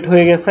অ্যাকুরেট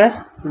হয়ে গেছে,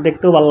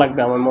 দেখতেও ভালো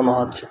লাগবে আমার মনে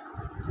হচ্ছে।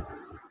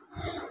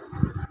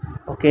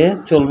 ওকে,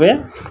 চলবে।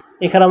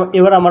 এখানে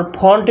এবার আমার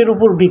ফন্টের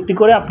উপর ভিত্তি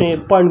করে আপনি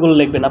পয়েন্টগুলো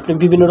লিখবেন। আপনি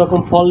বিভিন্ন রকম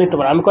ফল নিতে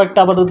পারেন, আমি কয়েকটা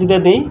আপাতত দিতে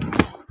দিই।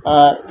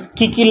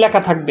 কী কী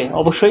লেখা থাকবে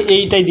অবশ্যই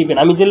এইটাই দিবেন,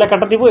 আমি যে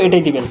লেখাটা দিব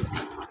এটাই দিবেন।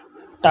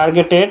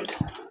 Targeted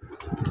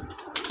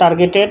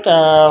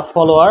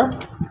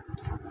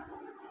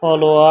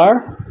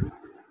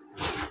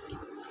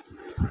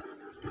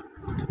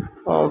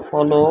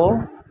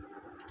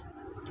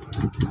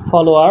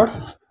followers.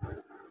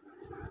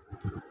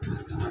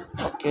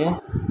 ওকে,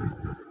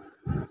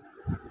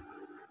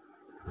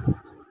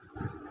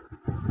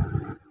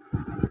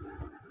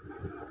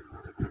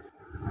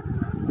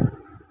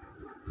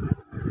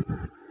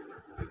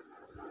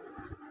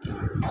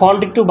 ফন্ট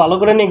একটু ভালো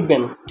করে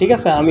লিখবেন, ঠিক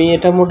আছে? আমি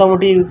এটা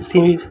মোটামুটি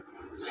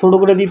ছোটো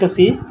করে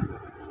দিতেছি,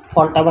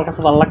 ফন্টটা আমার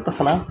কাছে ভালো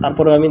লাগতেছে না,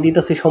 তারপরে আমি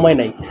দিতেছি, সময়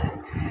নাই,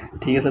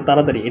 ঠিক আছে?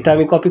 তাড়াতাড়ি এটা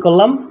আমি কপি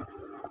করলাম,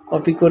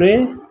 কপি করে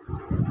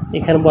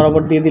এখানে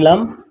বরাবর দিয়ে দিলাম।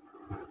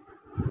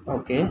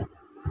 ওকে,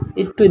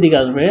 একটু এদিকে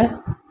আসবে।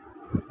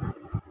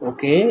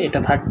 ওকে, এটা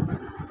থাক,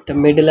 এটা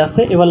মিডলে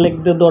আছে। এবার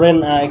লিখতে ধরেন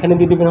এখানে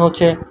দিয়ে দেবেন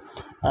হচ্ছে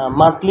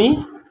মান্থলি,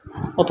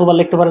 অথবা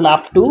লিখতে পারেন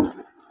আপ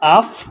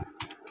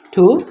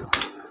টু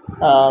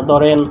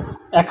ধরেন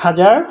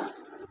 1000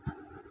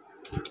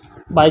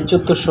 বাই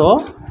 1400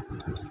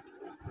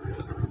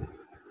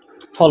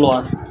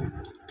 ফলোয়ার।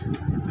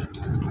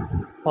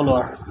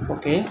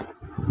 ওকে,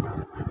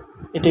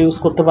 এটা ইউজ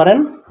করতে পারেন।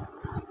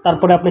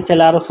 তারপরে আপনি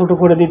চাইলে আরও ছোটো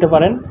করে দিতে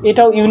পারেন,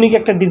 এটাও ইউনিক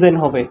একটা ডিজাইন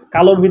হবে,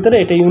 কালোর ভিতরে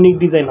এটা ইউনিক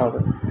ডিজাইন হবে।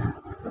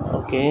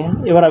 ওকে,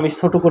 এবার আমি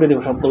ছোটো করে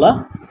দেবো সবগুলা।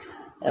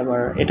 এবার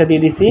এটা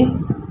দিয়ে দিছি।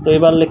 তো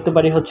এবার লিখতে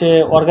পারি হচ্ছে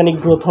অর্গানিক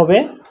গ্রোথ হবে,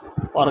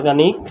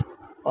 অর্গানিক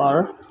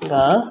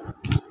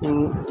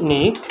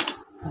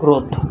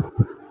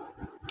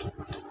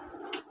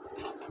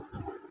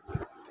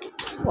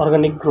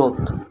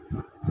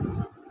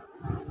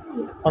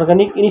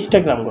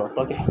ইনস্টাগ্রাম গ্রোথ।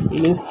 ওকে,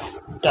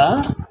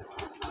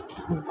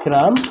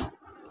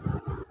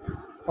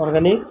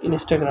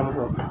 ইনস্টাগ্রাম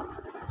গ্রোথ।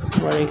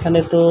 এবার এখানে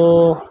তো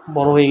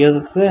বড় হয়ে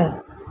গেছে,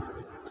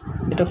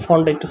 এটা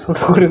ফন্ট একটু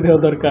ছোটো করে দেওয়া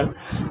দরকার।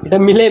 এটা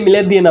মিলে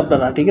দিন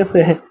আপনারা, ঠিক আছে?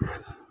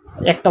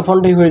 একটা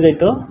ফন্টেই হয়ে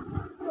যাইতো,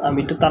 আমি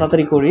একটু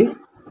তাড়াতাড়ি করি।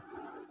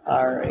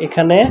 আর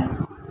এখানে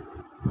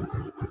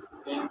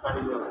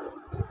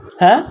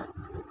হ্যাঁ,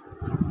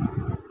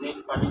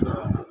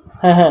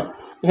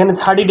 এখানে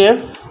 30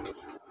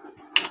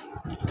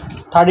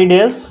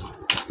 ডেজ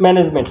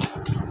ম্যানেজ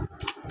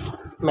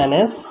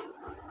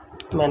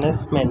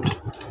ম্যানেজমেন্ট,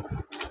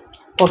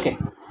 ওকে,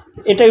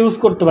 এটা ইউজ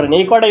করতে পারেন,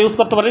 এই কয়টা ইউজ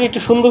করতে পারেন। একটু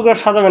সুন্দর করে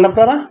সাজাবেন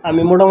আপনারা,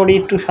 আমি মোটামুটি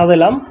একটু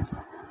সাজাইলাম,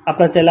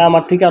 আপনার চাইলে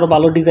আমার থেকে আরও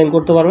ভালো ডিজাইন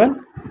করতে পারবেন।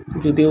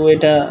 যদিও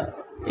এটা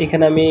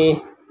এখানে আমি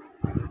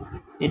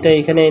এটা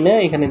এখানে এনে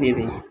এখানে দিয়ে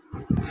দিই।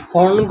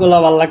 ফন্টগুলো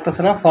ভালো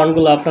লাগতেছে না,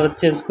 ফন্টগুলো আপনারা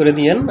চেঞ্জ করে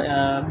দিয়েন,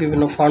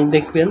 বিভিন্ন ফন্ট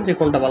দেখবেন যে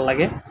কোনটা ভালো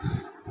লাগে।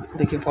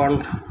 দেখি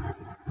ফন্ট,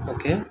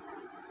 ওকে,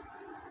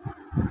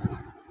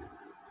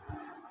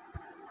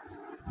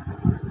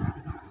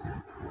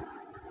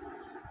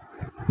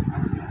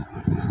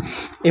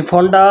 এই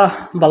ফন্টটা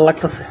ভালো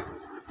লাগতেছে,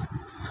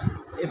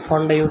 এই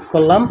ফন্টটা ইউজ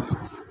করলাম।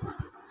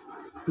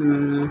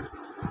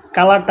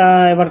 কালারটা,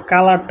 এবার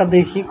কালারটা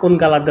দেখি কোন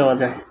কালার দেওয়া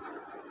যায়।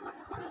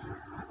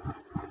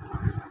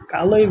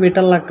 কালোই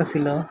বেটার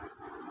লাগতেছিল,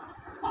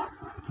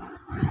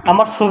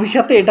 আমার ছবির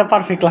সাথে এটা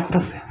পারফেক্ট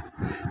লাগতেছে,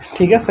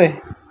 ঠিক আছে।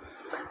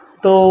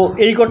 তো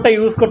এই কোডটা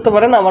ইউজ করতে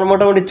পারেন, আমার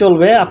মোটামুটি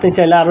চলবে। আপনি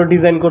চাইলে আরও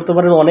ডিজাইন করতে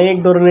পারেন, অনেক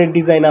ধরনের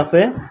ডিজাইন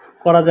আছে,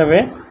 করা যাবে।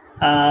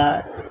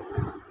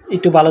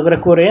 একটু ভালো করে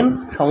করেন,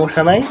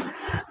 সমস্যা নাই।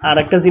 আর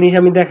একটা জিনিস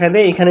আমি দেখা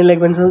দেয়, এখানে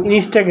লিখবেন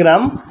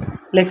ইনস্টাগ্রাম,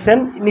 লিখছেন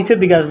নিচের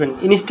দিকে আসবেন,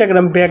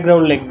 ইনস্টাগ্রাম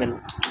ব্যাকগ্রাউন্ড লিখবেন,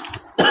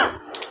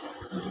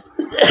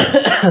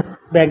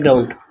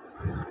 ব্যাকগ্রাউন্ড,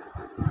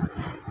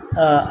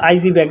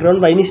 আইজি ব্যাকগ্রাউন্ড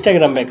বা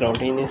ইনস্টাগ্রাম ব্যাকগ্রাউন্ড,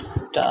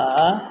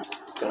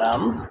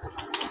 ইনস্টাগ্রাম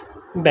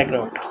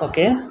ব্যাকগ্রাউন্ড,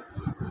 ওকে।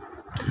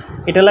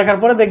 এটা লেখার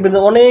পরে দেখবেন যে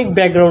অনেক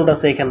ব্যাকগ্রাউন্ড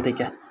আছে এখান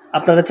থেকে,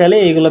 আপনারা চাইলে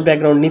এইগুলো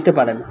ব্যাকগ্রাউন্ড নিতে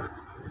পারেন,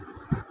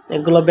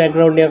 এগুলো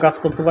ব্যাকগ্রাউন্ড নিয়ে কাজ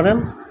করতে পারেন।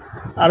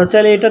 আরও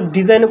চাইলে এটা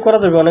ডিজাইনও করা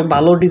যাবে, অনেক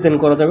ভালো ডিজাইন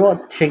করা যাবে,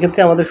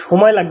 সেক্ষেত্রে আমাদের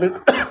সময় লাগবে।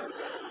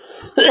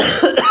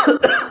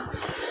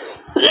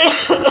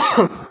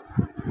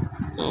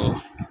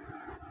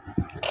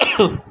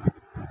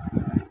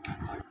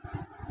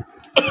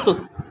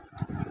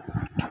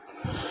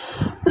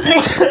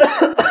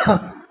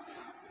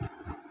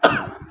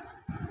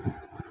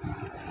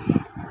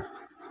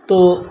 তো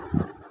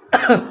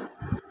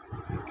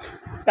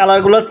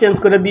কালারগুলো চেঞ্জ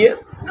করে দিয়ে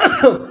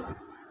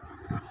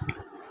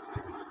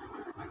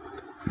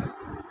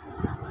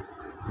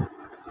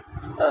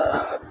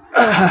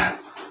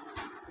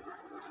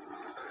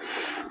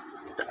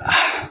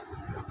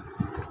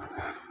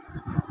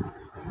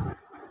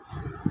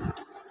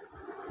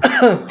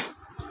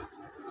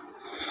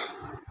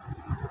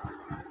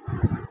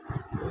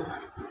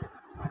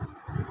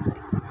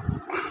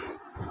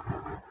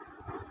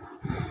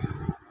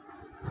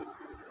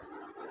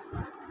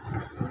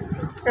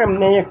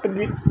এমনি একটা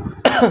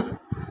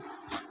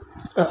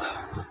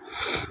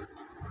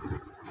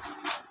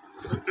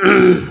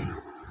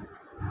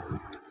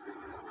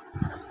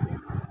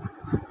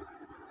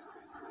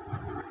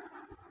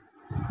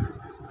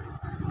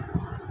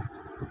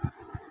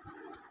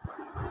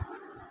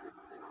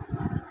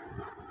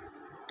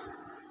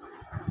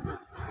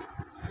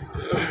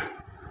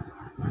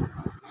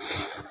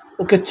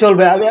ওকে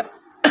চলবে।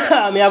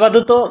 আমি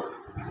আপাতত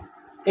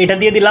এটা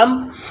দিয়ে দিলাম,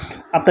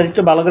 আপনারা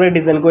একটু ভালো করে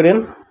ডিজাইন করেন,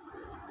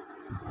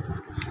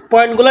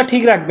 পয়েন্টগুলো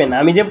ঠিক রাখবেন।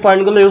 আমি যে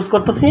পয়েন্টগুলো ইউজ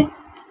করতেছি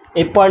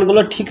এই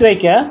পয়েন্টগুলো ঠিক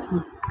রেখে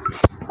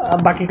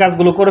বাকি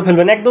কাজগুলো করে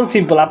ফেলবেন, একদম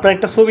সিম্পল। আপনারা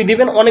একটা ছবি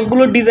দিবেন,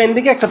 অনেকগুলো ডিজাইন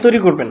দেখে একটা তৈরি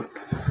করবেন।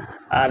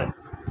 আর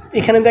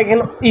এখানে দেখেন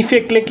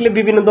ইফেক্ট লিখলে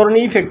বিভিন্ন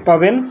ধরনের ইফেক্ট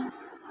পাবেন,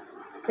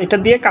 এটা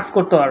দিয়ে কাজ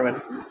করতে পারবেন।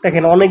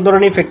 দেখেন অনেক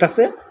ধরনের ইফেক্ট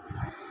আছে,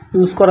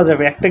 ইউজ করা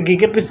যাবে। একটা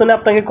গিগের পিছনে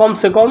আপনাকে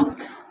কমসে কম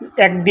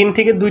 1 দিন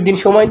থেকে 2 দিন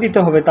সময় দিতে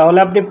হবে, তাহলে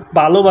আপনি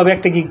ভালোভাবে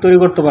একটা গিগ তৈরি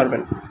করতে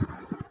পারবেন।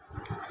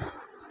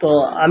 তো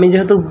আমি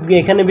যেহেতু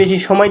এখানে বেশি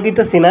সময়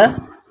দিতেছি না,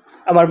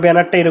 আমার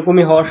ব্যানারটা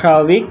এরকমই হওয়া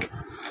স্বাভাবিক।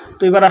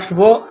 তো এবার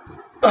আসবো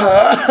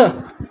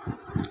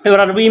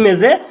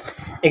ইমেজে,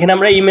 এখানে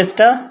আমরা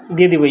ইমেজটা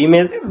দিয়ে দিব।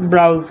 ইমেজ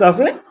ব্রাউজ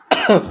আছে,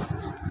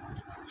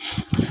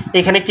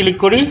 এখানে ক্লিক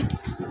করি,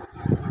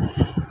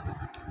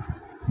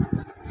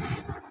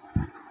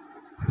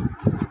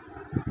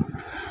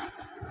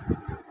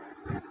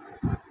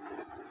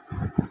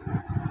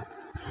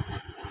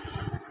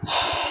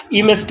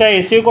 ইমেজটা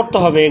এসইও করতে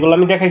হবে, এগুলো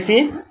আমি দেখাইছি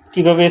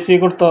কীভাবে এসইও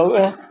করতে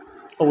হবে,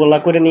 ওগুলা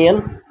করে নিয়েন।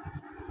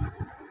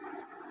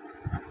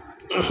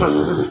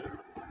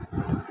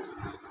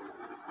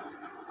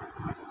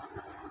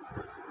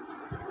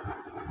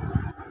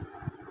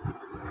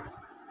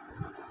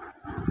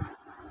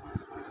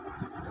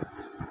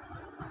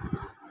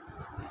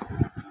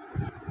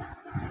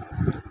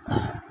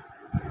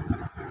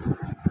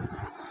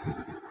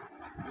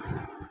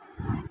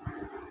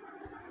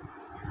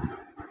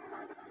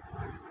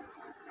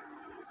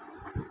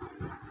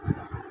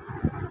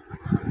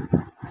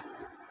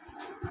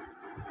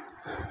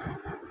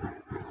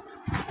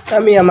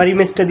 আমি আমার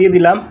ইমেজটা দিয়ে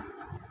দিলাম।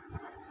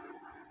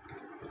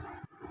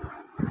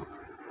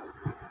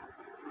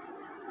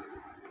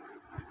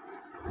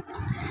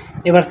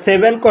 এবার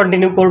সেভ এন্ড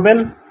কন্টিনিউ করবেন।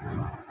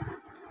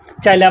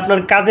 চাইলে আপনার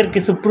কাজের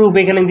কিছু প্রুফ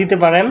এখানে দিতে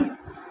পারেন,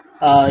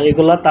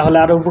 এগুলা তাহলে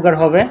আরও উপকার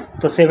হবে।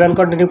 তো সেভ এন্ড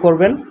কন্টিনিউ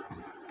করবেন।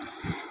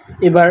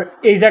 এবার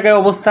এই জায়গায়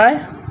অবস্থায়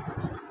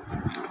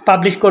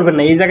পাবলিশ করবেন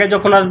না, এই জায়গায়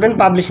যখন আসবেন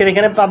পাবলিশের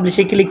এখানে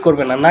পাবলিশে ক্লিক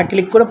করবেন না,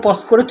 ক্লিক করে পজ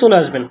করে চলে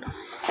আসবেন।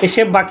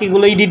 এসে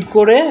বাকিগুলো এডিট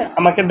করে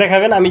আমাকে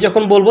দেখাবেন, আমি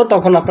যখন বলবো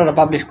তখন আপনারা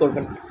পাবলিশ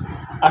করবেন।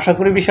 আশা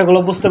করি বিষয়গুলো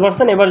বুঝতে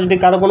পারছেন। এবার যদি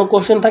কারো কোনো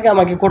কোশ্চেন থাকে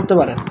আমাকে করতে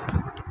পারেন।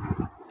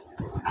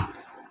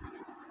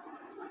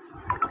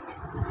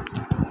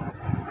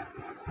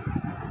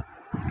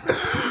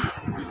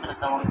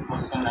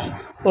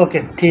 ওকে,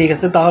 ঠিক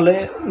আছে, তাহলে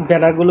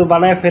ব্যানারগুলো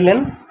বানায় ফেলেন,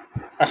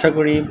 আশা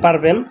করি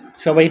পারবেন।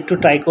 সবাই একটু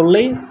ট্রাই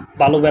করলেই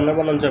ভালো ব্যানার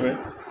বানানো যাবে।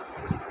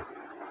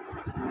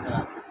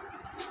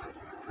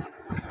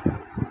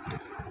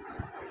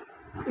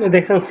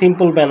 দেখছেন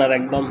সিম্পল ব্যানার,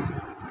 একদম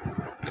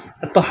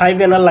এত হাই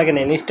ব্যানার লাগে না।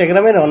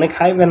 ইনস্টাগ্রামের অনেক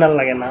হাই ব্যানার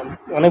লাগে না,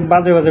 অনেক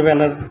বাজে বাজে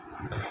ব্যানার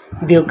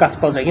দিয়েও কাজ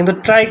পাওয়া যায়। কিন্তু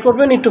ট্রাই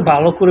করবেন একটু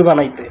ভালো করে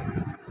বানাইতে,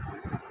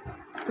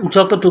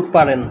 যতটুক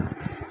পারেন।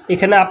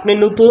 এখানে আপনি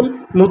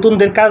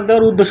নতুনদের কাজ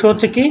দেওয়ার উদ্দেশ্য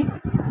হচ্ছে কি,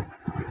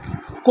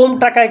 কম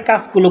টাকায়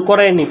কাজগুলো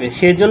করাই নেবে,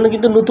 সেই জন্য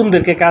কিন্তু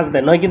নতুনদেরকে কাজ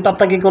দেয়, নয় কিন্তু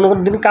আপনাকে কোনো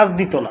দিন কাজ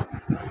দিত না।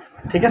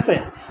 ঠিক আছে,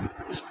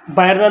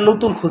 বাইরেরা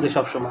নতুন খুঁজে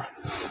সবসময়।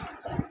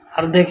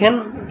 আর দেখেন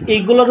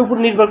এইগুলোর উপর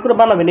নির্ভর করে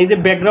বানাবেন। এই যে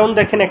ব্যাকগ্রাউন্ড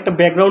দেখেন, একটা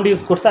ব্যাকগ্রাউন্ড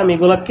ইউজ করছে। আমি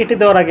এগুলো কেটে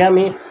দেওয়ার আগে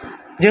আমি,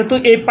 যেহেতু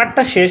এই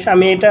পার্টটা শেষ,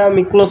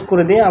 আমি ক্লোজ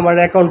করে দিই। আমার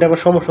অ্যাকাউন্টে আবার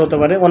সমস্যা হতে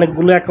পারে,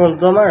 অনেকগুলো অ্যাকাউন্ট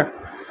তো আমার।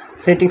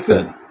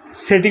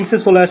 সেটিংসে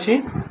চলে আসি।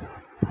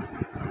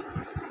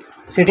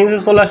 সেটিংসে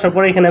চলে আসার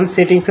পরে এখানে আমি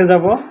সেটিংসে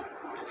যাব,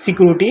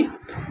 সিকিউরিটি।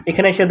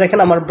 এখানে এসে দেখেন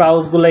আমার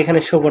ব্রাউজগুলো এখানে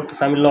শো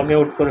করতেছে। আমি লগ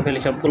আউট করে ফেলি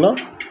সবগুলো,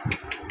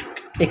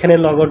 এখানে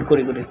লগ আউট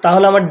করি।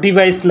 তাহলে আমার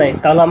ডিভাইস নাই,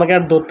 তাহলে আমাকে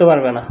আর ধরতে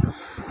পারবে না।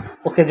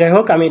 ওকে, যাই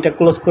হোক, আমি এটা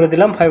ক্লোজ করে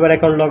দিলাম। ফাইবার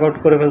অ্যাকাউন্ট লগ আউট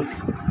করে ফেলছি,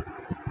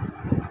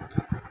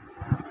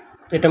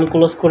 এটা আমি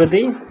ক্লোজ করে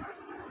দিই।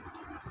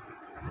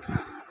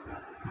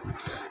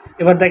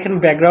 এবার দেখেন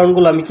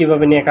ব্যাকগ্রাউন্ডগুলো আমি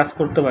কীভাবে নিয়ে কাজ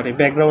করতে পারি।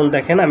 ব্যাকগ্রাউন্ড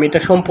দেখেন, আমি এটা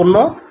সম্পূর্ণ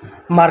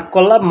মার্ক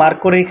করলাম। মার্ক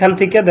করে এখান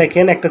থেকে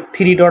দেখেন একটা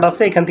 3 ডট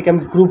আছে, এখান থেকে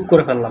আমি গ্রুপ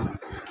করে ফেললাম।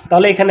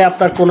 তাহলে এখানে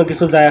আপনার কোনো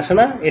কিছু যায় আসে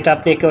না। এটা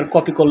আপনি একেবারে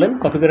কপি করলেন,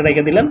 কপি করে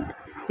রেখে দিলেন।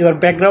 এবার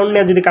ব্যাকগ্রাউন্ড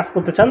নিয়ে যদি কাজ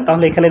করতে চান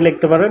তাহলে এখানে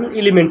লিখতে পারেন,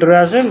 এলিমেন্টরে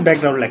আসেন,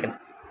 ব্যাকগ্রাউন্ড লেখেন,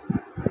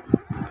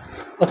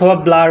 অথবা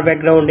ব্লার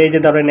ব্যাকগ্রাউন্ড। এই যে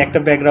ধরেন একটা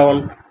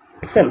ব্যাকগ্রাউন্ড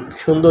দেখছেন,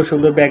 সুন্দর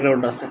সুন্দর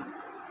ব্যাকগ্রাউন্ড আছে।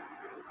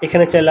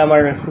 এখানে চাইলে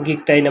আমার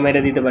গিকটাই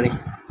নামাইরা দিতে পারি।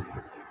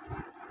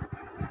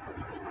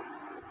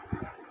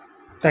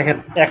 দেখেন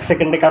 1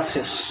 সেকেন্ডে কাজ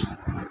শেষ।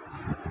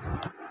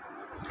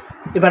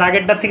 এবার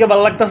আগেরটার থেকে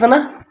ভালো লাগতেছে না?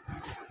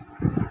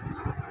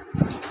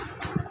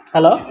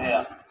 হ্যালো,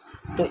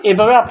 তো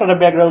এভাবে আপনারা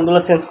ব্যাকগ্রাউন্ডগুলো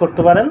চেঞ্জ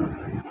করতে পারেন,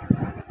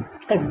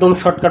 একদম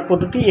শর্টকাট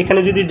পদ্ধতি। এখানে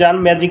যদি যান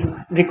ম্যাজিক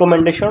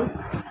রিকমেন্ডেশন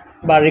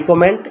বা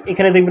রিকমেন্ড,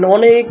 এখানে দেখবেন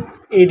অনেক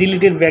এই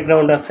রিলেটেড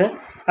ব্যাকগ্রাউন্ড আছে।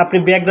 আপনি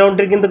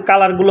ব্যাকগ্রাউন্ডের কিন্তু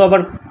কালারগুলো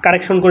আবার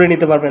কারেকশন করে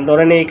নিতে পারবেন।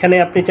 ধরেন এখানে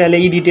আপনি চাইলে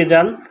এডিটে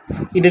যান,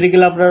 এডিটে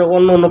গেলে আপনার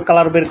অন্য অন্য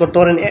কালার বের করতে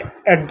পারেন।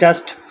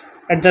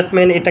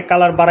 অ্যাডজাস্টমেন্ট, এটা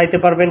কালার বাড়াইতে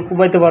পারবেন,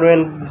 কমাইতে পারবেন,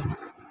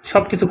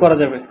 সব কিছু করা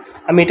যাবে।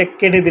 আমি এটা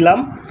কেটে দিলাম।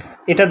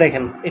 এটা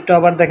দেখেন, এটা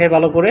আবার দেখাই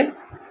ভালো করে,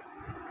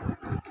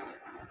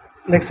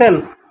 দেখছেন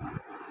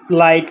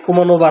লাইট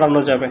কমানো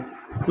বাড়ানো যাবে,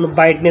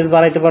 ব্রাইটনেস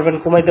বাড়াইতে পারবেন,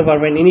 কমাইতে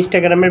পারবেন।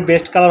 ইনস্টাগ্রামের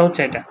বেস্ট কালার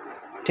হচ্ছে এটা।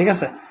 ঠিক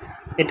আছে,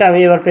 এটা আমি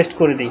এবার পেস্ট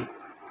করে দিই।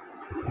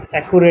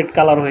 অ্যাকুরেট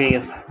কালার হয়ে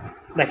গেছে,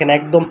 দেখেন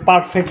একদম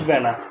পারফেক্ট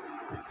ব্যানার।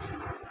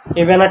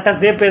 এই ব্যানারটা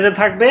যে পেজে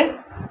থাকবে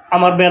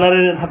আমার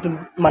ব্যানারের হাতে,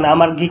 মানে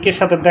আমার গিকের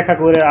সাথে দেখা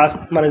করে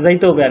মানে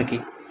যাইতে হবে আর কি।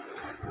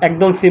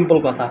 একদম সিম্পল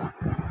কথা।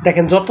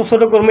 দেখেন যত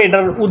ছোটো করবে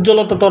এটার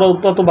উজ্জ্বলতা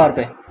তত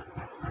বাড়বে।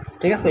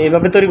 ঠিক আছে,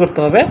 এইভাবে তৈরি করতে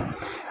হবে।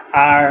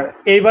 আর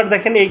এইবার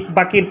দেখেন এই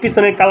বাকির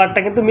পিছনের কালারটা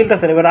কিন্তু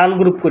মিলতেছে না। এবার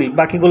আনগ্রুপ করি,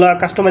 বাকিগুলো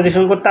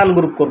কাস্টমাইজেশন করতে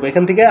আনগ্রুপ করবো।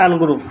 এখান থেকে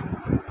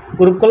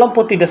গ্রুপ করলাম,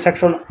 প্রতিটা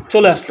সেকশন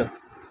চলে আসলো।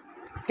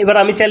 এবার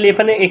আমি চাইলে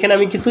এখানে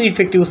আমি কিছু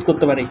ইফেক্ট ইউজ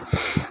করতে পারি।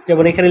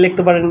 যেমন এখানে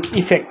লিখতে পারেন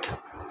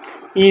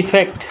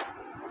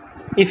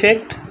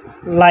ইফেক্ট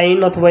লাইন,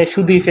 অথবা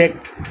শুধু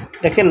ইফেক্ট।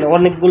 দেখেন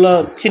অনেকগুলো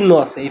চিহ্ন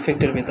আছে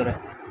ইফেক্টের ভিতরে।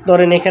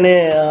 ধরেন এখানে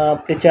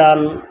আপনি চান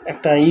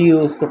একটা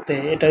ইউজ করতে,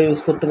 এটা ইউজ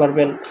করতে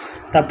পারবেন।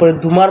 তারপরে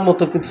ধুমার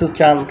মতো কিছু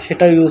চান,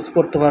 সেটাও ইউজ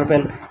করতে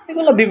পারবেন।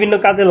 এগুলো বিভিন্ন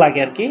কাজে লাগে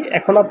আর কি,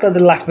 এখন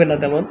আপনাদের লাগবে না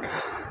তেমন।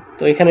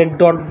 তো এখানে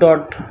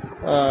ডট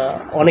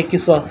অনেক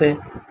কিছু আছে,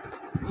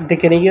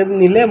 দেখে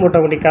নিলে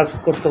মোটামুটি কাজ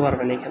করতে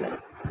পারবেন। এখানে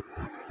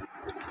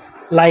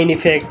লাইন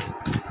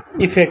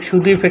ইফেক্ট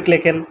শুধু ইফেক্ট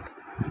লেখেন।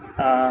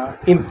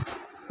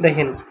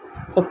 দেখেন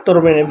কত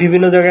রকমের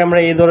বিভিন্ন জায়গায় আমরা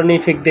এই ধরনের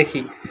ইফেক্ট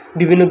দেখি,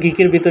 বিভিন্ন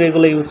গিকের ভিতরে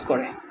এগুলো ইউজ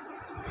করে।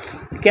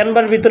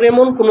 ক্যানভার ভিতরে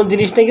এমন কোনো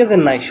জিনিস নেই যে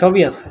নাই,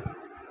 সবই আছে।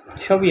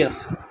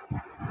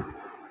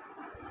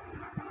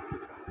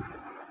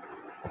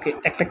 ওকে,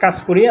 একটা কাজ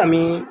করি,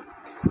 আমি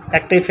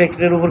একটা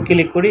ইফেক্টের উপর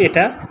ক্লিক করি।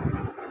 এটা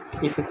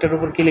ইফেক্টের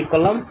উপর ক্লিক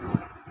করলাম,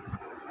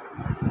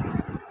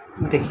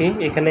 দেখি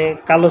এখানে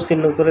কালো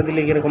চিহ্ন করে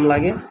দিলে কীরকম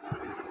লাগে।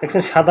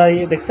 দেখছেন সাদাই,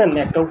 দেখছেন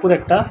একটা উপরে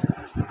একটা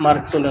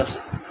মার্ক চলে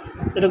আসছে।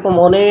 এরকম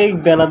অনেক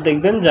ব্যানার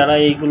দেখবেন যারা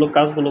এইগুলো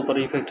কাজগুলো করে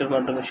ইফেক্টের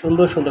মাধ্যমে।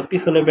 সুন্দর সুন্দর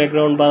পিছনে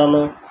ব্যাকগ্রাউন্ড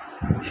বানানো,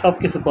 সব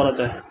কিছু করা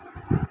যায়।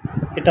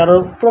 এটা আরও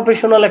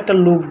প্রফেশনাল একটা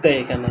লুক দেয়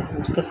এখানে,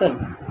 বুঝতেছেন?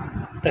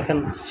 দেখেন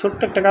ছোট্ট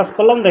একটা কাজ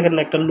করলাম, দেখেন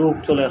একটা লুক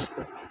চলে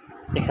আসবে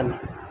এখানে।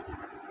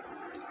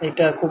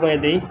 এটা কমায়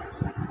দিই,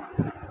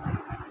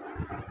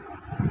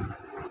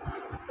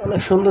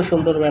 অনেক সুন্দর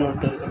সুন্দর ব্যানার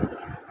তৈরি করা যায়।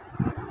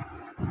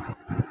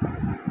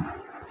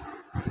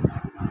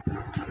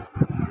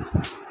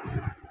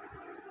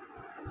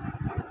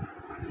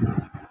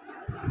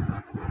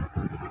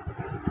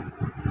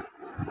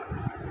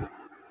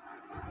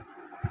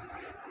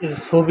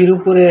 ছবির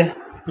উপরে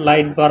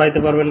লাইট বাড়াইতে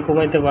পারবেন,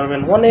 কমাইতে পারবেন,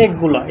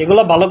 অনেকগুলো।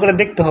 এগুলো ভালো করে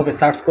দেখতে হবে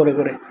সার্চ করে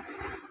করে,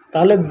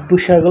 তাহলে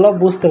বিষয়গুলো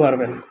বুঝতে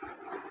পারবেন,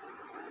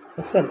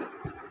 বুঝছেন?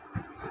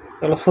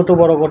 এগুলো ছোটো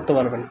বড় করতে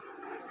পারবেন।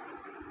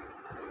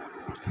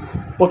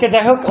 ওকে,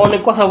 যাই হোক,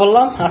 অনেক কথা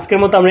বললাম। আজকের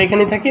মতো আমরা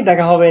এখানেই থাকি,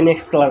 দেখা হবে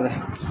নেক্সট ক্লাসে।